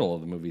was in the middle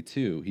of the movie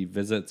too. He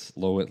visits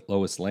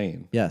Lois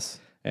Lane. Yes.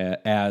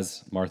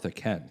 As Martha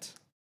Kent.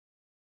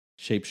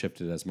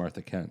 Shapeshifted as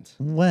Martha Kent.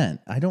 When?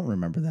 I don't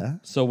remember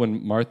that. So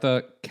when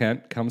Martha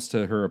Kent comes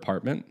to her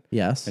apartment,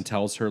 yes, and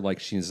tells her like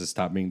she needs to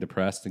stop being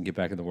depressed and get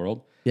back in the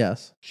world,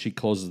 yes, she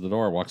closes the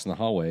door, walks in the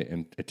hallway,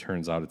 and it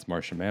turns out it's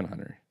Martian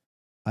Manhunter.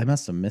 I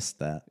must have missed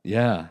that.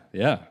 Yeah.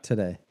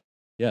 Today.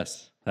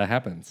 Yes, that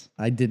happens.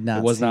 I did not.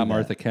 It was not that.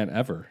 Martha Kent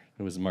ever.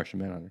 It was Martian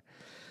Manhunter.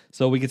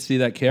 So we could see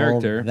that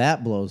character.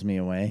 That blows me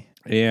away.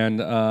 And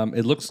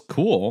it looks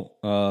cool.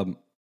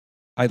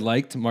 I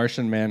liked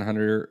Martian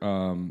Manhunter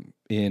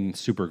in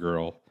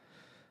Supergirl.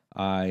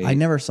 I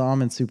never saw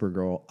him in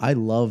Supergirl. I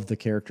love the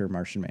character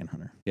Martian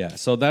Manhunter. Yeah,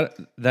 so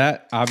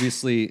that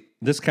obviously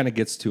this kind of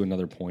gets to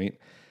another point,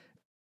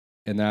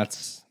 and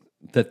that's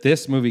that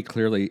this movie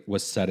clearly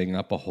was setting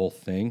up a whole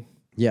thing.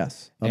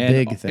 Yes,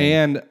 big thing.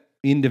 And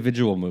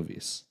individual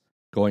movies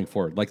going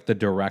forward, like the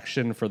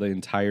direction for the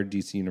entire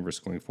DC universe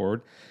going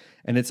forward.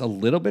 And it's a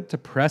little bit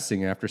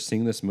depressing after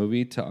seeing this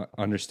movie to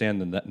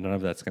understand that none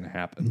of that's going to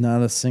happen.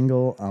 Not a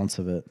single ounce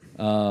of it.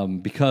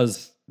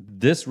 Because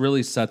this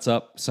really sets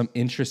up some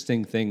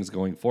interesting things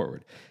going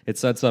forward. It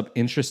sets up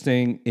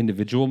interesting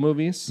individual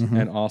movies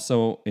and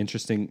also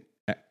interesting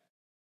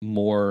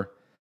more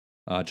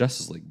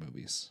Justice League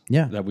movies.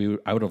 Yeah, that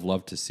I would have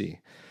loved to see.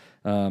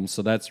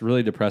 So that's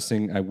really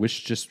depressing. I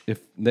wish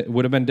if it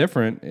would have been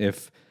different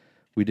if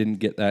we didn't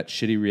get that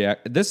shitty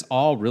react. This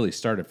all really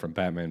started from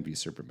Batman v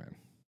Superman.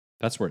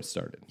 That's where it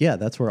started. Yeah,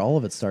 that's where all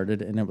of it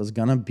started, and it was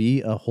gonna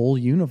be a whole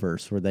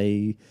universe where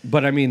they.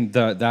 But I mean,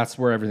 that's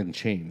where everything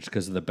changed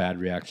because of the bad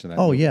reaction. To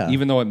that movie. Yeah,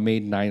 even though it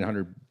made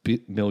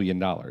 $900 million,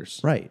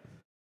 right?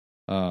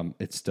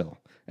 It's still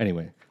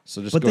anyway.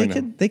 So just. But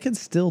they could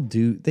still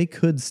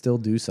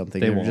do something.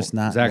 They're just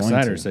not. Zack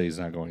Snyder said he's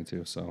not going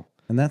to. So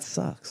and that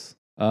sucks.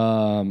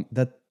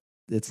 That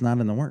it's not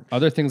in the works.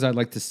 Other things I'd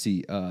like to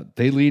see.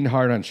 They leaned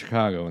hard on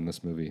Chicago in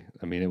this movie.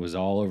 I mean, it was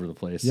all over the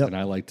place, and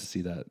I like to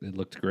see that. It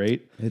looked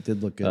great. It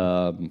did look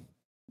good.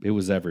 It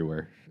was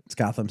everywhere. It's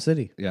Gotham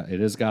City. Yeah, it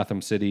is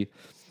Gotham City.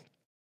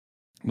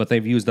 But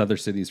they've used other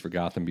cities for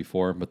Gotham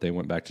before, but they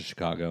went back to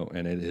Chicago,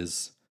 and it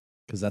is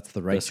because that's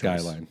the right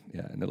skyline.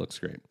 Yeah, and it looks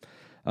great.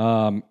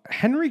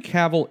 Henry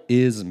Cavill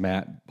is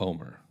Matt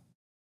Bomer.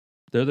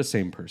 They're the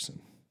same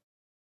person.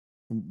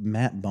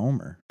 Matt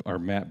Bomer. Or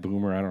Matt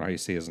Boomer. I don't know how you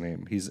say his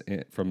name. He's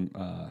from,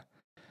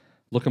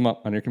 look him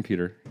up on your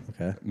computer.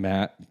 Okay.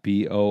 Matt,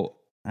 B-O-M-E-R.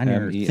 On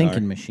your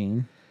thinking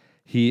machine.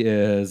 He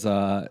is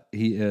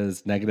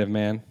Negative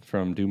Man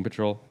from Doom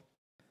Patrol.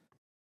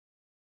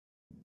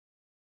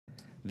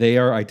 They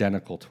are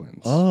identical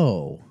twins.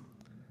 Oh.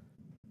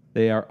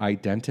 They are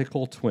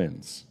identical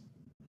twins.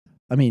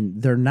 I mean,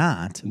 they're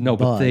not. No,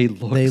 but they do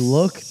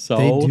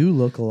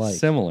look alike.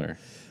 Similar.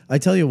 I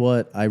tell you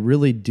what, I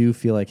really do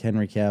feel like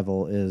Henry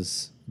Cavill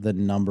is the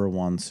number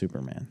one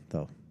Superman,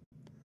 though.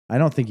 I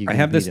don't think you can I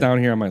have this beat him. down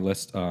here on my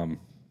list.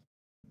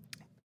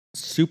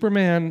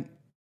 Superman,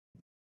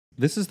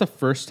 this is the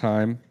first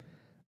time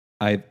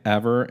I've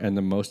ever and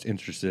the most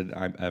interested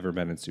I've ever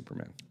been in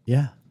Superman.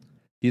 Yeah.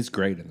 He's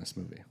great in this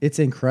movie. It's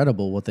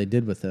incredible what they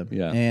did with him.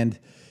 Yeah. And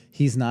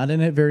he's not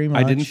in it very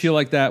much. I didn't feel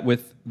like that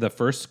with the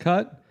first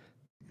cut,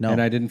 No.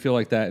 and I didn't feel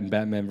like that in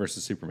Batman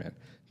versus Superman.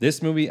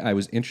 This movie, I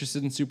was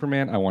interested in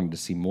Superman. I wanted to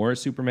see more of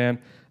Superman.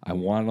 I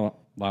wanted a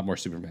lot more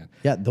Superman.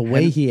 Yeah, the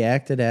way he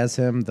acted as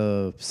him,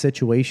 the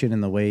situation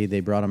and the way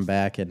they brought him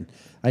back, and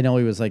I know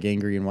he was like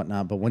angry and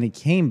whatnot, but when he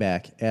came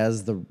back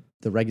as the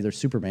regular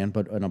Superman,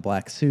 but in a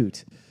black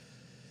suit,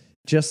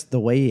 just the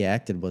way he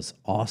acted was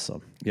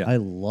awesome. Yeah. I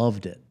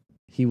loved it.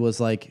 He was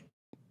like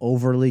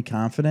overly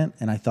confident,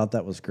 and I thought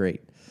that was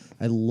great.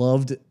 I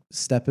loved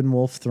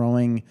Steppenwolf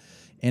throwing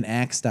an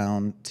axe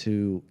down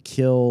to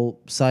kill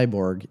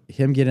Cyborg,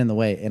 him get in the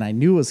way, and I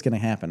knew it was going to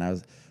happen.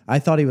 I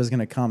thought he was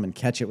going to come and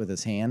catch it with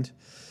his hand,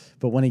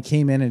 but when he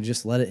came in and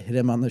just let it hit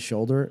him on the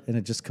shoulder, and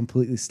it just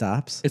completely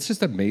stops. It's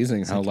just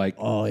amazing how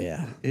Oh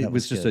yeah, it that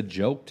was just good. a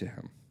joke to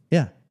him.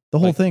 Yeah, the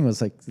whole thing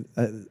was like,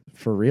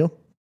 for real,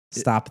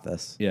 stop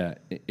this. Yeah,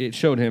 it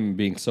showed him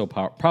being so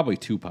probably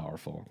too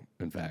powerful.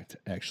 In fact,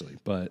 actually,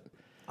 but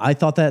I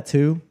thought that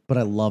too, but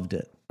I loved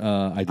it.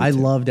 I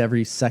loved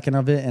every second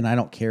of it, and I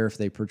don't care if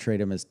they portrayed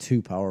him as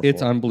too powerful.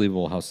 It's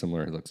unbelievable how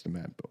similar he looks to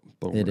Matt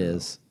Bomer. It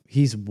is.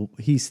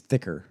 He's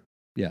thicker.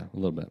 Yeah, a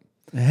little bit.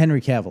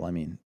 Henry Cavill, I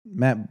mean.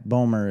 Matt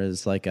Bomer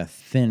is like a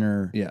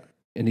thinner, Yeah,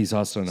 and he's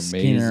also an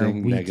skinner,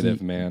 amazing weaky,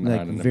 negative man like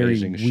on an very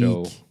amazing weak,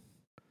 show.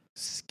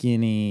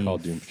 skinny,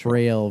 called Doom Patrol.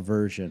 frail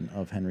version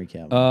of Henry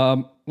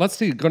Cavill. Let's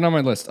see. Going down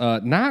my list.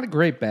 Not a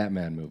great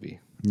Batman movie.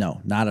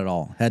 No, not at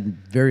all.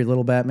 Had very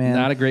little Batman.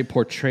 Not a great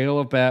portrayal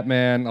of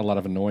Batman. A lot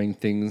of annoying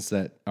things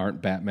that aren't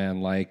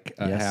Batman-like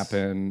Yes.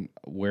 happen.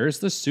 Where's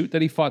the suit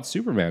that he fought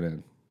Superman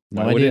in?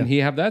 No Why idea. wouldn't he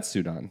have that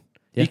suit on?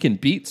 Yeah. He can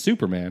beat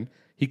Superman.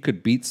 He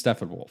could beat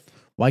Steppenwolf.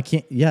 Why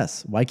can't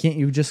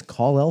you just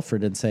call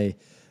Alfred and say,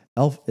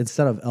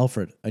 instead of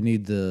Alfred, I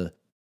need the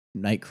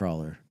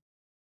Nightcrawler.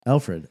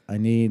 Alfred, I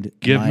need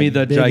Give my me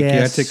the big-ass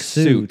gigantic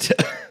suit.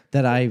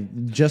 that I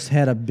just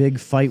had a big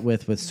fight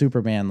with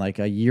Superman like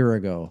a year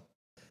ago.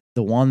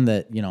 The one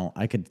that,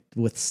 I could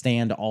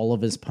withstand all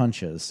of his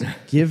punches.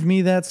 Give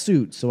me that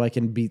suit so I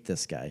can beat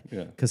this guy.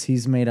 Yeah. Because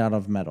he's made out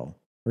of metal,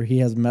 or he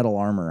has metal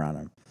armor on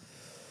him.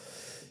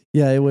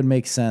 Yeah, it would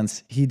make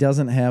sense. He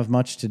doesn't have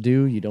much to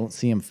do. You don't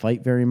see him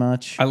fight very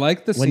much. I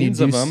like the When you scenes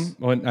do of him.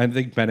 When I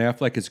think Ben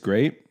Affleck is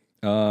great.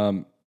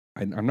 I'm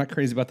not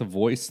crazy about the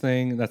voice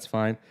thing. That's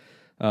fine.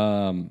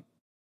 I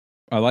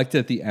liked it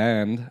at the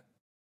end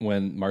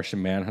when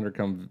Martian Manhunter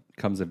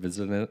comes and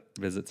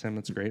visits him.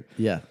 That's great.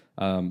 Yeah.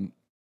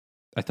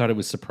 I thought it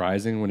was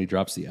surprising when he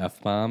drops the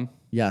F-bomb.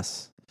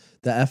 Yes.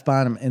 The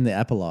F-bomb in the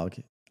epilogue.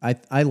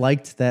 I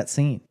liked that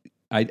scene.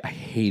 I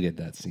hated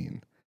that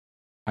scene.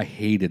 I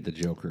hated the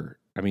Joker.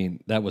 I mean,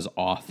 that was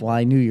awful. Well,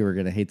 I knew you were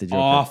going to hate the Joker.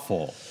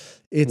 Awful.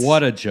 It's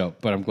What a joke,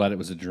 but I'm glad it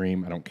was a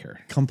dream. I don't care.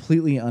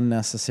 completely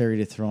unnecessary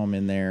to throw him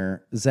in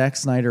there. Zack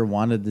Snyder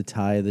wanted to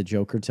tie the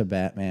Joker to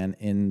Batman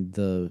in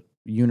the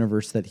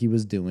universe that he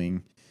was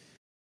doing.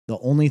 The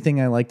only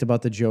thing I liked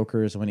about the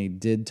Joker is when he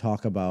did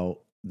talk about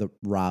the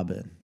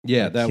Robin.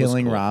 Yeah, that was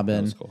killing cool. Robin.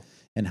 That was cool.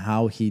 And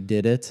how he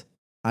did it.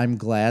 I'm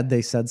glad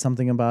they said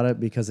something about it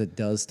because it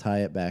does tie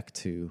it back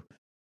to,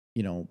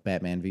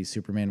 Batman v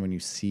Superman when you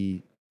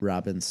see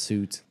Robin's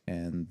suit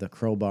and the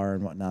crowbar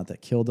and whatnot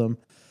that killed him.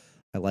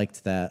 I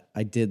liked that.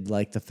 I did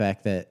like the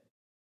fact that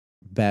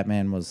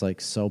Batman was like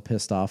so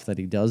pissed off that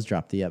he does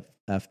drop the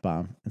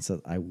F-bomb and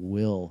said, I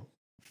will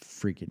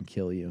freaking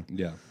kill you.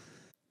 Yeah.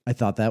 I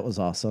thought that was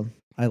awesome.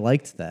 I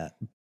liked that.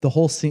 The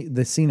whole scene,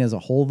 the scene as a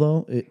whole,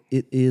 though,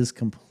 it is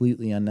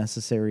completely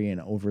unnecessary and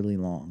overly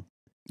long.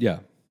 Yeah.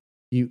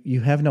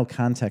 You have no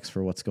context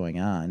for what's going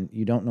on.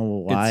 You don't know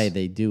why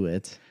they do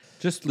it.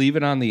 Just leave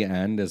it on the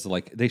end as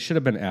like they should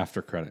have been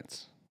after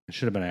credits. It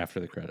should have been after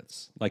the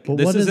credits. Like, But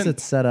this what does isn't it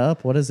set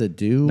up? What does it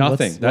do?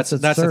 nothing. What's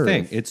it That's the serve?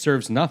 thing. It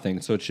serves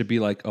nothing. So it should be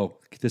like, oh,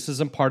 this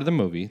isn't part of the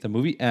movie. The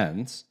movie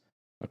ends.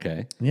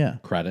 Okay. Yeah.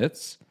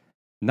 Credits.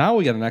 Now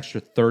we got an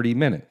extra 30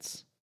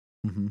 minutes.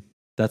 Mm-hmm.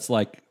 That's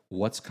like,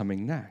 what's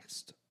coming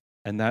next?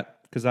 And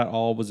because that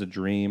all was a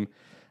dream.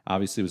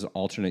 Obviously, it was an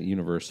alternate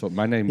universe. So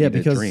my name being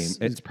a dream.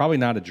 It's probably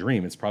not a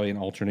dream. It's probably an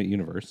alternate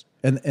universe.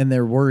 And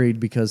they're worried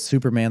because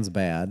Superman's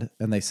bad,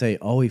 and they say,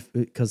 oh,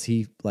 because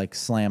he like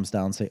slams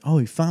down, say, oh,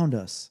 he found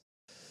us,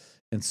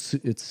 and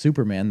it's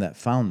Superman that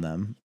found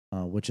them,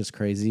 which is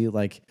crazy.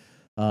 Like,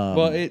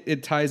 Well,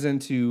 it ties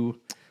into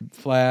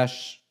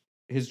Flash,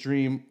 his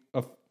dream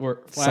of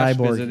or Flash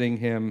Cyborg. visiting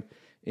him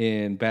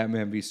in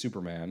Batman v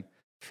Superman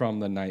from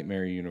the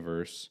Nightmare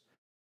universe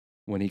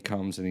when he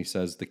comes and he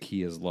says the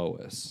key is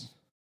Lois.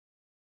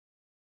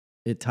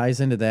 it ties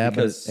into that,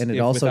 Because and it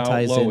if also without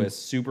ties Lois,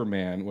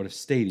 Superman would have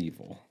stayed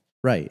evil.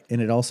 right, and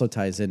it also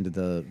ties into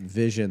the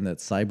vision that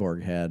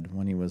Cyborg had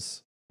when he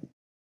was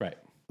Right.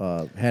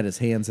 had his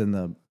hands in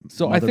the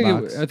So I mother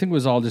think box. I think it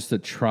was all just a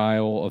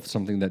trial of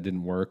something that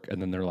didn't work,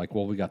 and then they're like,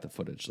 "Well, we got the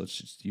footage. Let's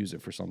just use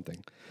it for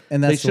something."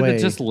 And They that's the should way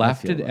have just I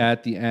left feel it about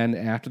at the end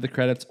after the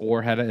credits,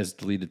 or had it as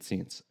deleted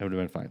scenes. It would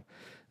have been fine.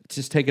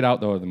 Just take it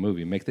out though of the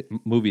movie. Make the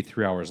movie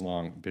 3 hours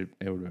long. But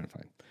it would have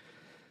been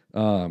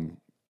fine.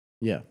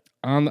 Yeah.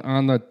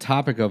 On the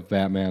topic of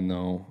Batman,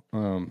 though,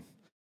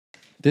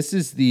 this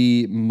is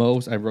the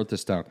most. I wrote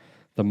this down.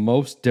 The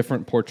most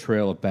different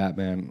portrayal of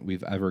Batman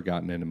we've ever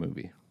gotten in a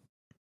movie.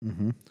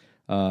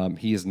 Mm-hmm.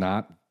 He is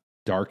not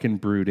dark and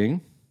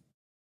brooding.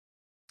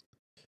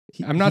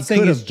 I'm He not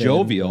saying could it's have been,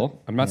 jovial.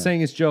 but- I'm not yeah.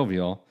 saying it's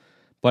jovial,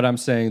 but I'm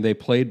saying they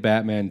played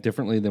Batman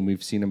differently than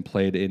we've seen him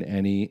played in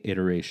any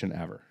iteration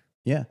ever.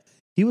 Yeah.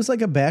 He was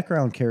like a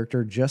background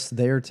character just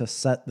there to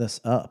set this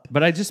up.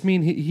 But I just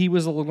mean he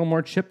was a little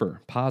more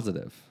chipper,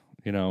 positive.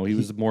 You know, he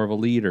was more of a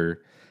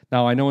leader.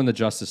 Now, I know in the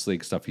Justice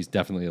League stuff, he's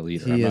definitely a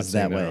leader. He I'm not is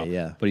that saying way, at all.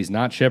 yeah. But he's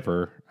not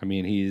chipper. I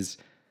mean, he's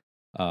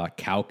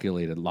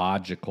calculated,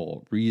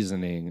 logical,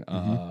 reasoning,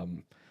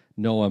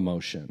 no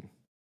emotion.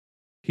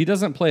 He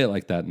doesn't play it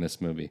like that in this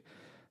movie.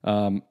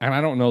 And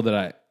I don't know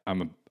that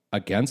I'm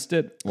against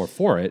it or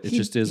for it. It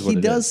just is what it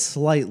is. He does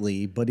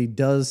slightly, but he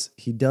does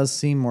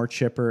seem more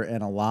chipper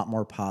and a lot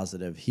more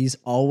positive. He's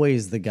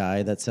always the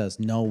guy that says,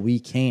 "No, we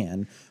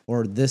can,"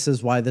 or "This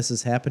is why this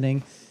is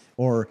happening,"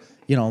 or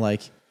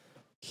like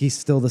he's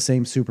still the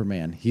same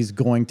Superman. He's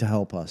going to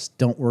help us.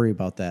 Don't worry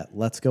about that.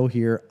 Let's go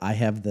here. I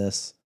have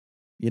this.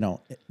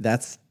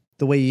 That's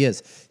the way he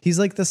is. He's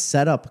like the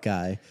setup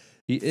guy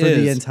He for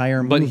the is,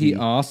 entire movie. but he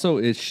also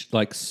is he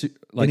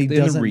in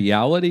doesn't-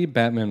 reality,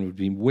 Batman would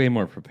be way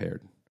more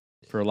prepared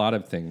for a lot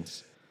of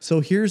things. So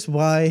here's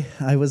why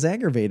I was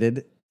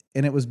aggravated,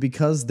 and it was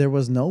because there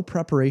was no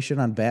preparation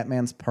on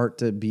Batman's part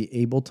to be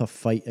able to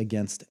fight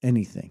against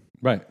anything.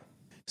 Right.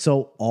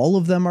 So all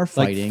of them are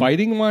fighting. Like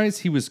fighting wise,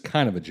 he was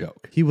kind of a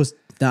joke. He was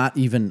not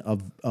even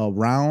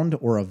around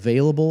or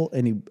available,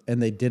 and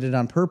they did it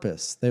on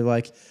purpose. They're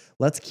like,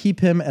 let's keep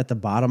him at the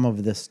bottom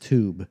of this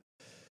tube,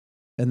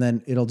 and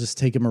then it'll just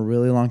take him a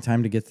really long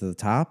time to get to the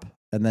top,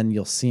 and then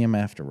you'll see him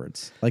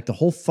afterwards. Like the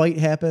whole fight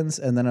happens,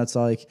 and then it's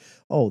like,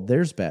 oh,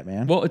 there's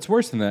Batman. Well, it's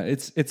worse than that.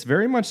 It's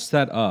very much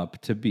set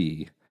up to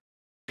be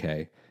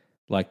okay.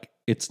 Like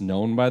it's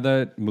known by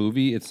the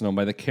movie, it's known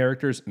by the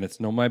characters, and it's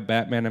known by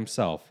Batman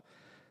himself.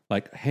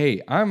 Like,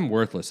 hey, I'm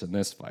worthless in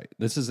this fight.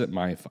 This isn't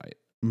my fight.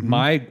 Mhm.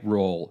 My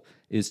role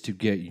is to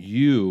get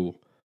you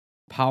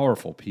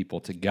powerful people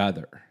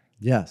together.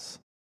 Yes.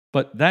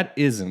 But that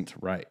isn't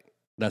right.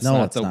 That's No,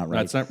 not it's not right.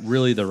 That's not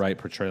really the right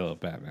portrayal of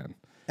Batman.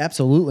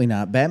 Absolutely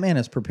not. Batman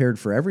is prepared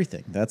for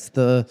everything. That's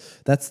the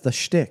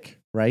shtick,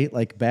 right?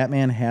 Like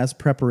Batman has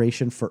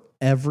preparation for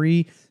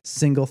every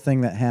single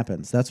thing that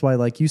happens. That's why,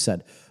 like you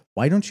said,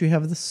 why don't you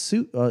have the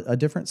suit, a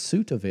different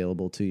suit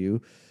available to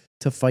you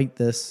to fight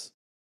this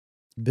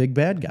big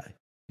bad guy?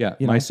 Yeah,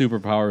 You my know?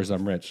 superpower is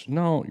I'm rich.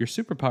 No, your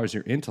superpower is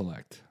your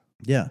intellect,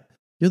 Yeah,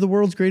 you're the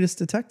world's greatest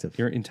detective.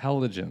 your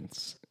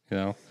intelligence.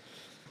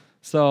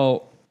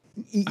 So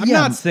I'm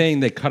Yeah, not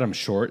saying they cut him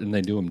short and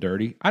they do him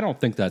dirty. I don't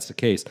think that's the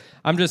case.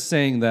 I'm just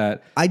saying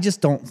that I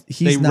just don't. they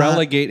He's not.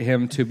 relegate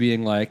him to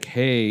being like,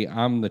 hey,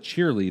 I'm the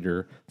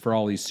cheerleader for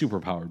all these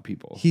superpowered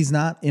people. He's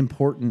not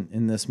important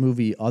in this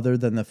movie, other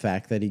than the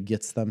fact that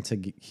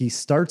he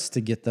starts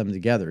to get them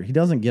together. He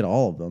doesn't get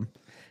all of them,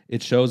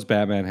 It shows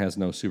Batman has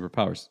no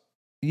superpowers.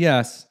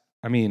 Yes,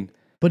 I mean,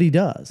 but he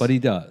does. but he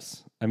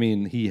does. I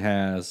mean, he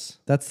has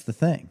That's the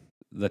thing.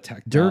 the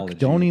technology. Dirk,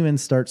 don't even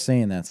start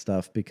saying that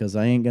stuff, because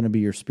I ain't going to be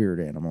your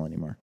spirit animal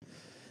anymore.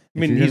 I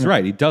mean, If you're he's gonna-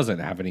 right. He doesn't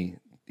have any.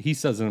 He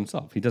says it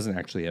himself. He doesn't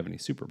actually have any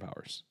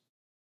superpowers,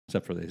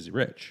 except for that he's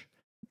rich.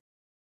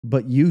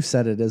 But you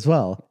said it as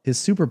well. His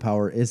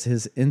superpower is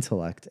his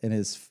intellect and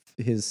his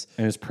And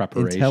his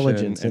preparation,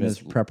 intelligence and his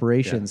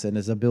preparations and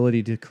his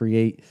ability to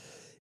create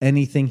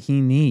anything he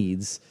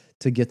needs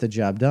to get the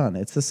job done.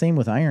 It's the same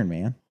with Iron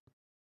Man.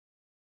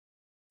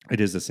 It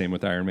is the same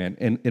with Iron Man.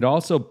 And it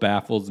also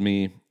baffles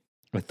me.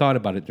 I thought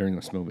about it during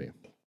this movie.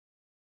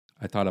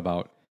 I thought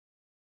about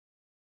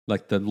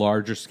like the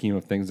larger scheme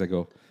of things. I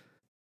go,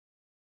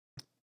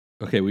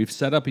 okay, we've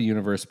set up a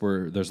universe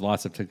where there's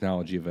lots of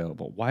technology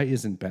available. Why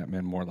isn't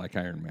Batman more like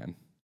Iron Man?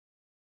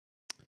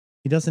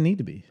 He doesn't need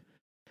to be.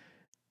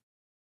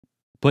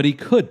 But he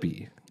could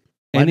be.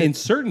 Why And did- in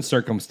certain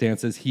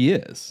circumstances, he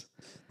is.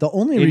 The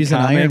only In reason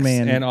Iron comics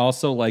Man and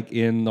also like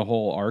in the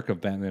whole arc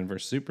of Batman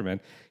versus Superman,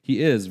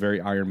 he is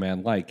very Iron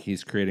Man like.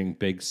 He's creating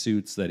big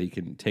suits that he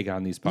can take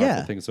on these powerful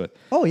Yeah. things with.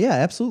 Oh yeah,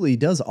 absolutely. He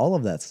does all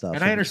of that stuff.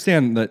 And I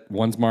understand that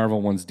one's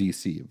Marvel, one's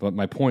DC, but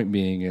my point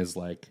being is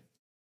like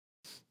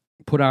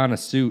put on a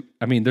suit.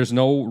 I mean, there's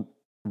no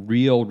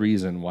real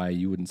reason why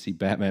you wouldn't see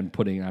Batman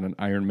putting on an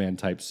Iron Man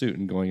type suit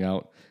and going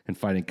out and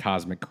fighting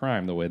cosmic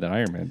crime the way that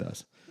Iron Man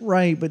does.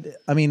 Right, but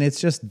I mean,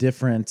 it's just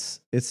difference.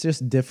 It's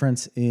just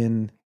difference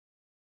in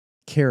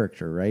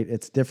character, right?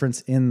 It's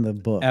difference in the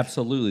book.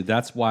 Absolutely.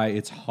 That's why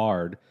it's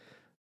hard.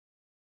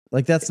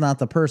 Like that's not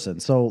the person.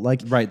 So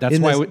like Right. That's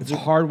in why this- it's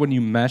hard when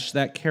you mesh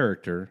that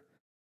character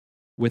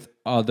with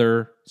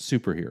other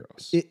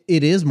superheroes.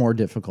 It is more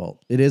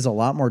difficult. It is a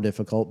lot more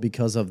difficult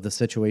because of the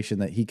situation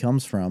that he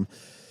comes from,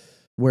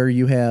 where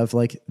you have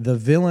like the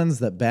villains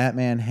that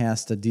Batman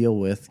has to deal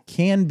with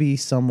can be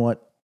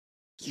somewhat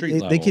Street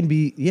level. They can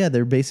be,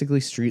 they're basically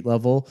street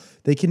level.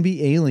 They can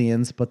be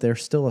aliens, but they're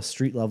still a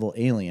street level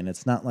alien.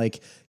 It's not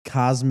like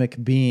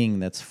cosmic being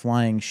that's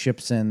flying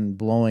ships and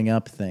blowing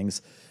up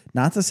things.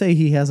 Not to say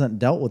he hasn't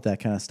dealt with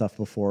that kind of stuff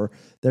before.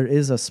 There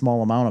is a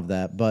small amount of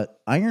that, but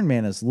Iron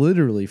Man is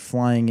literally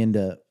flying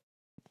into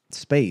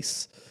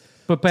space.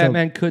 But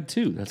Batman could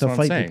too. That's what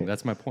I'm saying. People.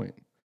 That's my point.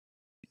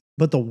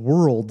 But the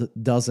world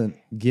doesn't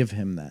give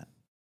him that.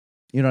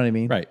 You know what I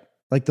mean? Right.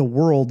 Like the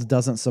world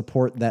doesn't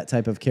support that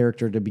type of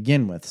character to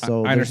begin with.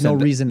 So I there's no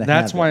reason to have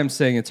That's why it. I'm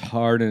saying it's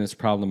hard and it's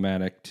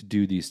problematic to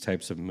do these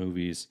types of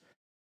movies.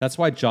 That's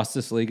why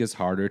Justice League is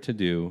harder to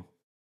do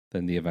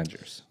than the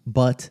Avengers.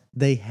 But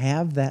they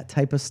have that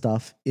type of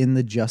stuff in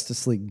the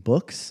Justice League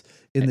books,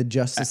 in the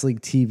Justice League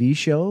TV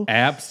show.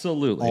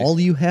 Absolutely. All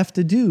you have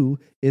to do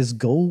is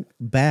go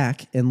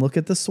back and look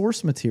at the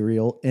source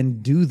material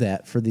and do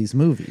that for these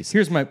movies.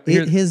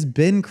 It has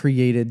been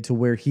created to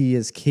where he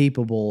is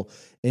capable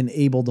and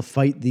able to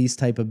fight these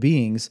type of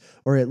beings,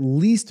 or at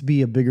least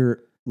be a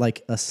bigger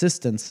like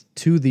assistance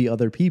to the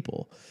other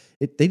people.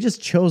 They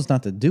just chose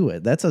not to do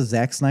it. That's a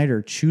Zack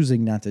Snyder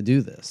choosing not to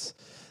do this.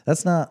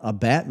 That's not a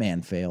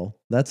Batman fail.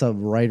 That's a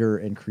writer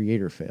and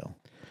creator fail.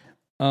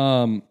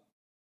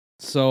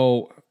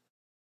 So,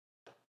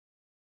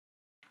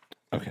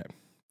 okay.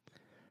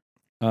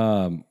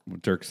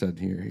 Dirk said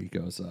here, he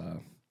goes,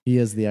 he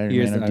is the Iron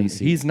Man of DC.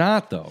 He's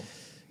not, though.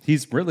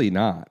 He's really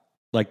not.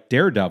 Like,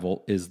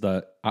 Daredevil is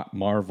the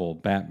Marvel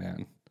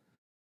Batman.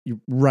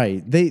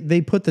 Right. They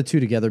put the two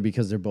together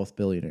because they're both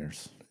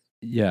billionaires.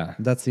 Yeah.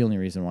 That's the only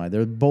reason why.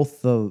 They're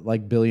both the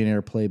like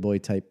billionaire playboy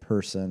type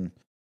person.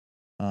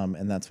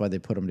 And that's why they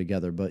put them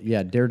together. But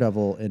yeah,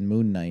 Daredevil and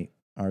Moon Knight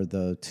are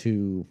the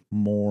two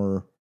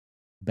more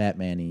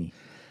Batman-y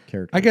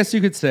characters. I guess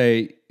you could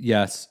say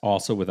yes,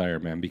 also with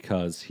Iron Man,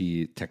 because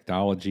he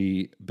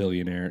technology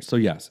billionaire. So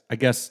yes, I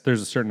guess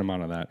there's a certain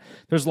amount of that.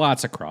 There's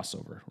lots of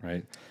crossover,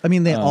 right? I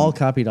mean, they all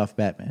copied off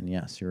Batman.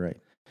 Yes, you're right.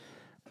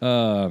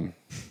 I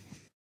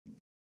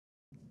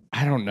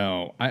don't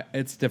know.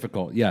 It's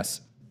difficult.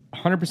 Yes.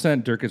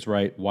 100% Dirk is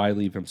right. Why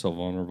leave him so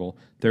vulnerable?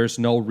 There's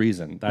no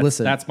reason.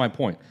 That's my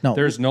point. No.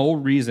 There's no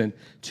reason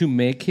to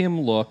make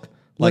him look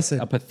like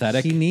a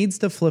pathetic. He needs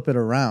to flip it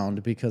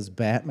around because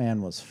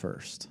Batman was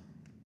first.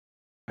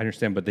 I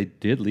understand, but they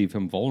did leave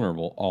him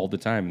vulnerable all the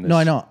time. No,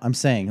 I know. I'm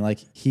saying like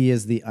he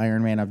is the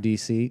Iron Man of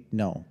DC.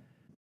 No.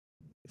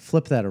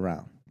 Flip that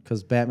around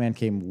because Batman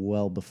came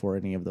well before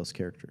any of those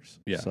characters.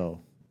 Yeah. So,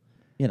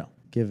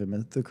 give him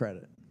the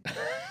credit.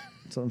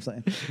 That's what I'm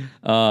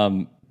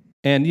saying.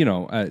 And,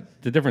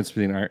 the difference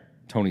between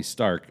Tony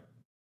Stark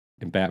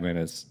and Batman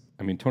is,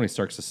 Tony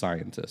Stark's a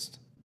scientist.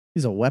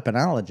 He's a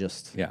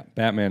weaponologist. Yeah,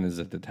 Batman is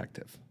a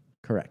detective.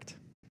 Correct.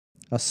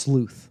 A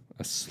sleuth.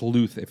 A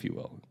sleuth, if you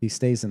will. He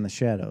stays in the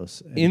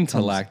shadows.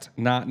 Intellect,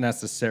 not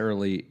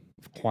necessarily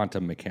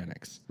quantum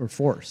mechanics. Or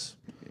force.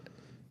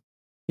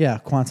 Yeah,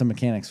 quantum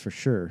mechanics for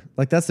sure.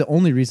 Like, that's the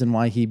only reason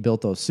why he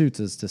built those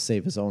suits is to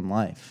save his own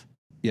life.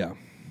 Yeah.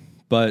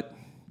 But,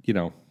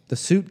 The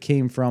suit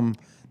came from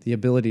the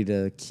ability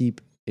to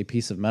keep a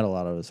piece of metal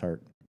out of his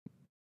heart.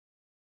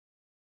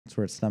 That's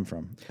where it stemmed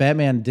from.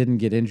 Batman didn't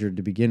get injured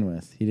to begin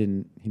with. He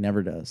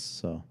never does.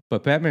 So,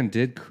 but Batman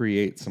did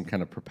create some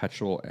kind of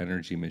perpetual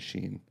energy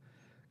machine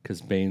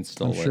because Bane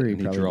stole it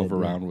and he drove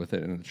around with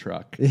it in a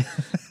truck.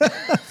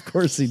 Of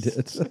course he did.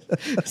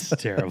 It's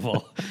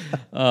terrible.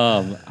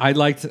 I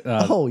liked.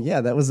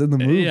 That was in the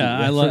movie. Yeah,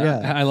 I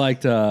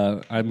liked.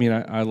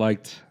 I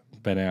liked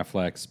Ben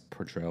Affleck's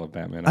portrayal of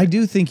Batman. I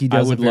do think he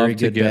does. I would a very love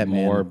to good get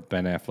Batman. more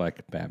Ben Affleck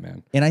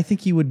Batman, and I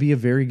think he would be a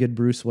very good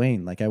Bruce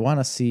Wayne. Like I want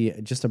to see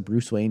just a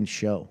Bruce Wayne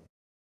show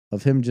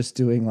of him just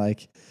doing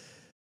like,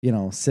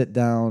 sit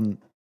down.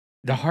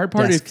 The hard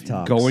part is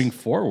talks. Going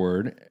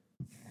forward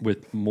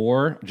with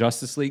more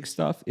Justice League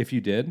stuff. If you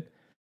did,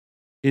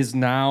 is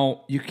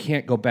now you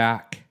can't go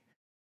back.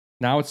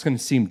 Now it's going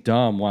to seem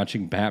dumb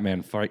watching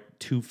Batman fight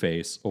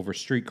Two-Face over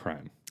street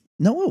crime.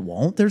 No, it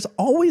won't. There's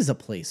always a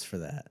place for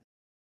that.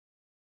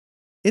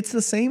 It's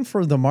the same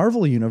for the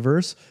Marvel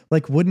universe.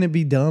 Like, wouldn't it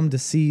be dumb to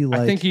see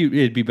like... I think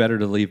it'd be better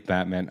to leave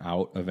Batman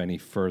out of any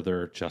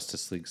further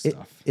Justice League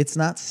stuff. It's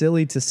not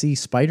silly to see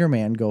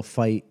Spider-Man go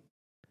fight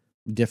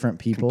different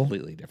people.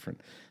 Completely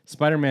different.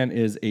 Spider-Man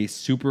is a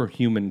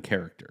superhuman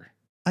character.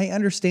 I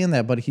understand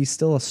that, but he's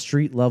still a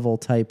street level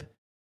type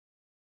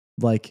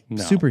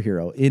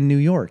superhero in New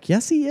York.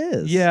 Yes, he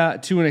is. Yeah,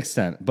 to an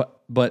extent.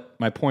 But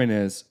my point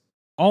is,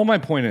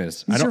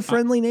 it's your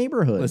friendly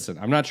neighborhood. Listen,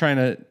 I'm not trying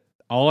to...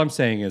 All I'm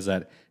saying is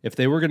that if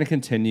they were going to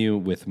continue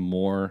with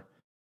more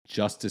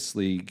Justice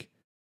League,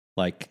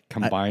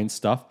 combined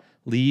stuff,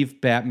 leave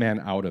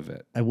Batman out of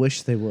it. I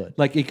wish they would.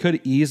 Like, it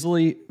could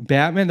easily...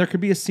 Batman, there could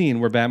be a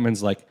scene where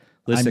Batman's like,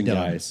 listen,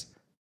 guys,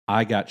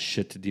 I got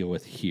shit to deal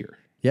with here.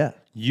 Yeah.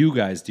 You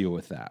guys deal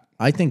with that.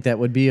 I think that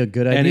would be a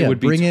good idea. And it would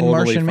be bring in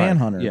totally Martian fine.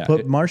 Manhunter. Yeah,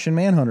 Put Martian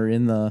Manhunter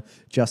in the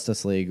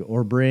Justice League,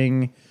 or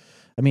bring.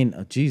 I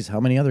mean, geez, how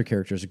many other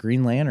characters?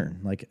 Green Lantern,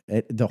 like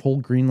the whole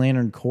Green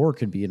Lantern Corps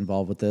could be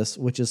involved with this,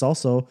 which is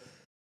also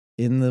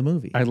in the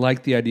movie. I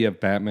like the idea of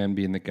Batman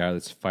being the guy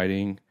that's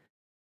fighting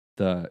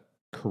the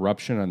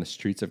corruption on the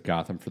streets of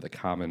Gotham for the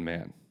common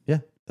man. Yeah,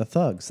 the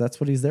thugs. That's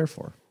what he's there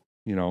for.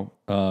 You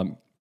know,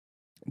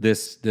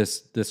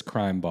 this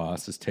crime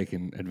boss is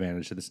taking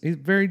advantage of this. He's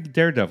very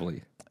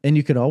daredevil-y. And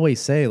you could always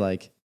say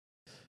like,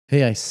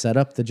 "Hey, I set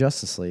up the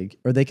Justice League,"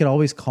 or they could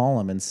always call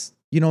him and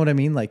you know what I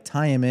mean, like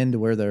tie him into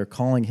where they're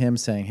calling him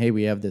saying, "Hey,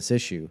 we have this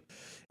issue,"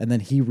 and then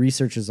he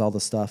researches all the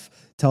stuff,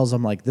 tells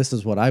them like, "This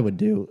is what I would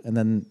do," and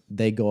then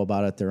they go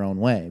about it their own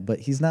way.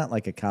 But he's not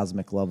like a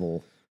cosmic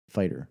level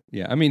fighter.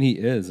 Yeah, I mean he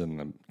is in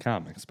the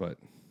comics, but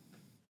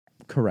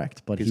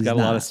Correct, but he's got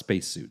not. a lot of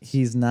spacesuits.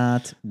 He's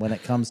not when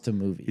it comes to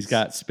movies. He's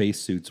got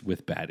spacesuits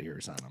with bat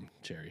ears on them,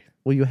 Jerry.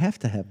 Well, you have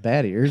to have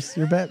bat ears.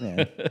 You're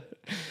Batman.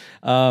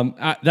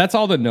 That's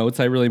all the notes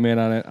I really made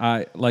on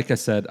it. Like I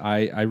said,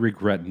 I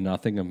regret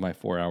nothing of my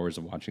 4 hours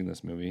of watching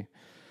this movie.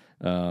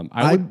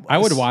 I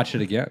would watch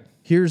it again.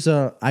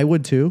 I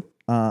would too.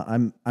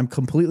 I'm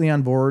completely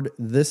on board.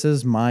 This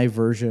is my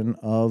version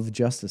of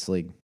Justice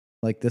League.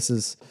 Like this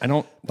is. I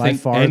don't by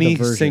think far any the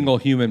version. single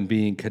human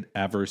being could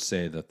ever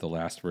say that the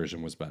last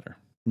version was better.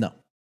 No,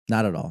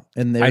 not at all.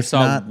 And I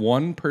saw not,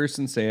 one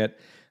person say it,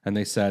 and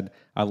they said,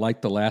 "I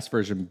like the last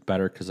version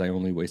better because I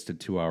only wasted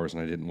 2 hours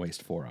and I didn't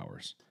waste 4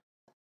 hours."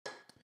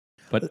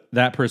 But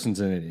that person's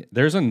an idiot.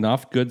 There's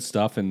enough good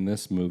stuff in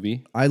this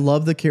movie. I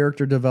love the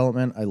character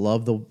development. I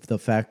love the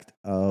fact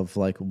of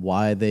like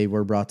why they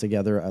were brought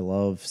together. I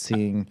love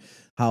seeing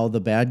how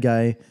the bad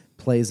guy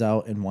plays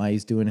out and why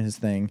he's doing his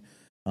thing.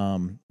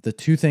 The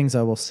two things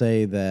I will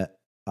say that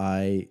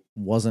I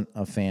wasn't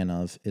a fan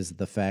of is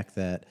the fact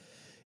that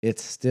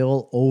it's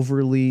still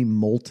overly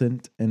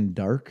molten and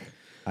dark.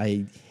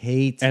 I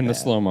hate And the that.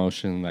 slow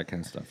motion, that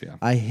kind of stuff, yeah.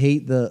 I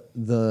hate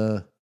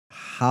the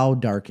how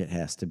dark it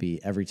has to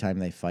be every time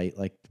they fight.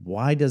 Like,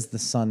 why does the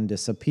sun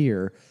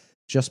disappear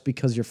just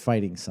because you're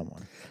fighting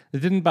someone? It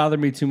didn't bother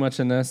me too much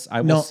in this.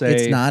 I will No, say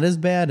it's not as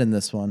bad in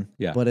this one.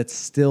 Yeah. But it's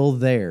still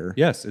there.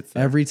 Yes, it's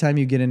there. Every time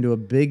you get into a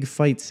big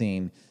fight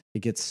scene, it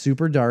gets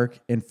super dark,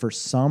 and for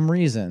some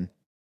reason,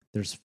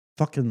 there's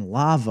fucking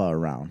lava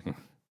around.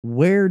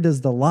 Where does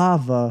the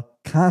lava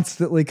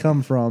constantly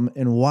come from,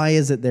 and why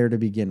is it there to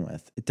begin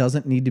with? It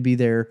doesn't need to be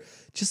there.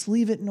 Just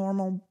leave it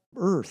normal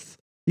Earth.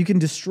 You can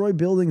destroy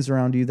buildings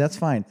around you. That's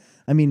fine.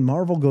 I mean,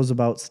 Marvel goes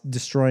about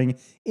destroying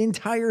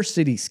entire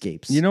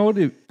cityscapes. You know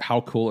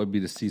how cool it would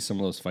be to see some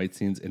of those fight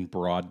scenes in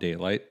broad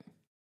daylight?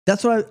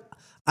 That's what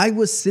I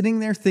was sitting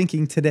there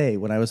thinking today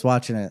when I was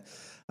watching it.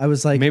 I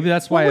was like, maybe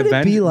that's why what would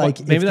it be like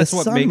maybe if that's the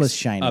what sun makes was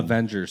shining?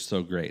 Avengers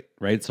so great,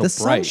 right? So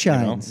The bright, sun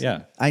shines. You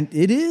know? Yeah.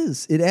 It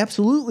is. It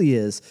absolutely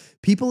is.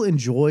 People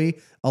enjoy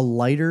a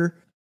lighter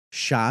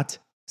shot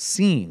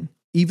scene,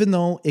 even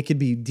though it could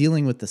be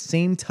dealing with the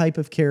same type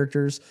of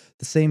characters,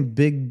 the same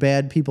big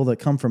bad people that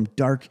come from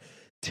dark,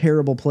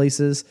 terrible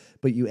places,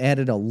 but you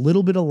added a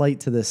little bit of light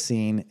to this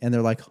scene, and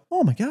they're like,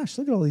 oh my gosh,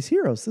 look at all these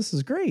heroes. This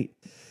is great.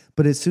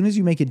 But as soon as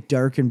you make it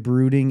dark and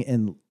brooding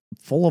and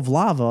full of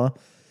lava,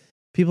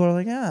 people are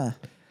like,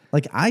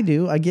 like I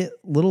do. I get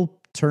a little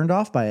turned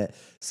off by it.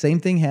 Same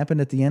thing happened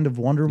at the end of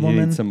Wonder You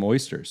Woman. need some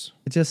oysters.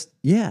 It just,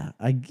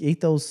 I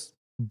ate those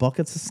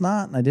buckets of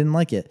snot and I didn't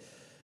like it.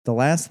 The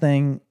last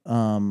thing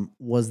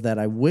was that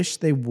I wish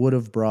they would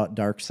have brought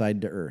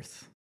Darkseid to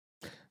Earth.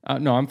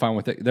 No, I'm fine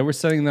with it. They were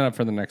setting that up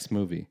for the next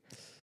movie.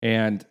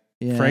 And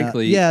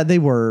frankly, they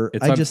were.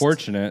 It's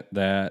unfortunate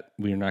that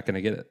we're not going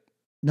to get it.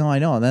 No, I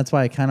know. And that's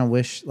why I kind of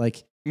wish,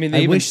 like, I mean,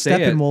 they I wish say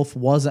Steppenwolf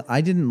wasn't.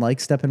 I didn't like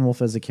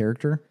Steppenwolf as a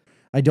character.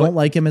 I don't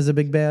like him as a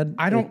big bad.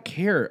 I don't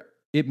care.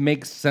 It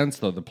makes sense,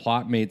 though. The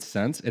plot made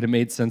sense. It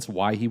made sense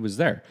why he was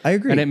there. I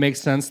agree. And it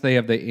makes sense they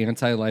have the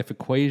anti-life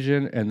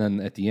equation. And then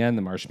at the end,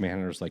 the Martian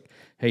Manhunter's like,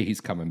 hey, he's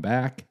coming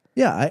back.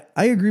 Yeah,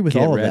 I agree with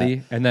Get all ready.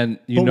 of that. And then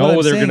But what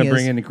I'm they're going to saying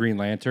bring is- in a Green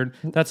Lantern.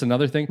 That's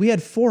another thing. We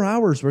had 4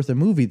 hours worth of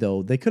movie,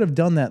 though. They could have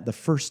done that the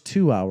first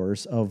 2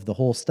 hours of the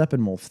whole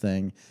Steppenwolf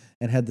thing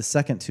and had the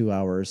second 2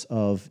 hours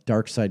of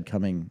Darkseid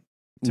coming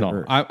to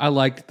Earth. I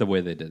liked the way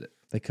they did it.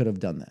 They could have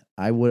done that.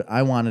 I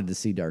wanted to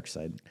see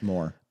Darkseid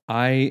more.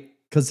 I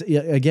Because,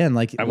 again,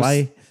 like,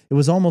 why? It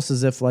was almost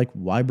as if, like,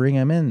 why bring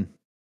him in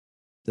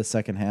the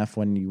second half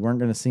when you weren't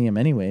going to see him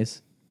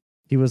anyways?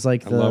 He was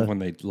like I love when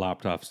they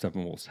lopped off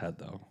Steppenwolf's head,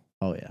 though.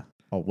 Oh, yeah.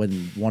 Oh,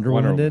 when Wonder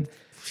Wonder Woman did? Woman.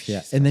 Yeah.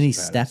 She's And then he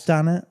such a stepped badass.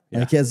 on it,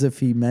 like, as if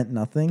he meant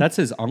nothing. That's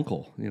his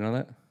uncle. You know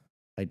that?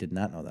 I did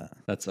not know that.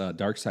 That's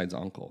Darkseid's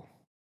uncle.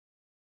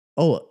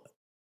 Oh,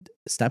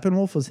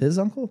 Steppenwolf was his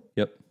uncle?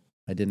 Yep.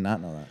 I did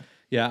not know that.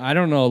 Yeah, I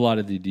don't know a lot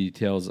of the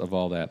details of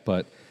all that,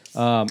 but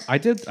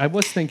I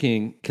was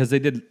thinking, because they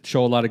did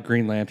show a lot of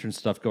Green Lantern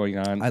stuff going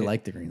on. I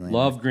like the Green Lantern.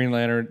 Love Green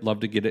Lantern.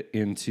 Love to get it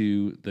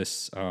into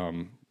this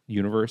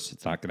universe.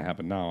 It's not going to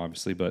happen now,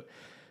 obviously. But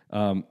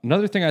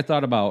another thing I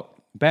thought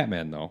about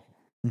Batman, though,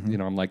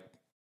 Mhm. I'm like,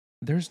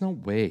 There's no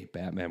way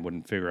Batman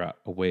wouldn't figure out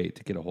a way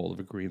to get a hold of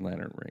a Green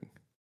Lantern ring.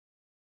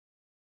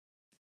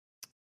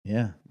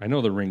 Yeah. I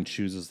know the ring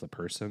chooses the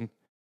person,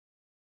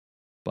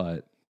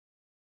 but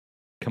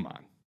come on.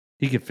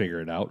 He could figure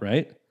it out,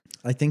 right?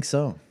 I think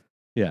so.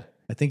 Yeah.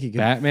 I think you could.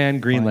 Batman,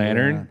 Green find a way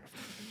Lantern. around.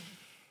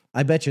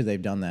 I bet you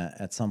they've done that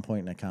at some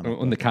point in a comic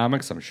In the book.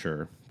 comics, I'm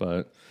sure.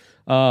 But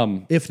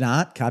If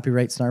not,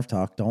 copyright Snarf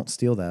Talk. Don't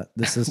steal that.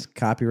 This is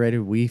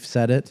copyrighted. We've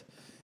said it.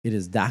 It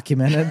is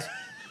documented.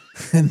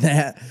 And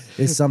that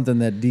is something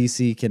that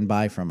DC can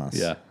buy from us.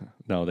 yeah,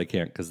 no, they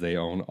can't because they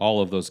own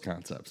all of those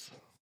concepts.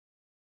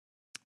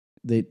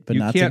 But You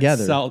not can't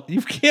together.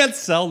 you can't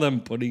sell them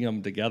putting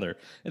them together.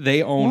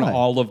 They own Why?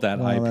 all of that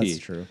Well, IP. that's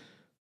true.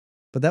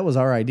 But that was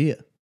our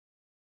idea.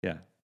 Yeah.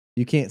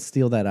 You can't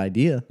steal that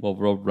idea. Well,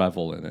 we'll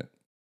revel in it.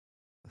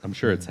 I'm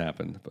sure it's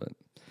happened, but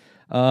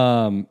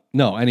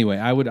no. Anyway,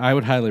 I would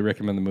highly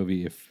recommend the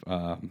movie if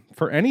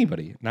for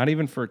anybody, not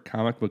even for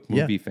comic book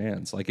movie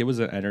fans. Like, it was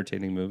an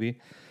entertaining movie.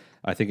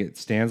 I think it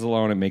stands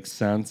alone. It makes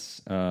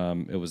sense.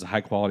 It was a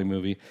high quality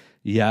movie.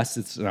 Yes,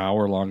 it's an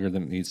hour longer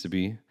than it needs to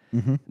be.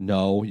 Mm-hmm.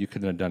 No, you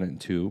couldn't have done it in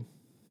 2.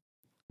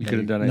 You could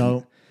have done it.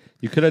 No.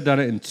 You could have done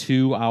it in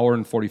 2 hour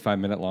and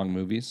 45-minute long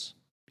movies.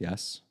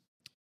 Yes.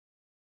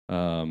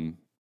 Hour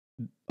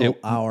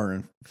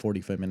and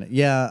 45 minutes.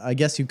 Yeah, I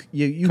guess you cut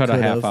could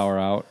a half have. hour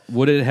out.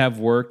 Would it have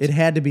worked? It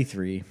had to be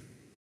 3.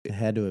 It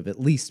had to have at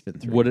least been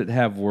 3. Would it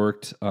have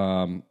worked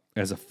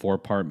as a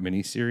 4-part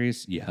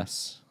miniseries?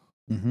 Yes.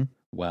 Mm-hmm.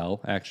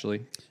 Well,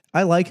 actually,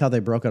 I like how they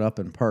broke it up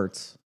in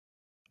parts,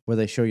 where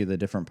they show you the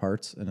different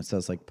parts, and it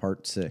says like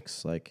part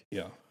 6, like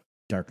yeah.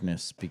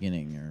 darkness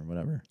beginning or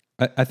whatever.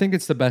 I think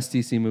it's the best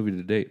DC movie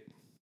to date.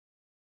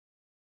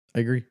 I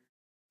agree.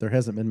 There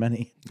hasn't been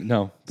many.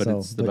 No, but So,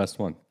 it's the best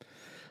one.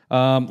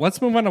 Let's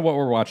move on to what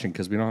we're watching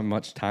because we don't have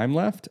much time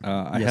left.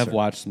 I Yes, have sir.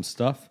 watched some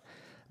stuff.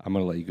 I'm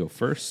going to let you go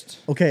first.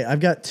 Okay, I've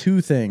got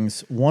 2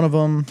 things. One of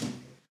them,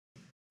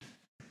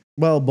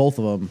 well, both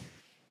of them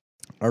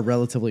are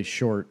relatively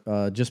short,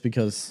 just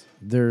because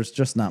there's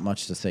just not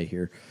much to say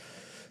here.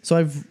 So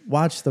I've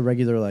watched the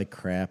regular like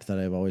crap that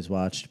I've always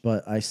watched,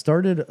 but I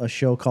started a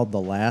show called The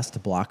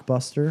Last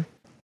Blockbuster,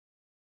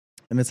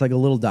 and it's like a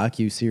little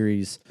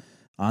docu-series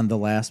on the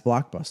last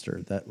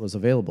blockbuster that was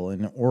available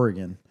in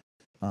Oregon,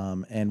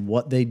 and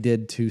what they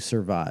did to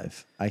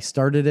survive. I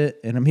started it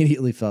and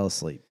immediately fell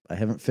asleep. I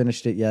haven't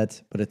finished it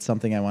yet, but it's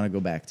something I want to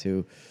go back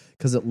to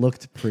because it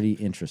looked pretty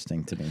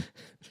interesting to me.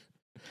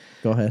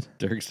 Go ahead.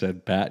 Dirk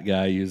said, "Bat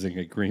guy using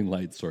a green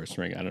light source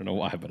ring." I don't know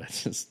why, but I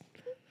just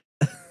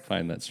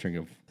find that string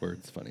of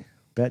words funny.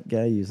 Bat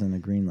guy using a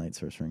green light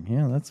source ring.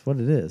 Yeah, that's what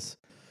it is.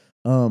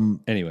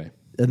 Anyway,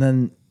 And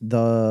then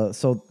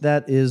so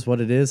that is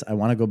what it is. I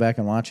want to go back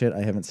and watch it.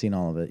 I haven't seen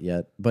all of it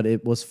yet, but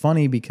it was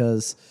funny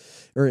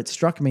it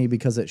struck me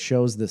because it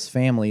shows this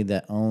family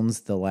that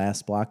owns the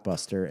last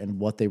Blockbuster and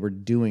what they were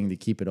doing to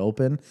keep it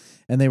open.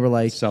 And they were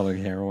like,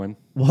 selling heroin.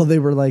 well, they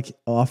were like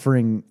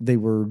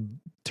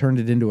turned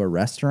it into a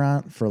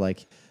restaurant for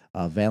like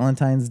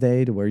Valentine's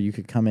Day, to where you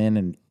could come in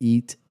and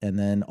eat and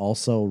then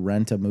also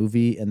rent a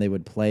movie, and they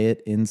would play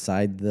it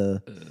inside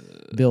the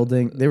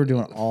building. They were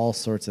doing all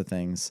sorts of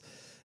things,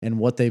 and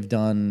what they've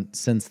done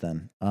since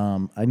then.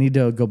 I need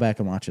to go back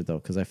and watch it though,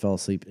 because I fell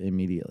asleep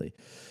immediately.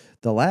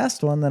 The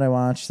last one that I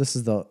watched, this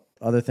is the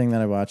other thing that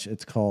I watched.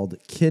 It's called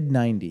Kid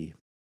 90,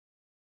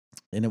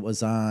 and it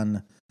was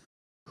on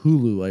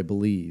Hulu, I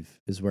believe,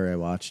 is where I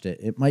watched it.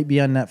 It might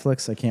be on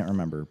Netflix. I can't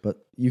remember,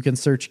 but you can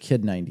search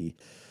Kid 90.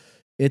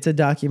 It's a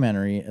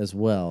documentary as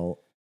well,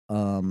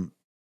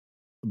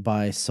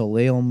 by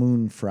Soleil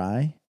Moon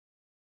Frye,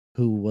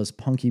 who was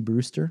Punky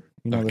Brewster.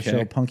 You know the Okay.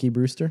 show Punky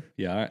Brewster?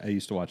 Yeah, I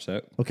used to watch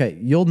that. Okay,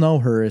 you'll know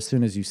her as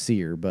soon as you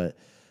see her, but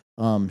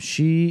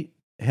she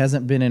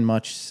hasn't been in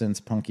much since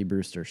Punky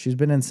Brewster. She's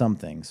been in some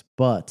things,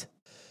 but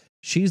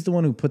she's the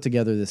one who put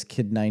together this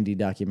Kid 90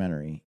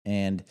 documentary,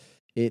 and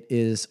it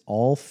is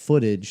all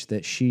footage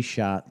that she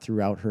shot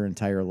throughout her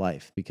entire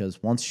life,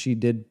 because once she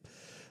did,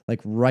 like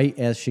right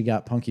as she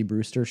got Punky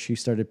Brewster, she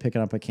started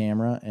picking up a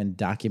camera and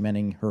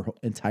documenting her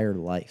entire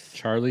life.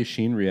 Charlie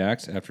Sheen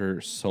reacts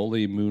after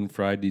Soleil Moon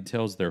Frye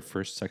details their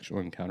first sexual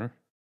encounter.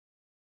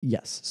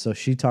 Yes. So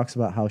she talks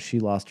about how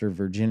she lost her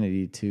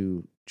virginity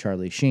to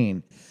Charlie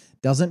Sheen.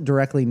 Doesn't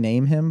directly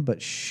name him,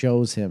 but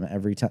shows him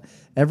every time.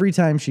 Every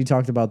time she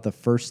talked about the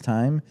first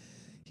time,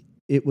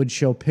 it would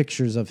show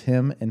pictures of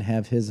him and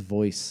have his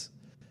voice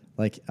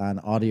like on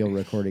audio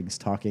recordings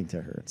talking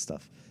to her and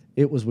stuff.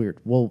 It was weird.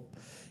 Well,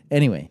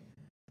 anyway,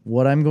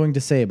 what I'm going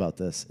to say about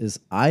this is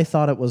I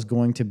thought it was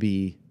going to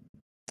be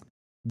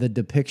the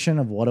depiction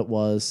of what it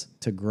was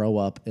to grow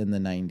up in the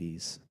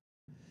 90s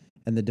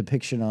and the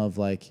depiction of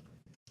like,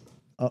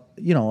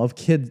 of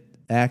kid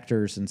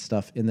actors and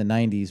stuff in the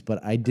 90s,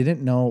 but I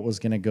didn't know it was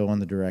going to go in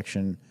the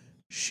direction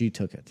she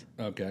took it.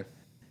 Okay.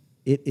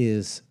 It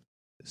is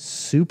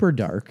super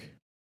dark.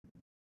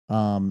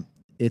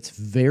 It's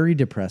very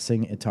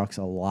depressing. It talks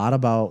a lot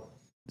about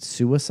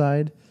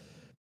suicide,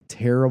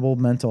 terrible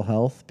mental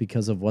health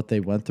because of what they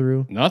went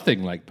through.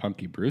 Nothing like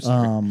Punky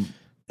Brewster.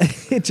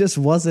 it just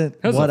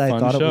wasn't That was a what I fun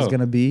thought it was show. going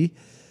to be.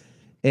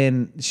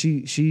 And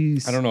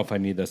she's I don't know if I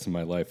need this in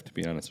my life, to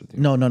be honest with you.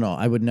 no.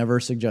 I would never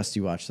suggest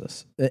you watch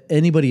this.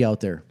 Anybody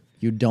out there,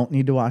 you don't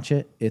need to watch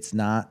it. It's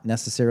not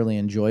necessarily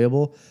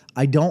enjoyable.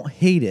 I don't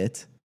hate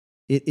it.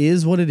 It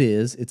is what it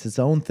is. It's its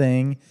own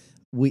thing.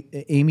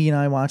 Amy and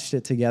I watched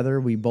it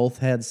together. We both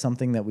had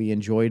something that we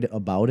enjoyed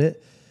about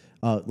it.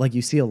 Like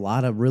you see a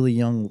lot of really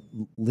young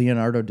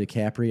Leonardo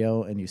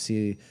DiCaprio, and you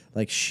see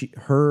like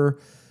her,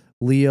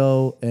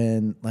 Leo,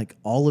 and like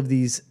all of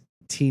these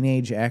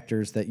teenage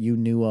actors that you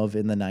knew of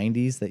in the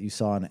 90s that you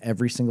saw in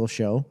every single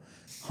show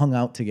hung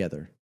out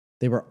together.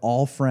 They were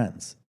all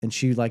friends, and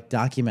she like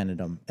documented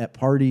them at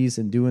parties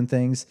and doing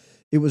things.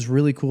 It was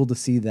really cool to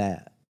see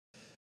that.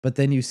 But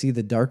then you see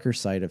the darker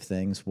side of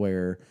things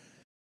where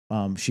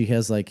she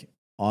has like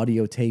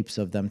audio tapes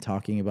of them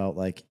talking about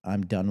like,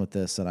 I'm done with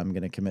this and I'm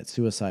going to commit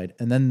suicide,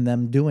 and then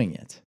them doing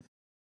it.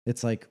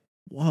 It's like,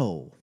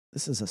 whoa,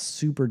 this is a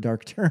super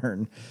dark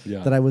turn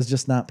that I was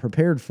just not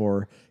prepared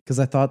for, because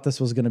I thought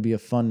this was going to be a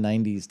fun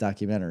 90s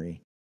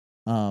documentary.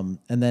 And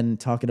then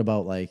talking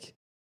about like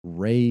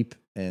rape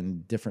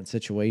and different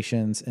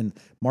situations, and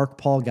Mark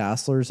Paul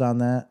Gosselaar's on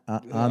that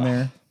on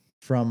there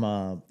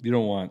from You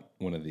don't want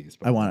one of these.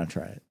 I want to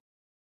try it.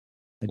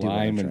 I do Lime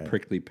wanna and try it.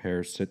 prickly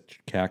pear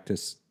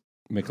cactus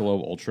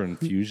Michelob Ultra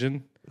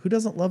Infusion. Who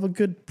doesn't love a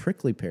good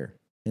prickly pear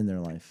in their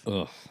life?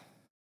 Ugh.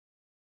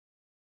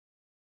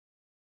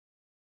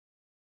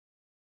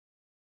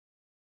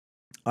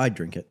 I'd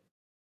drink it.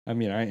 I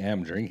mean, I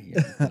am drinking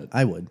it. But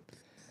I would.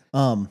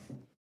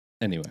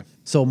 anyway,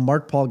 So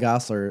Mark Paul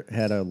Gosselaar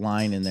had a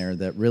line in there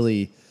that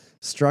really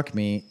struck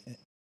me,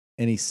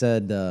 and he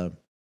said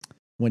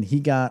when he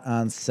got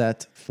on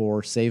set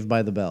for Saved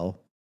by the Bell,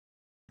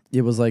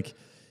 it was like,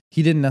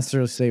 he didn't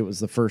necessarily say it was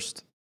the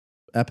first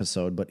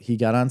episode, but he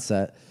got on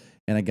set,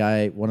 and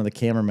one of the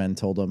cameramen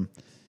told him,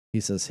 he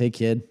says, "Hey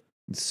kid,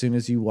 as soon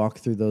as you walk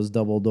through those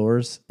double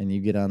doors and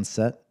you get on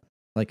set,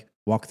 like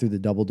walk through the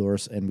double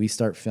doors and we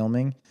start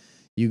filming,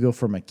 you go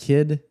from a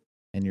kid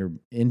and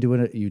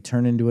you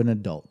turn into an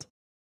adult.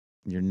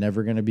 You're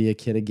never going to be a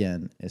kid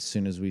again as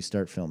soon as we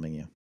start filming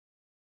you."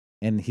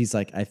 And he's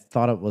like, I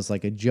thought it was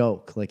like a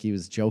joke, like he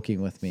was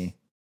joking with me.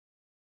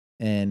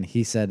 And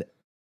he said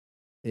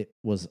it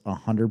was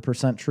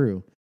 100%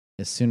 true.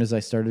 As soon as I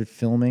started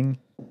filming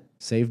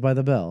Saved by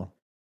the Bell,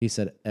 he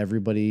said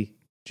everybody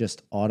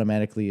just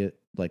automatically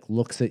like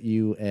looks at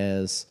you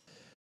as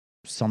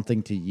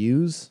something to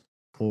use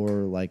or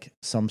like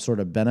some sort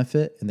of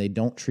benefit, and they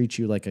don't treat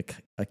you like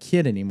a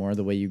kid anymore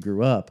the way you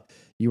grew up.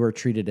 You are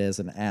treated as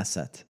an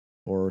asset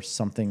or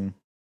something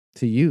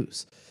to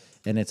use,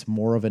 and it's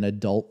more of an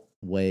adult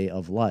way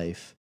of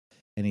life.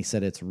 And he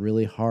said it's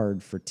really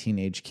hard for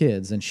teenage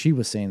kids, and she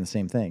was saying the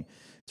same thing.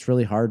 It's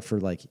really hard for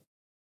like,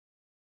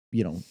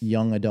 you know,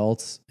 young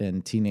adults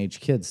and teenage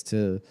kids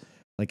to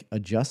like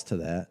adjust to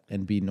that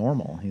and be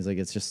normal. He's like,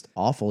 it's just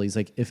awful. He's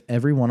like, if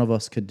every one of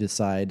us could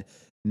decide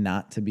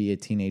not to be a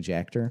teenage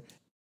actor,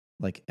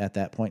 like at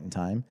that point in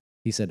time,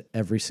 he said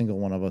every single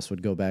one of us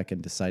would go back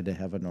and decide to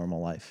have a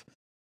normal life.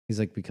 He's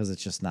like, because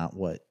it's just not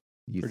what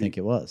you think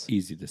it was.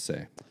 easy to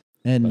say.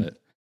 And But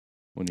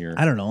when you're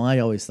I don't know. I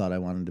always thought I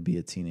wanted to be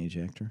a teenage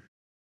actor.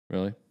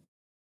 really,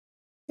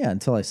 Yeah,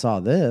 until I saw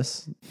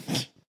this.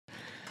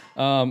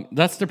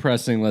 that's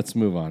depressing. Let's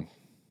move on.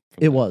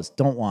 It was.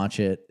 Don't watch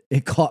it.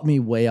 It caught me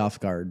way off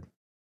guard.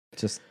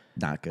 Just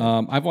not good.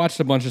 I've watched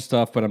a bunch of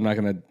stuff, but I'm not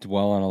going to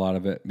dwell on a lot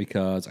of it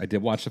because I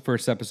did watch the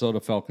first episode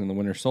of Falcon and the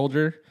Winter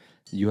Soldier.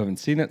 You haven't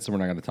seen it, so we're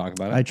not going to talk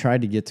about it. I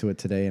tried to get to it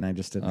today, and I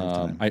just didn't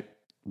have time.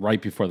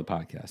 Right before the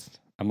podcast.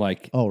 I'm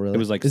like, Oh, really? It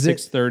was like Is it-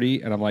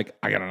 6:30, and I'm like,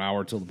 I got an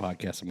hour till the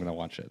podcast. I'm going to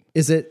watch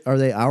it. Are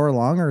they hour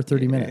long or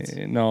 30 minutes?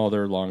 No,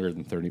 they're longer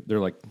than 30. They're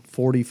like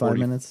 45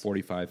 40, minutes?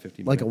 45,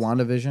 50 Like a minutes.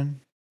 WandaVision?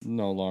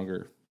 No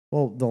longer.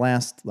 Well, the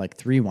last like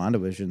 3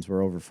 WandaVisions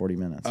were over 40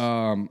 minutes.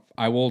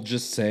 I will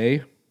just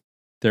say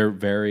they're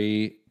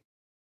very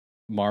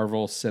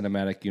Marvel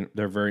cinematic.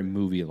 They're very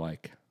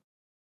movie-like.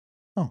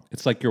 Oh.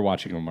 It's like you're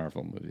watching a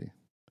Marvel movie.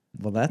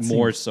 Well, that's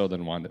More so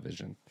than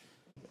WandaVision.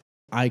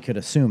 I could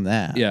assume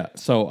that. Yeah.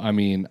 So, I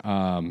mean,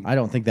 I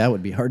don't think that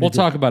would be hard we'll to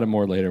talk about it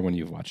more later when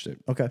you've watched it.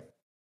 do. Okay.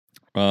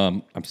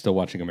 I'm still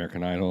watching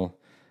American Idol.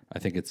 I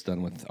think it's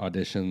done with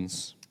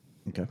auditions.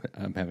 Okay.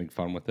 I'm having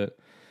fun with it.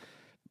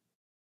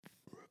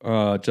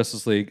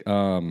 Justice League.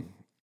 I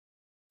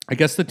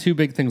guess the two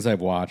big things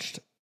I've watched,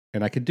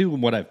 and I could do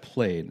what I've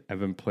played. I've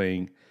been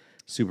playing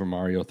Super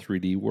Mario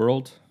 3D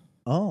World.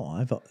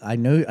 Oh, I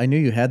knew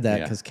you had that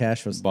Yeah. because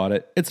Cash was. Bought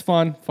it. It's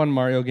fun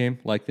Mario game.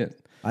 Liked it.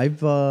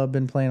 I've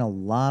been playing a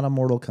lot of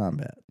Mortal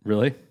Kombat.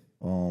 Really?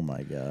 Oh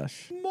my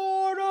gosh.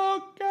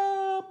 Mortal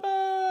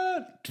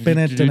Kombat.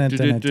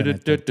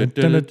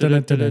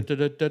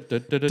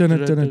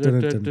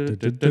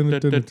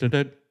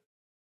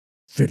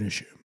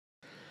 Finish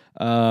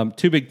him.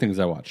 Two big things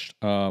I watched.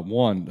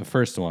 The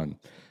first one,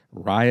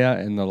 Raya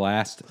and the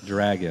Last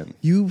Dragon.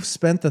 You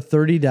spent the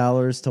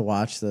 $30 to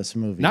watch this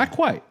movie. Not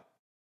quite.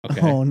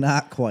 Okay. Oh,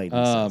 not quite. he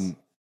says.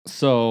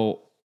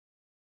 So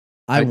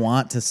I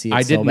want to see it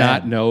I did so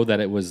not bad. know that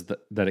it was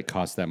that it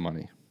cost that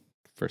money.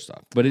 First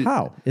off, but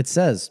How? It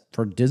says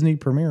for Disney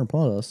Premiere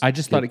Plus. I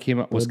just thought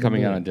it was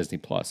coming out blah. on Disney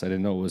Plus. I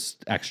didn't know it was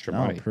extra No,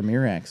 money.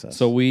 Premiere Access.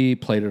 So we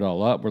played it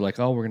all up. We're like,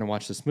 oh, we're gonna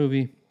watch this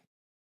movie.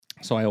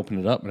 So I opened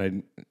it up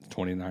and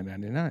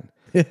 $29.99.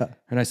 yeah,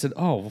 And I said,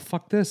 oh, well,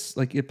 fuck this.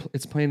 Like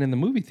it's playing in the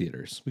movie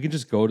theaters. We can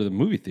just go to the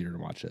movie theater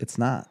and watch it. it's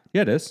not.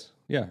 Yeah, it is.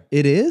 Yeah,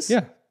 It is?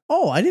 yeah,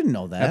 Oh, I didn't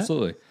know that.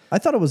 absolutely. I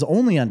thought it was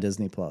only on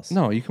Disney Plus.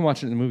 No, you can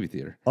watch it in the movie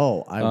theater.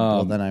 Oh,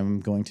 well, then I'm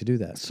going to do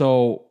that.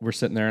 So we're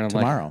sitting there and I'm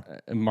Tomorrow.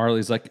 like, and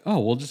Marley's like, oh,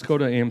 we'll just go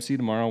to AMC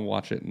tomorrow and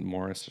watch it in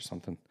Morris or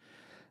something.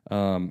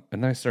 And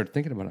then I started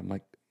thinking about it. I'm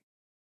like,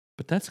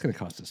 but that's going to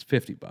cost us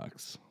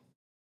 $50.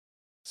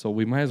 So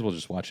we might as well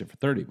just watch it for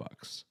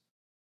 $30.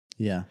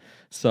 Yeah.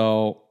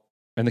 So,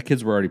 and the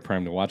kids were already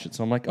primed to watch it.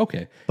 So I'm like,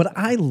 okay. But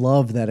I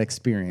love that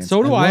experience.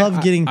 So do I. I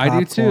love getting popcorn. I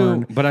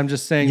do too. But I'm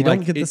just saying, You like,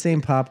 don't get the same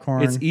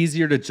popcorn. it's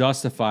easier to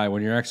justify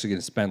when you're actually going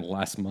to spend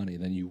less money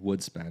than you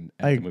would spend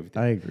at the movie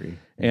theater. I agree.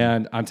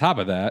 And on top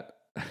of that,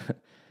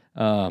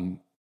 when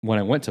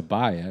I went to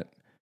buy it,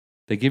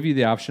 they give you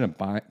the option of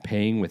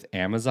paying with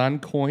Amazon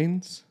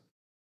coins.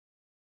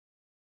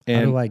 How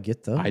And do I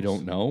get those? I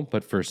don't know,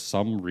 but for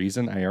some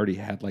reason, I already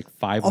had like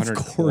 500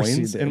 course you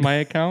coins did. in my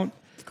account.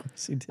 Of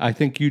course you did. I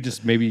think you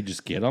just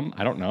get them.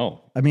 I don't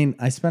know. I mean,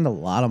 I spend a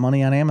lot of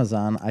money on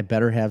Amazon. I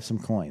better have some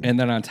coins. And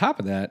then on top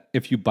of that,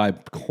 if you buy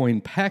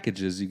coin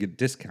packages, you get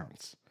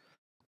discounts.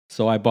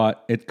 So I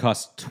bought, it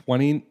cost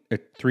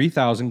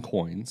 3,000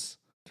 coins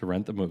to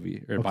rent the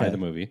movie or buy Okay. the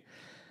movie.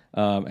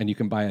 And you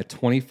can buy a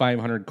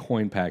 2,500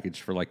 coin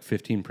package for like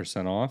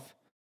 15% off.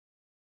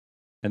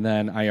 And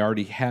then I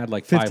already had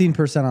like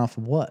 15% off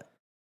what?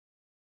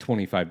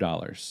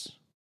 $25.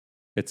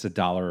 It's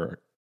 $1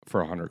 for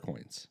 100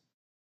 coins.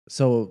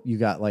 So you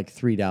got like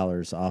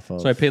 $3 off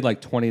of. So I paid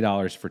like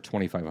 $20 for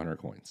 2,500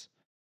 coins.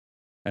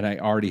 And I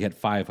already had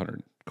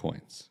 500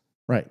 coins.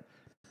 Right.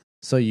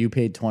 So you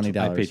paid $20.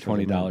 I paid for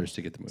the movie. $20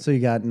 to get the movie. So you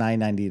got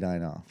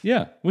 $9.99 off.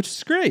 Yeah, which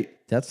is great.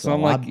 That's So a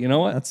I'm lot. like, you know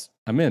what? That's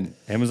I'm in.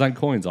 Amazon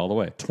coins all the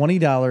way.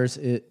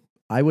 $20.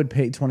 I would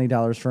pay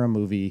 $20 for a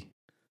movie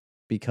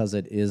because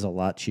it is a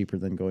lot cheaper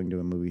than going to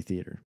a movie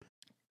theater.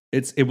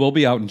 It will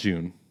be out in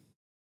June,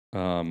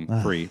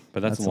 free,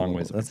 but that's a long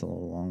ways away. That's a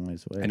long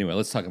ways away. Anyway,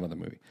 let's talk about the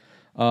movie.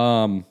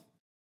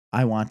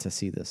 I want to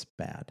see this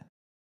bad.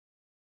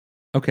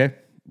 Okay,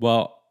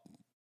 well,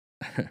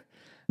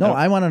 No,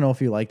 I want to know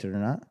if you liked it or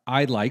not.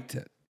 I liked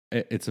it.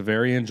 It's a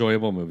very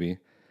enjoyable movie.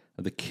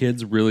 The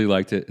kids really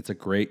liked it. It's a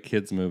great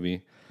kids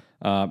movie.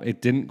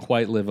 It didn't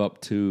quite live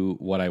up to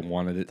what I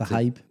wanted it The to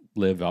hype.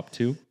 live up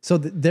to. So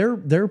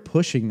they're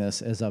pushing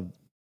this as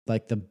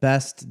like the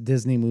best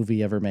Disney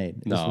movie ever made.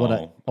 Is No, what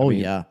I mean-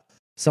 yeah.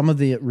 Some of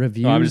the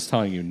reviews No, I'm just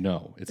telling you,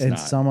 no, it's and not.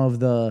 some of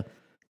the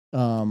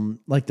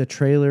like the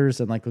trailers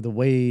and like the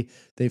way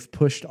they've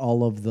pushed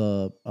all of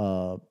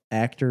the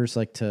actors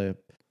like to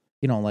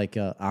like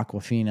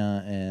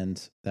Aquafina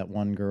and that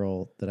one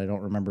girl that I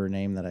don't remember her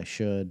name that I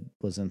should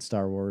was in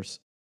Star Wars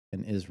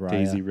and is Raya.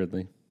 Daisy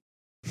Ridley.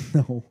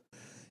 No,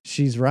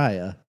 she's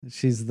Raya.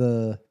 She's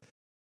the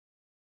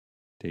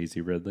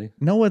Daisy Ridley.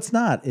 no, it's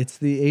not. It's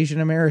the Asian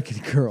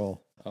American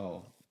girl.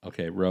 Oh,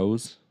 okay.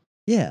 Rose.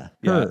 Yeah,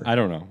 Yeah, her. I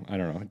don't know.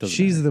 It doesn't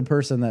She's matter. the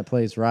person that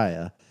plays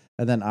Raya,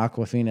 and then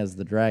Aquafina is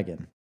the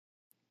dragon.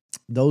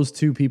 Those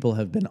two people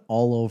have been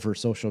all over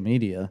social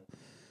media,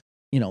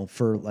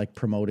 for like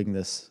promoting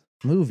this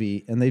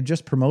movie, and they've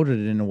just promoted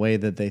it in a way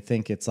that they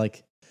think it's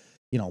like,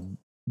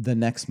 the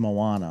next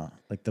Moana,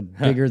 like the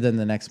bigger than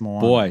the next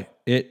Moana. Boy,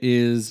 it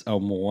is a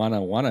Moana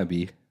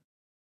wannabe.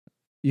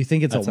 You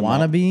think it's That's a a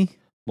wannabe?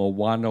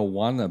 Moana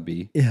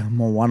wannabe. Yeah,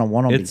 Moana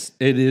wannabe.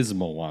 It is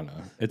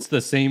Moana. It's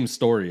the same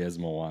story as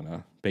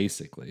Moana,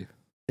 basically.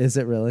 Is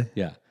it really?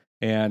 Yeah,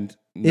 and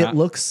It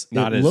looks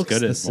not it as looks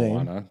good the as same.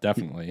 Moana.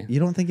 Definitely, You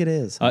don't think it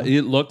is? Huh?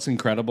 it looks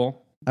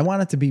incredible. I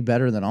want it to be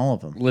better than all of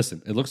them.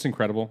 Listen, it looks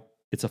incredible.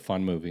 It's a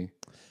fun movie.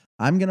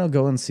 I'm gonna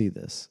go and see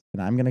this,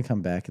 and I'm gonna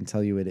come back and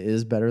tell you it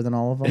is better than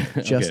all of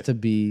them, just Okay. to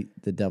be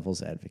the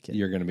devil's advocate.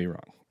 You're going to be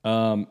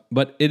wrong.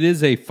 But it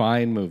is a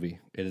fine movie.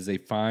 It is a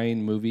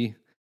fine movie.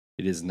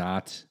 It is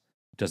not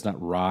does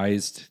not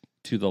rise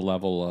to the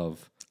level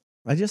of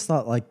I just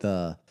thought like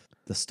the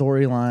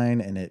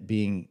storyline and it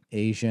being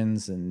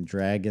Asians and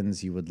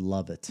dragons, you would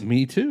love it.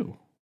 Me too.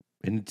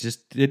 And it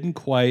just didn't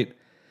quite.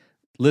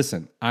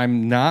 Listen,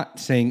 I'm not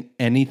saying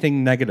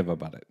anything negative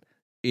about it.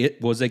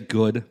 It was a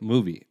good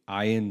movie.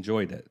 I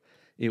enjoyed it.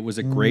 It was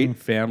a great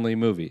family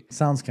movie,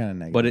 Sounds kind of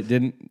negative. but it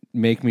didn't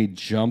make me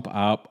jump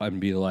up and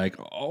be like,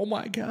 "Oh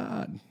my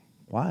god,"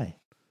 Why?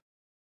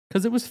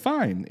 because it was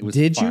fine. It was.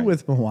 Did fine. you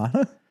with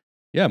Moana?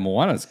 Yeah,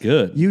 Moana's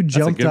good. You That's a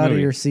jumped good out of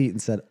movie. your seat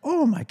and said,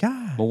 "Oh my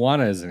god!"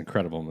 Moana is an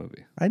incredible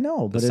movie. I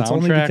know, but The it's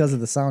only soundtrack- because of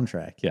the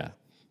soundtrack. Yeah,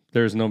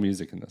 there's no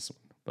music in this one,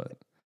 but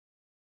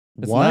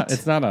it's What? Not,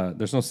 it's not a.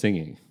 There's no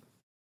singing.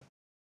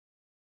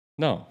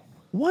 No.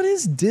 What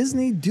is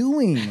Disney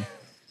doing?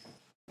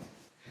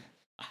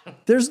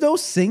 There's no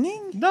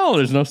singing? No,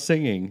 there's no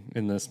singing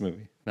in this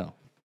movie. No.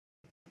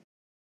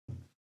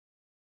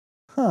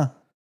 Huh.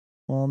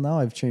 Well, now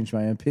I've changed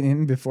my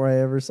opinion before I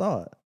ever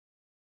saw it.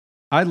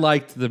 I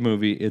liked the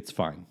movie. It's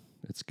fine.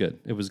 It's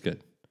good. It was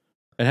good.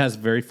 It has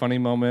very funny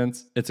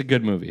moments. It's a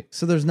good movie.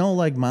 So there's no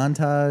like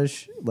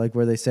montage like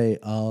where they say,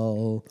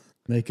 "I'll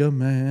make a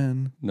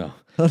man No.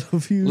 out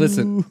of you."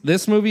 Listen,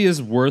 this movie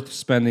is worth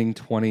spending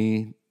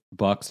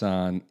 $20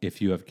 on if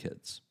you have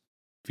kids.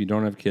 If you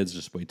don't have kids,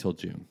 just wait till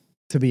June.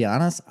 To be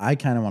honest, I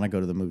kind of want to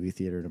go to the movie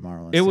theater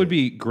tomorrow. and It see would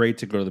be great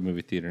to go to the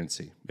movie theater and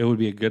see. It would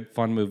be a good,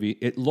 fun movie.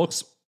 It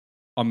looks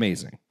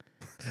amazing.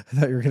 I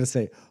thought you were going to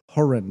say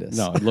horrendous.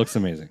 No, it looks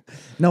amazing.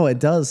 No, it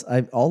does.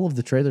 All of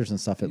the trailers and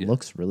stuff, it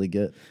looks really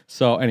good.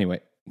 So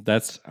anyway,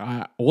 that's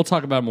we'll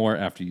talk about more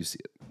after you see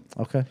it.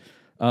 Okay.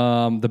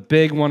 The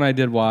big one I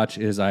did watch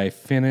is I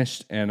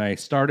finished and I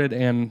started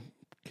and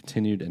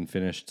continued and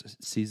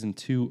finished season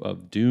 2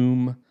 of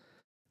Doom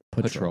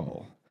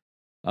Patrol.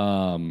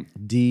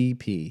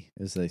 DP,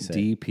 as they say.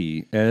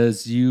 DP.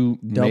 As you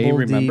may Double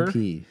remember,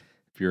 DP.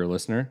 if you're a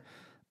listener,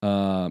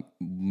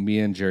 me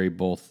and Jerry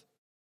both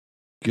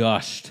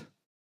gushed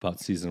about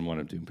season 1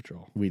 of Doom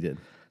Patrol. We did.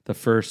 The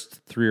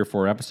first 3 or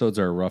 4 episodes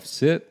are a rough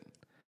sit.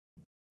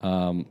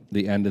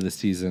 The end of the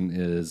season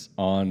is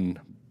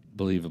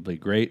unbelievably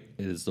great.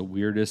 It is the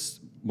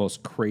weirdest,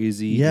 most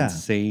crazy,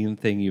 insane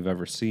thing you've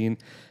ever seen.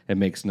 It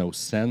makes no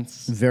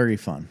sense. Very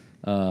fun.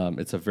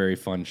 It's a very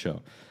fun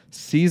show.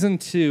 Season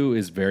 2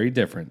 is very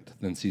different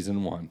than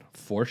season 1,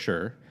 for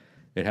sure.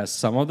 It has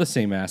some of the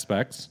same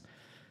aspects.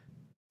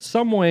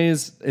 Some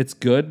ways it's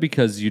good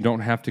because you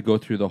don't have to go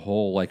through the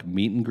whole like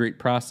meet and greet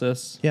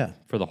process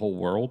for the whole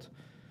world.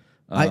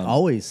 I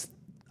always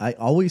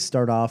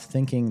start off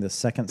thinking the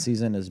second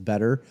season is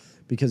better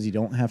because you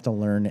don't have to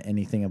learn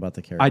anything about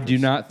the characters. I do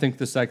not think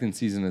the second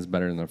season is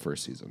better than the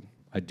first season.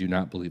 I do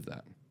not believe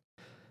that.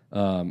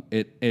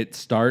 It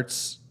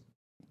starts,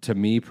 to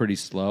me, pretty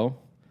slow.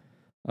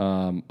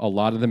 A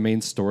lot of the main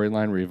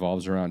storyline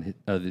revolves around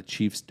the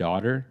chief's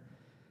daughter,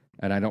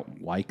 and I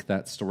don't like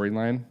that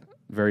storyline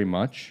very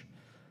much.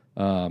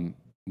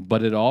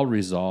 But it all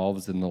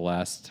resolves in the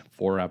last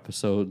 4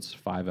 episodes,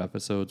 5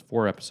 episodes,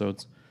 4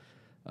 episodes,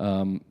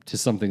 to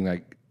something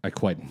that I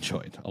quite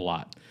enjoyed a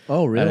lot.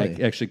 Oh, really?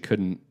 And I actually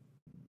couldn't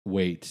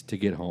wait to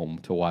get home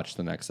to watch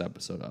the next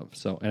episode of.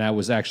 And I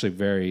was actually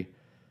very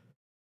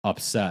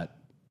upset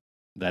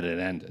that it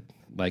ended.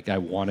 Like, I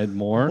wanted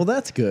more. Well,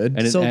 that's good.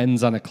 And it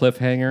ends on a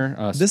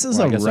cliffhanger. This is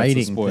I a guess that's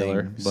writing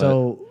spoiler. thing. But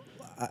So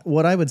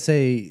what I would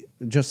say,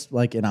 just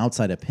like an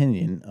outside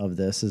opinion of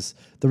this, is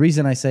the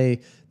reason I say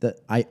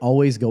that I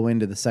always go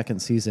into the second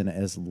season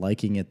as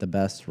liking it the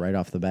best right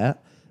off the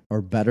bat,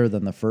 or better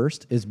than the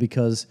first, is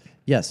because,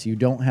 yes, you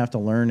don't have to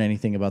learn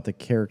anything about the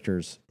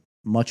characters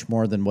much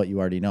more than what you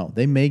already know.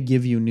 They may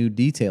give you new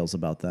details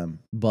about them,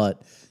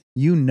 but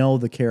you know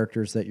the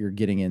characters that you're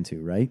getting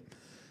into, right?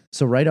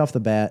 So right off the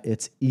bat,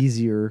 it's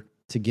easier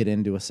to get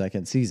into a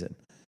second season.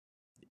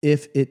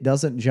 If it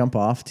doesn't jump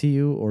off to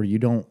you or you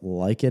don't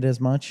like it as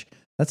much,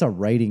 that's a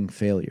writing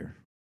failure.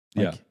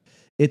 Yeah.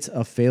 It's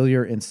a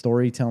failure in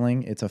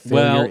storytelling. It's a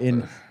failure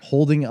in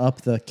holding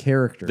up the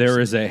characters. there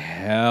is a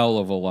hell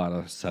of a lot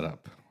of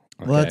setup.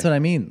 Well, that's what I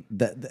mean.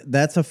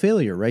 That's a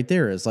failure right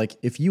there. Is like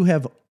if you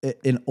have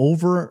an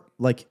over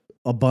like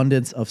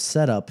abundance of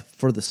setup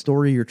for the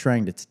story you're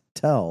trying to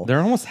tell.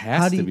 There almost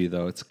has to be,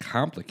 though. It's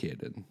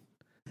complicated.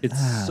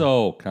 It's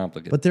so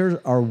complicated. But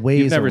there are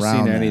ways. You've never around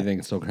seen that.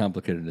 anything so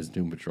complicated as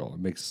Doom Patrol.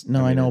 It makes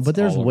I know, it's but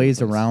there's all over ways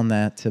the place. around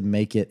that to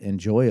make it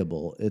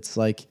enjoyable. It's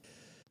like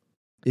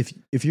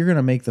if you're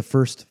gonna make the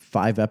first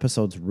 5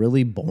 episodes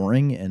really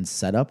boring and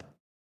set up,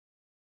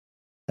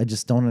 I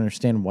just don't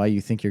understand why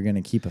you think you're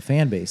gonna keep a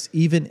fan base.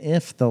 Even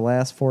if the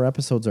last 4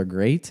 episodes are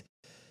great,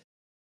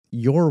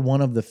 you're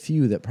one of the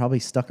few that probably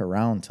stuck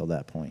around till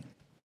that point.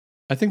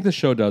 I think the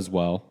show does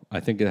well.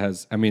 I think it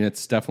has. I mean,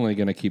 it's definitely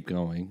going to keep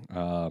going.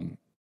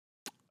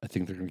 I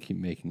think they're going to keep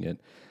making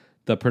it.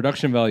 The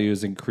production value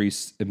has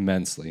increased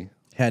immensely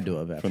Had to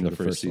have after from the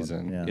first one.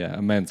 season. Yeah,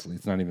 immensely.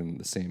 It's not even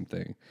the same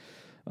thing.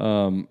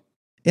 And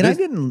I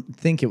didn't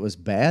think it was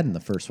bad in the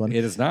first one.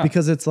 It is not.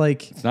 Because it's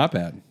like It's not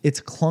bad it's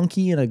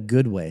clunky in a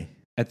good way.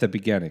 at the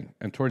beginning,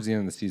 and towards the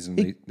end of the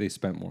season, they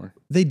spent more.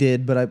 They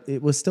did, but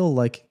it was still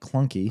like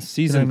clunky.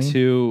 Season You know what I mean?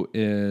 2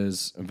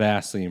 is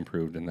vastly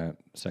improved in that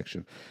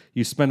section.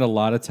 You spend a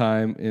lot of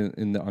time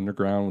in the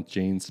underground with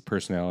Jane's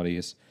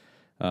personalities,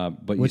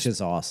 but Which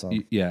is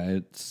awesome. yeah,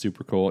 it's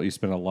super cool. You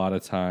spend a lot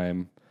of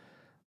time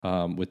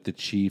with the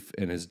chief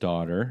and his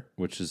daughter,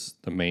 which is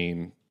the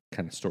main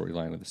kind of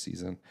storyline of the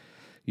season.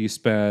 You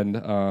spend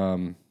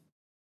a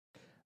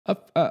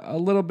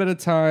little bit of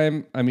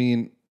time. I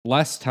mean,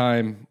 less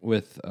time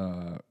with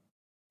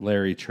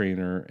Larry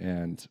Trainer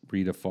and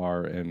Rita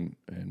Farr and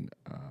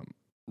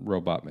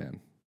Robot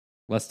Man.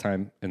 Less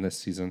time in this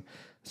season.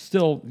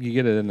 Still, you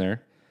get it in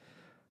there.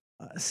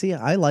 See,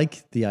 I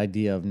like the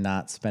idea of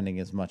not spending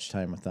as much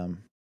time with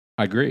them.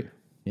 I agree.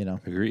 You know,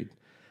 Agreed.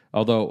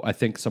 Although I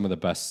think some of the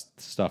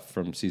best stuff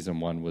from season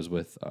 1 was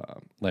with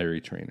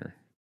Larry Trainer,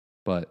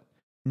 but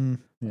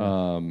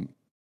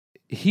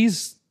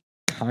he's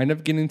kind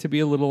of getting to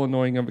be a little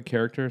annoying of a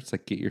character. It's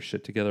like, get your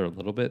shit together a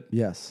little bit.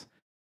 Yes,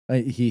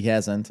 He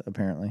hasn't,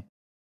 apparently.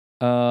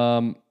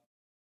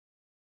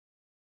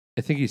 I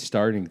think he's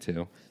starting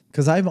to.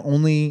 Because I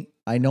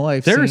know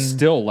I've They're seen.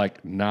 still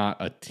like not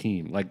a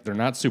team. Like they're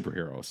not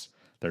superheroes.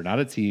 They're not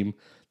a team.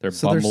 They're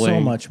So bumbling. there's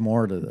so much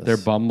more to this. They're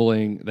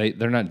bumbling.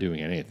 They're not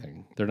doing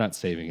anything. They're not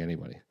saving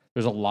anybody.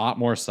 There's a lot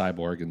more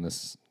Cyborg in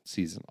this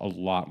season. A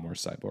lot more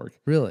Cyborg.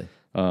 Really?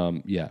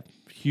 Yeah.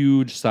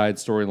 Huge side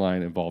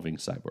storyline involving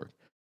Cyborg.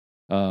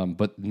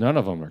 But none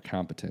of them are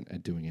competent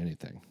at doing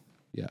anything.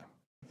 Yeah.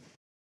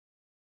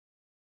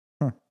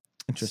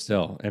 Interesting.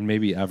 Still, and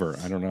maybe ever.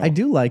 I don't know. I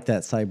do like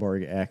that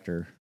Cyborg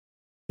actor.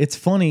 It's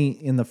funny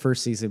in the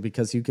first season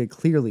because you could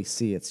clearly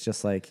see it's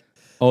just like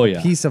Oh, a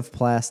yeah. piece of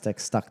plastic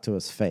stuck to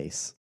his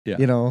face. Yeah.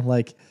 You know,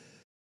 like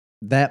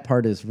that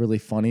part is really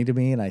funny to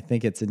me, and I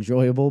think it's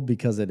enjoyable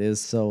because it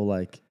is so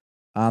like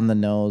on the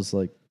nose,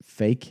 like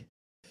fake.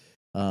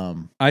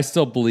 I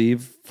still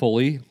believe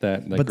fully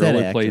that the But girl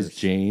that who plays actress-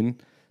 Jane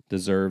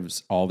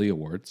deserves all the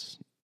awards.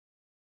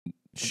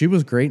 She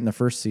was great in the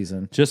first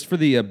season. Just for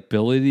the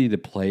ability to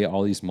play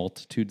all these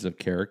multitudes of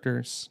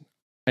characters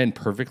and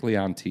perfectly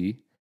on T,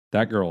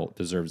 that girl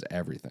deserves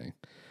everything.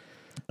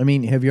 I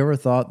mean, have you ever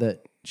thought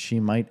that she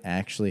might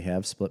actually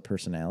have split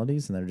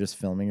personalities and they're just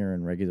filming her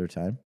in regular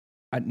time?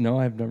 No,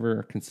 I've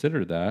never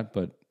considered that,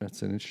 but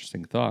that's an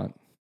interesting thought.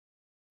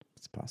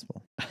 It's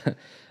possible.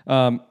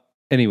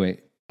 Anyway,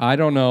 I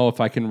don't know if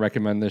I can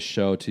recommend this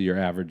show to your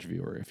average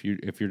viewer.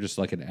 If you're just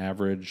like an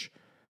average,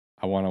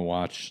 I want to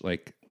watch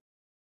like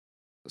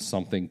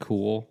something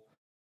cool.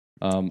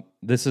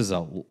 This is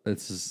a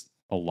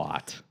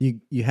lot.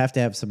 You have to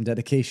have some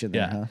dedication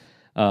there,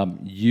 Yeah. huh?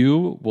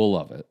 You will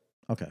love it.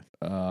 Okay.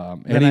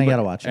 Then I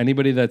gotta watch it.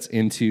 Anybody that's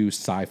into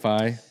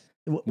sci-fi,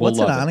 What's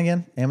it love on it.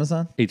 again?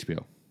 Amazon?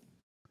 HBO.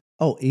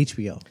 Oh,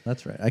 HBO.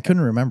 That's right. I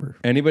couldn't remember.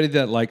 Anybody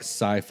that likes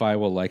sci-fi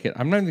will like it.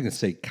 I'm not even going to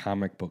say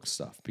comic book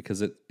stuff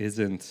because it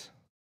isn't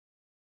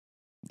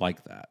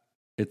like that.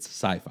 It's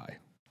sci-fi,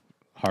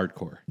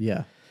 hardcore.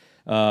 Yeah.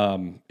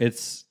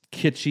 It's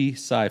kitschy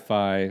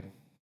sci-fi.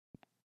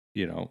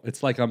 You know,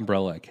 it's like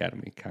Umbrella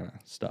Academy kind of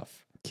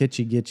stuff.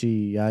 Kitschy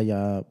Gitchy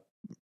Yaya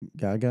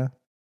Gaga.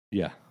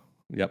 Yeah.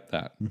 Yep.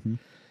 That.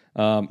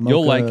 Mm-hmm.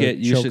 You'll like it.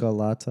 You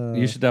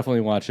Chocolata. should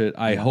definitely watch it.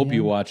 I hope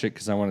you yeah. watch it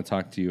because I want to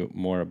talk to you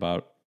more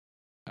about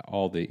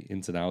all the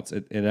ins and outs.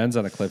 It ends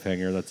on a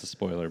cliffhanger. That's a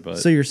spoiler, but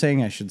So you're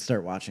saying I should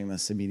start watching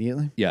this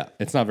immediately? yeah,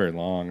 it's not very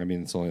long. I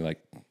mean, it's only like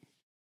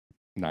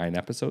 9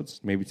 episodes,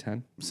 maybe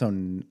 10. So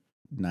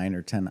 9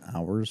 or 10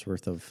 hours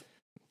worth of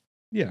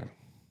Yeah.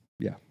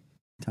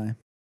 time?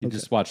 You Okay.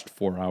 just watched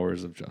 4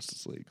 hours of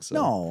Justice League. So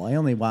No, I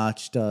only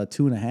watched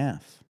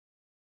 2.5.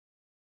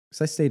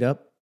 Because I stayed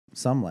up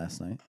some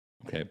last night.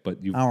 okay,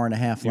 but you Hour and a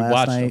half you last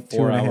watched night, a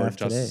 4-hour 2.5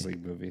 Justice today.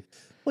 League movie.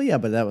 Well, yeah,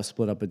 but that was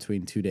split up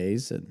between 2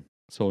 days, and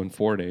So in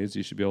 4 days,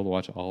 you should be able to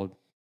watch all of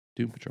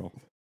Doom Patrol.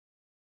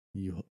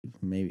 you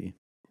maybe.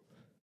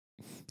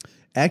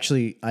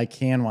 Actually, I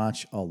can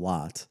watch a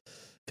lot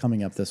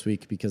coming up this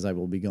week because I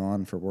will be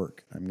gone for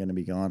work. I'm going to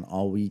be gone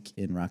all week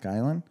in Rock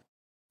Island.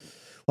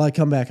 Well, I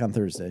come back on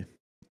Thursday.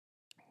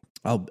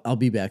 I'll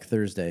be back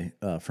Thursday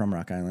from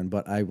Rock Island,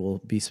 but I will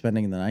be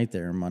spending the night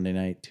there Monday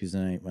night, Tuesday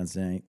night,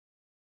 Wednesday night,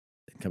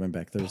 and coming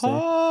back Thursday.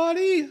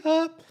 Party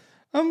up.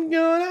 I'm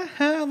gonna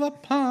have a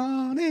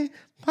party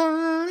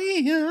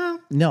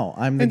up. No,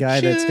 I'm the guy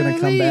that's going to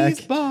come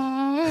back.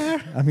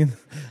 Bar. I mean,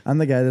 I'm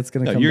the guy that's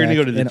going to No, come you're back. gonna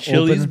go to the and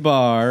Chili's open-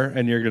 bar,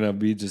 and you're gonna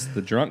be just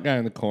the drunk guy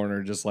in the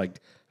corner, just like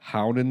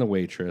hounding the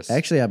waitress.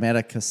 Actually, I'm at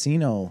a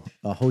casino,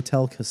 a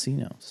hotel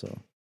casino, so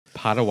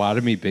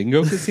Potawatomi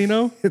Bingo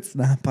Casino. it's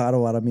not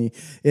Potawatomi.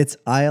 It's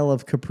Isle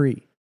of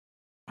Capri.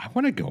 I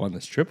want to go on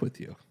this trip with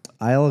you.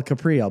 Isle of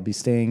Capri. I'll be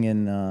staying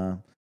in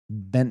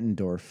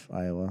Bentendorf,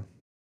 Iowa.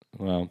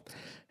 Well,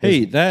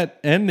 hey, that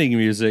ending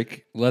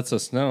music lets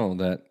us know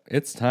that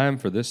it's time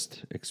for this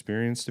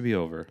experience to be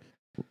over.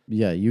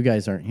 Yeah, you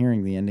guys aren't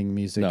hearing the ending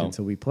music No.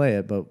 until we play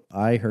it, but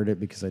I heard it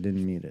because I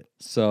didn't mute it.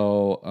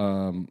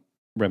 So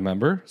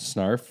remember,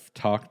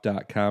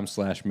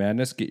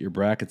 snarftalk.com/madness. Get your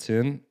brackets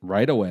in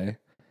right away.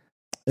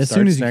 As Starts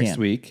soon as you next can.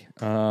 week.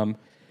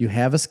 You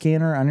have a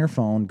scanner on your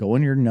phone. Go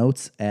in your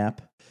Notes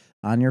app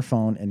on your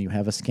phone, and you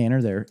have a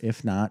scanner there.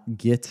 If not,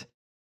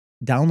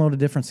 download a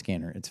different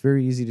scanner. It's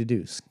very easy to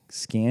do.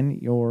 Scan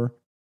your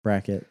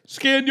bracket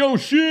Scan your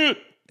shit.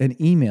 and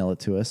email it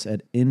to us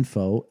at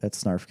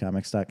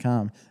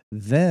info@snarfcomics.com.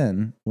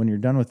 Then, when you're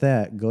done with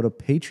that, go to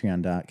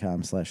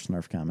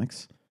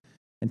patreon.com/snarfcomics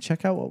and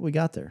check out what we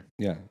got there.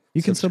 Yeah.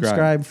 You can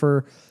subscribe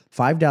for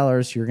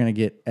 $5. You're going to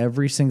get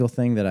every single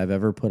thing that I've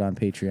ever put on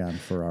Patreon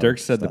for our Dirk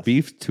said the stuff.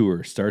 beef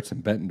tour starts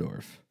in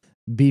Bettendorf.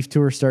 Beef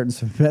tour starting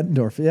from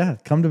Bettendorf. Yeah,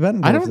 come to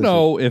Bettendorf. I don't this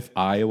know if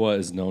Iowa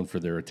is known for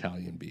their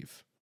Italian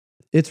beef. week.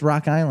 It's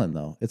Rock Island,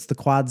 though. It's the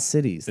Quad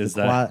Cities. Is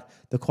the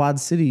Quad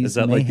Cities. Is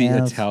that may like the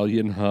have-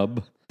 Italian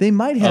hub They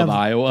might of have.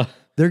 Iowa?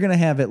 They're going to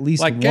have at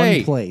least Like, one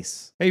hey.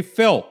 place. Hey,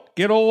 Phil,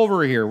 get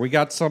over here. We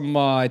got some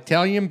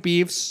Italian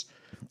beefs.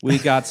 We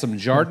got some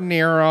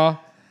Giardiniera.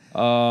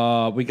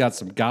 We got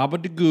some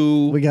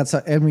Gabba-da-goo. We got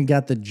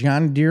the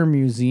John Deere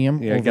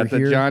Museum. Yeah, over got the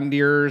here John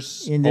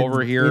Deere's in the,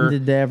 over here. in the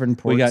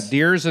Davenport. We got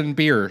Deers and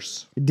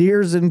beers.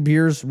 Deers and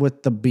beers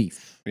with the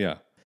beef. Yeah.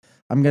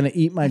 I'm gonna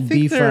eat my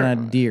beef on a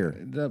deer.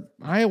 The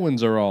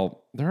Iowans are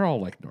all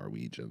like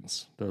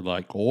Norwegians. They're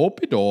like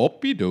opie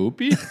dopey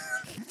doopy,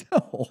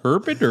 No.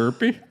 herpy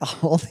derpy.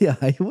 All the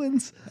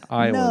Iowans?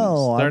 Iowans.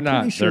 No, they're I'm not.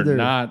 pretty sure they're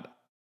not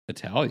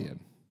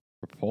Italian.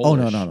 Or Polish.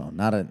 Oh no,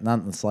 not in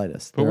the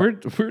slightest. But we're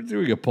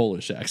doing a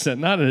Polish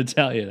accent, not an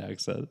Italian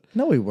accent.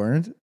 No, we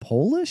weren't.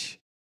 Polish?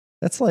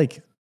 That's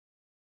like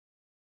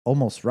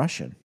almost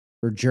Russian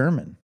or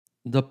German.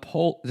 The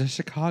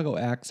Chicago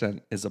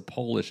accent is a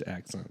Polish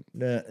accent.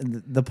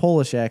 The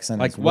Polish accent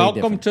Like is way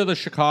welcome different. to the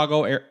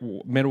Chicago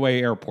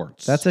Midway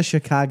airports. That's a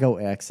Chicago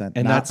accent,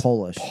 and not that's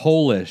Polish.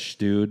 Polish,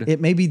 dude.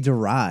 It may be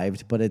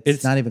derived, but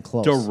it's not even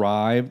close.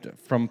 Derived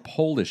from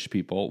Polish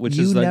people, which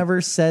You is like, never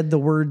said the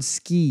word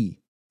ski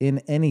in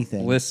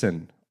anything.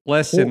 listen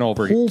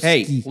over here.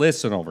 Hey, Polski.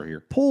 listen over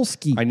here.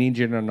 Polski. I need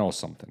you to know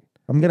something.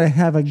 I'm gonna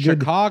have a good.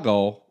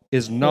 Chicago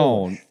is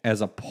known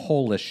as a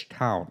Polish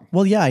town.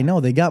 Well, yeah, I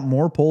know they got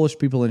more Polish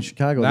people in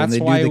Chicago That's than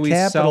they why do the we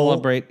capital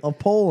celebrate of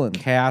Poland.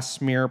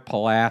 Casimir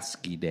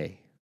Pulaski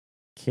Day.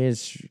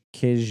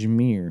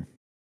 Kazimir.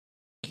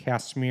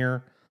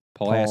 Casimir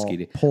Pulaski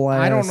Day.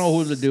 Pulaski. I don't know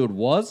who the dude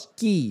was,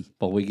 Ski.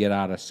 but we get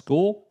out of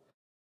school,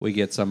 we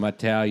get some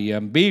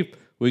Italian beef,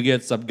 we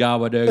get some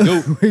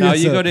gabba-da-goo. We Now get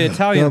you some go to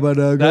Italian,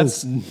 gabba-da-goo.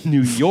 that's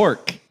New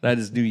York. That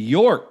is New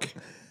York.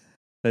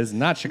 That is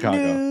not Chicago.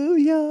 New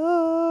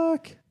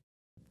York.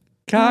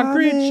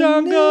 Concrete I'm in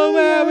jungle New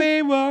where York.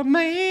 we were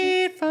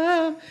made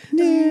from.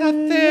 New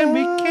Nothing we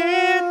York.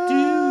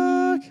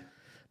 can't do.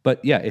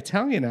 But yeah,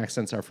 Italian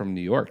accents are from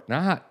New York,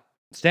 not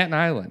Staten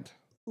Island.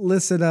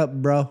 Listen up,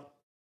 bro.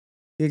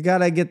 You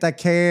gotta get the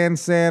canned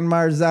San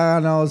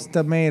Marzano's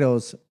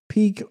tomatoes.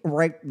 Peak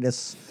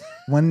ripeness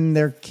when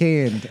they're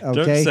canned, Doug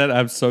okay? said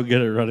I'm so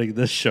good at running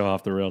this show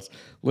off the rails.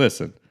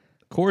 Listen,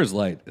 Coors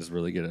Light is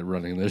really good at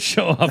running this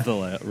show off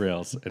the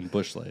rails, and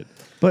Busch Light.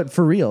 But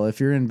for real, if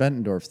you're in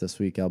Bettendorf this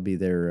week, I'll be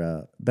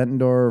there.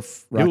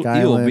 Bettendorf, Rock You'll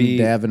Island, be-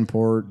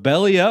 Davenport.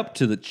 Belly up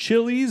to the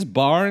Chili's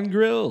Bar and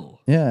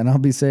Grill. Yeah, and I'll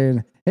be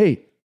saying,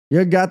 hey,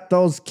 you got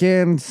those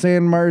canned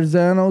San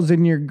Marzanos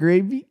in your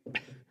gravy?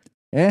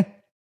 Eh?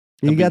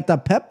 You got the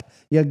pep?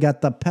 You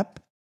got the pep?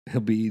 He'll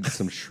be eating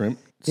some shrimp,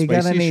 You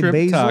got spicy any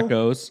shrimp basil?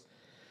 tacos,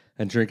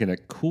 and drinking a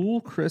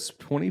cool,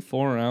 crisp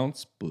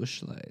 24-ounce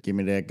Busch Light. Give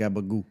me that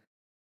gabagoo.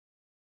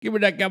 Give me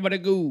that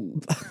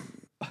gabba-da-goo.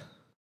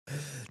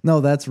 No,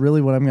 that's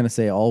really what I'm going to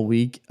say all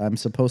week. I'm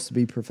supposed to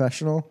be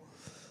professional,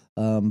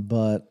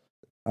 but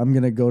I'm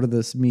going to go to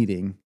this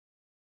meeting.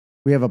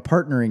 We have a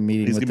partnering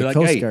meeting He's with going the to be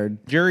like, Coast hey,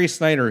 Guard. Jerry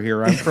Snyder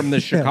here. I'm from the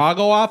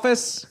Chicago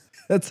office.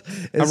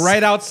 I'm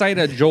right outside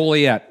of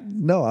Joliet.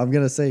 No, I'm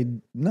going to say,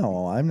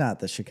 no, I'm not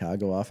the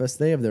Chicago office.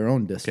 They have their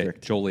own Okay,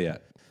 district.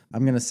 Joliet.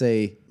 I'm going to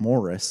say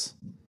Morris.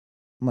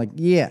 I'm like,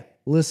 yeah,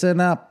 listen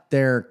up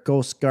there,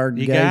 Coast Guard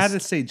You guys. got to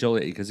say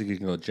Joliet because you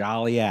can go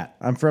Joliet.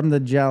 I'm from the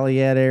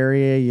Joliet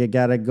area. You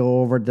got to go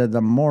over to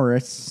the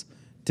Morris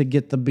to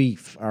get the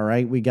beef. All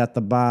right, we got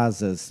the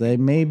Bazas. They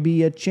may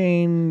be a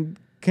chain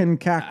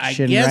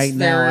concoction guess right now.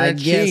 they're a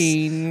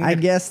chain. I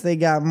guess they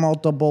got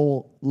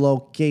multiple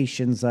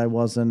locations I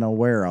wasn't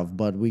aware of,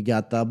 but we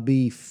got the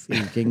beef.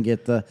 You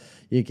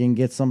can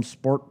get some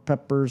sport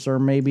peppers or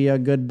maybe a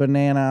good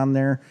banana on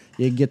there.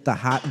 You get the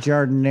hot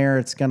jardinere.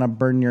 It's gonna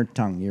burn your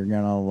tongue. You're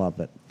gonna love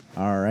it.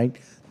 All right.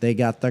 They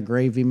got the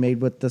gravy made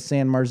with the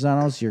San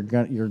Marzanos.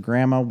 Your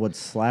grandma would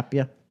slap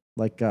you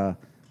like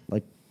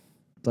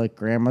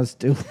grandmas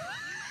do.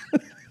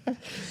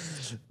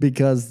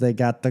 Because they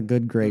got the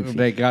good gravy.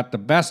 They got the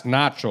best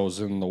nachos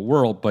in the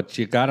world, but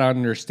you got to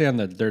understand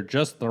that they're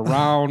just the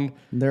round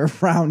They're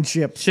round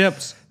chips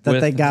chips that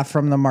with they got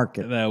from the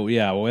market.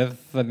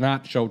 with the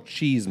nacho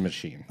cheese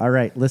machine. All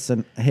right,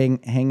 listen,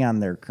 hang on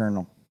there,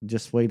 Colonel.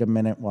 Just wait a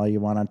minute while you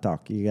want to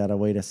talk. You gotta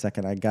wait a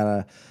second. I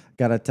gotta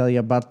tell you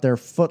about their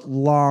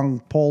foot-long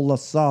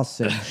Polish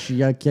sausage.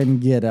 You can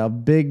get a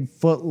big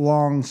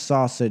foot-long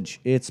sausage.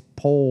 It's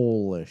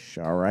Polish,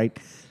 all right?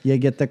 You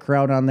get the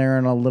kraut on there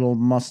and a little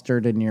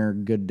mustard, and you're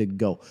good to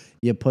go.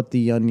 You put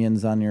the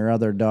onions on your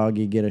other dog.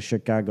 You get a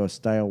Chicago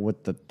style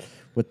with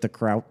the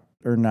kraut,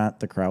 or not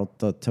the kraut,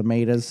 the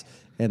tomatoes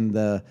and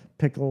the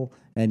pickle,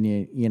 and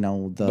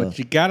But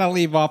you got to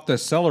leave off the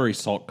celery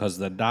salt because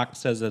the doc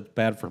says it's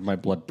bad for my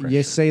blood pressure.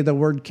 you say the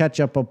word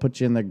ketchup, I'll put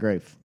you in the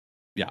grave.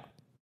 Yeah.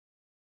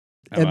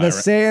 And the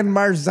San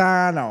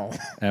Marzano.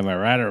 Am I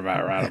right or am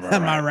I right?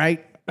 Am I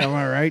right? Am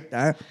I right?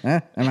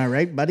 Am I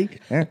right, buddy?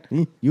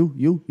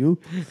 You.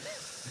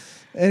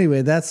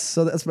 Anyway, that's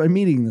my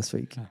meeting this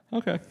week.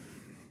 Okay.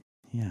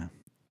 Yeah.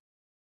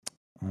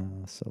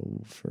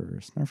 So for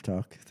Snarf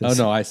Talk. Oh,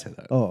 no, I said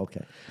that. Oh,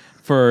 okay.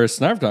 For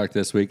Snarf Talk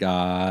this week,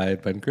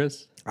 I've been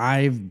Chris.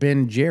 I've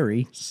been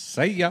Jerry.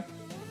 See ya.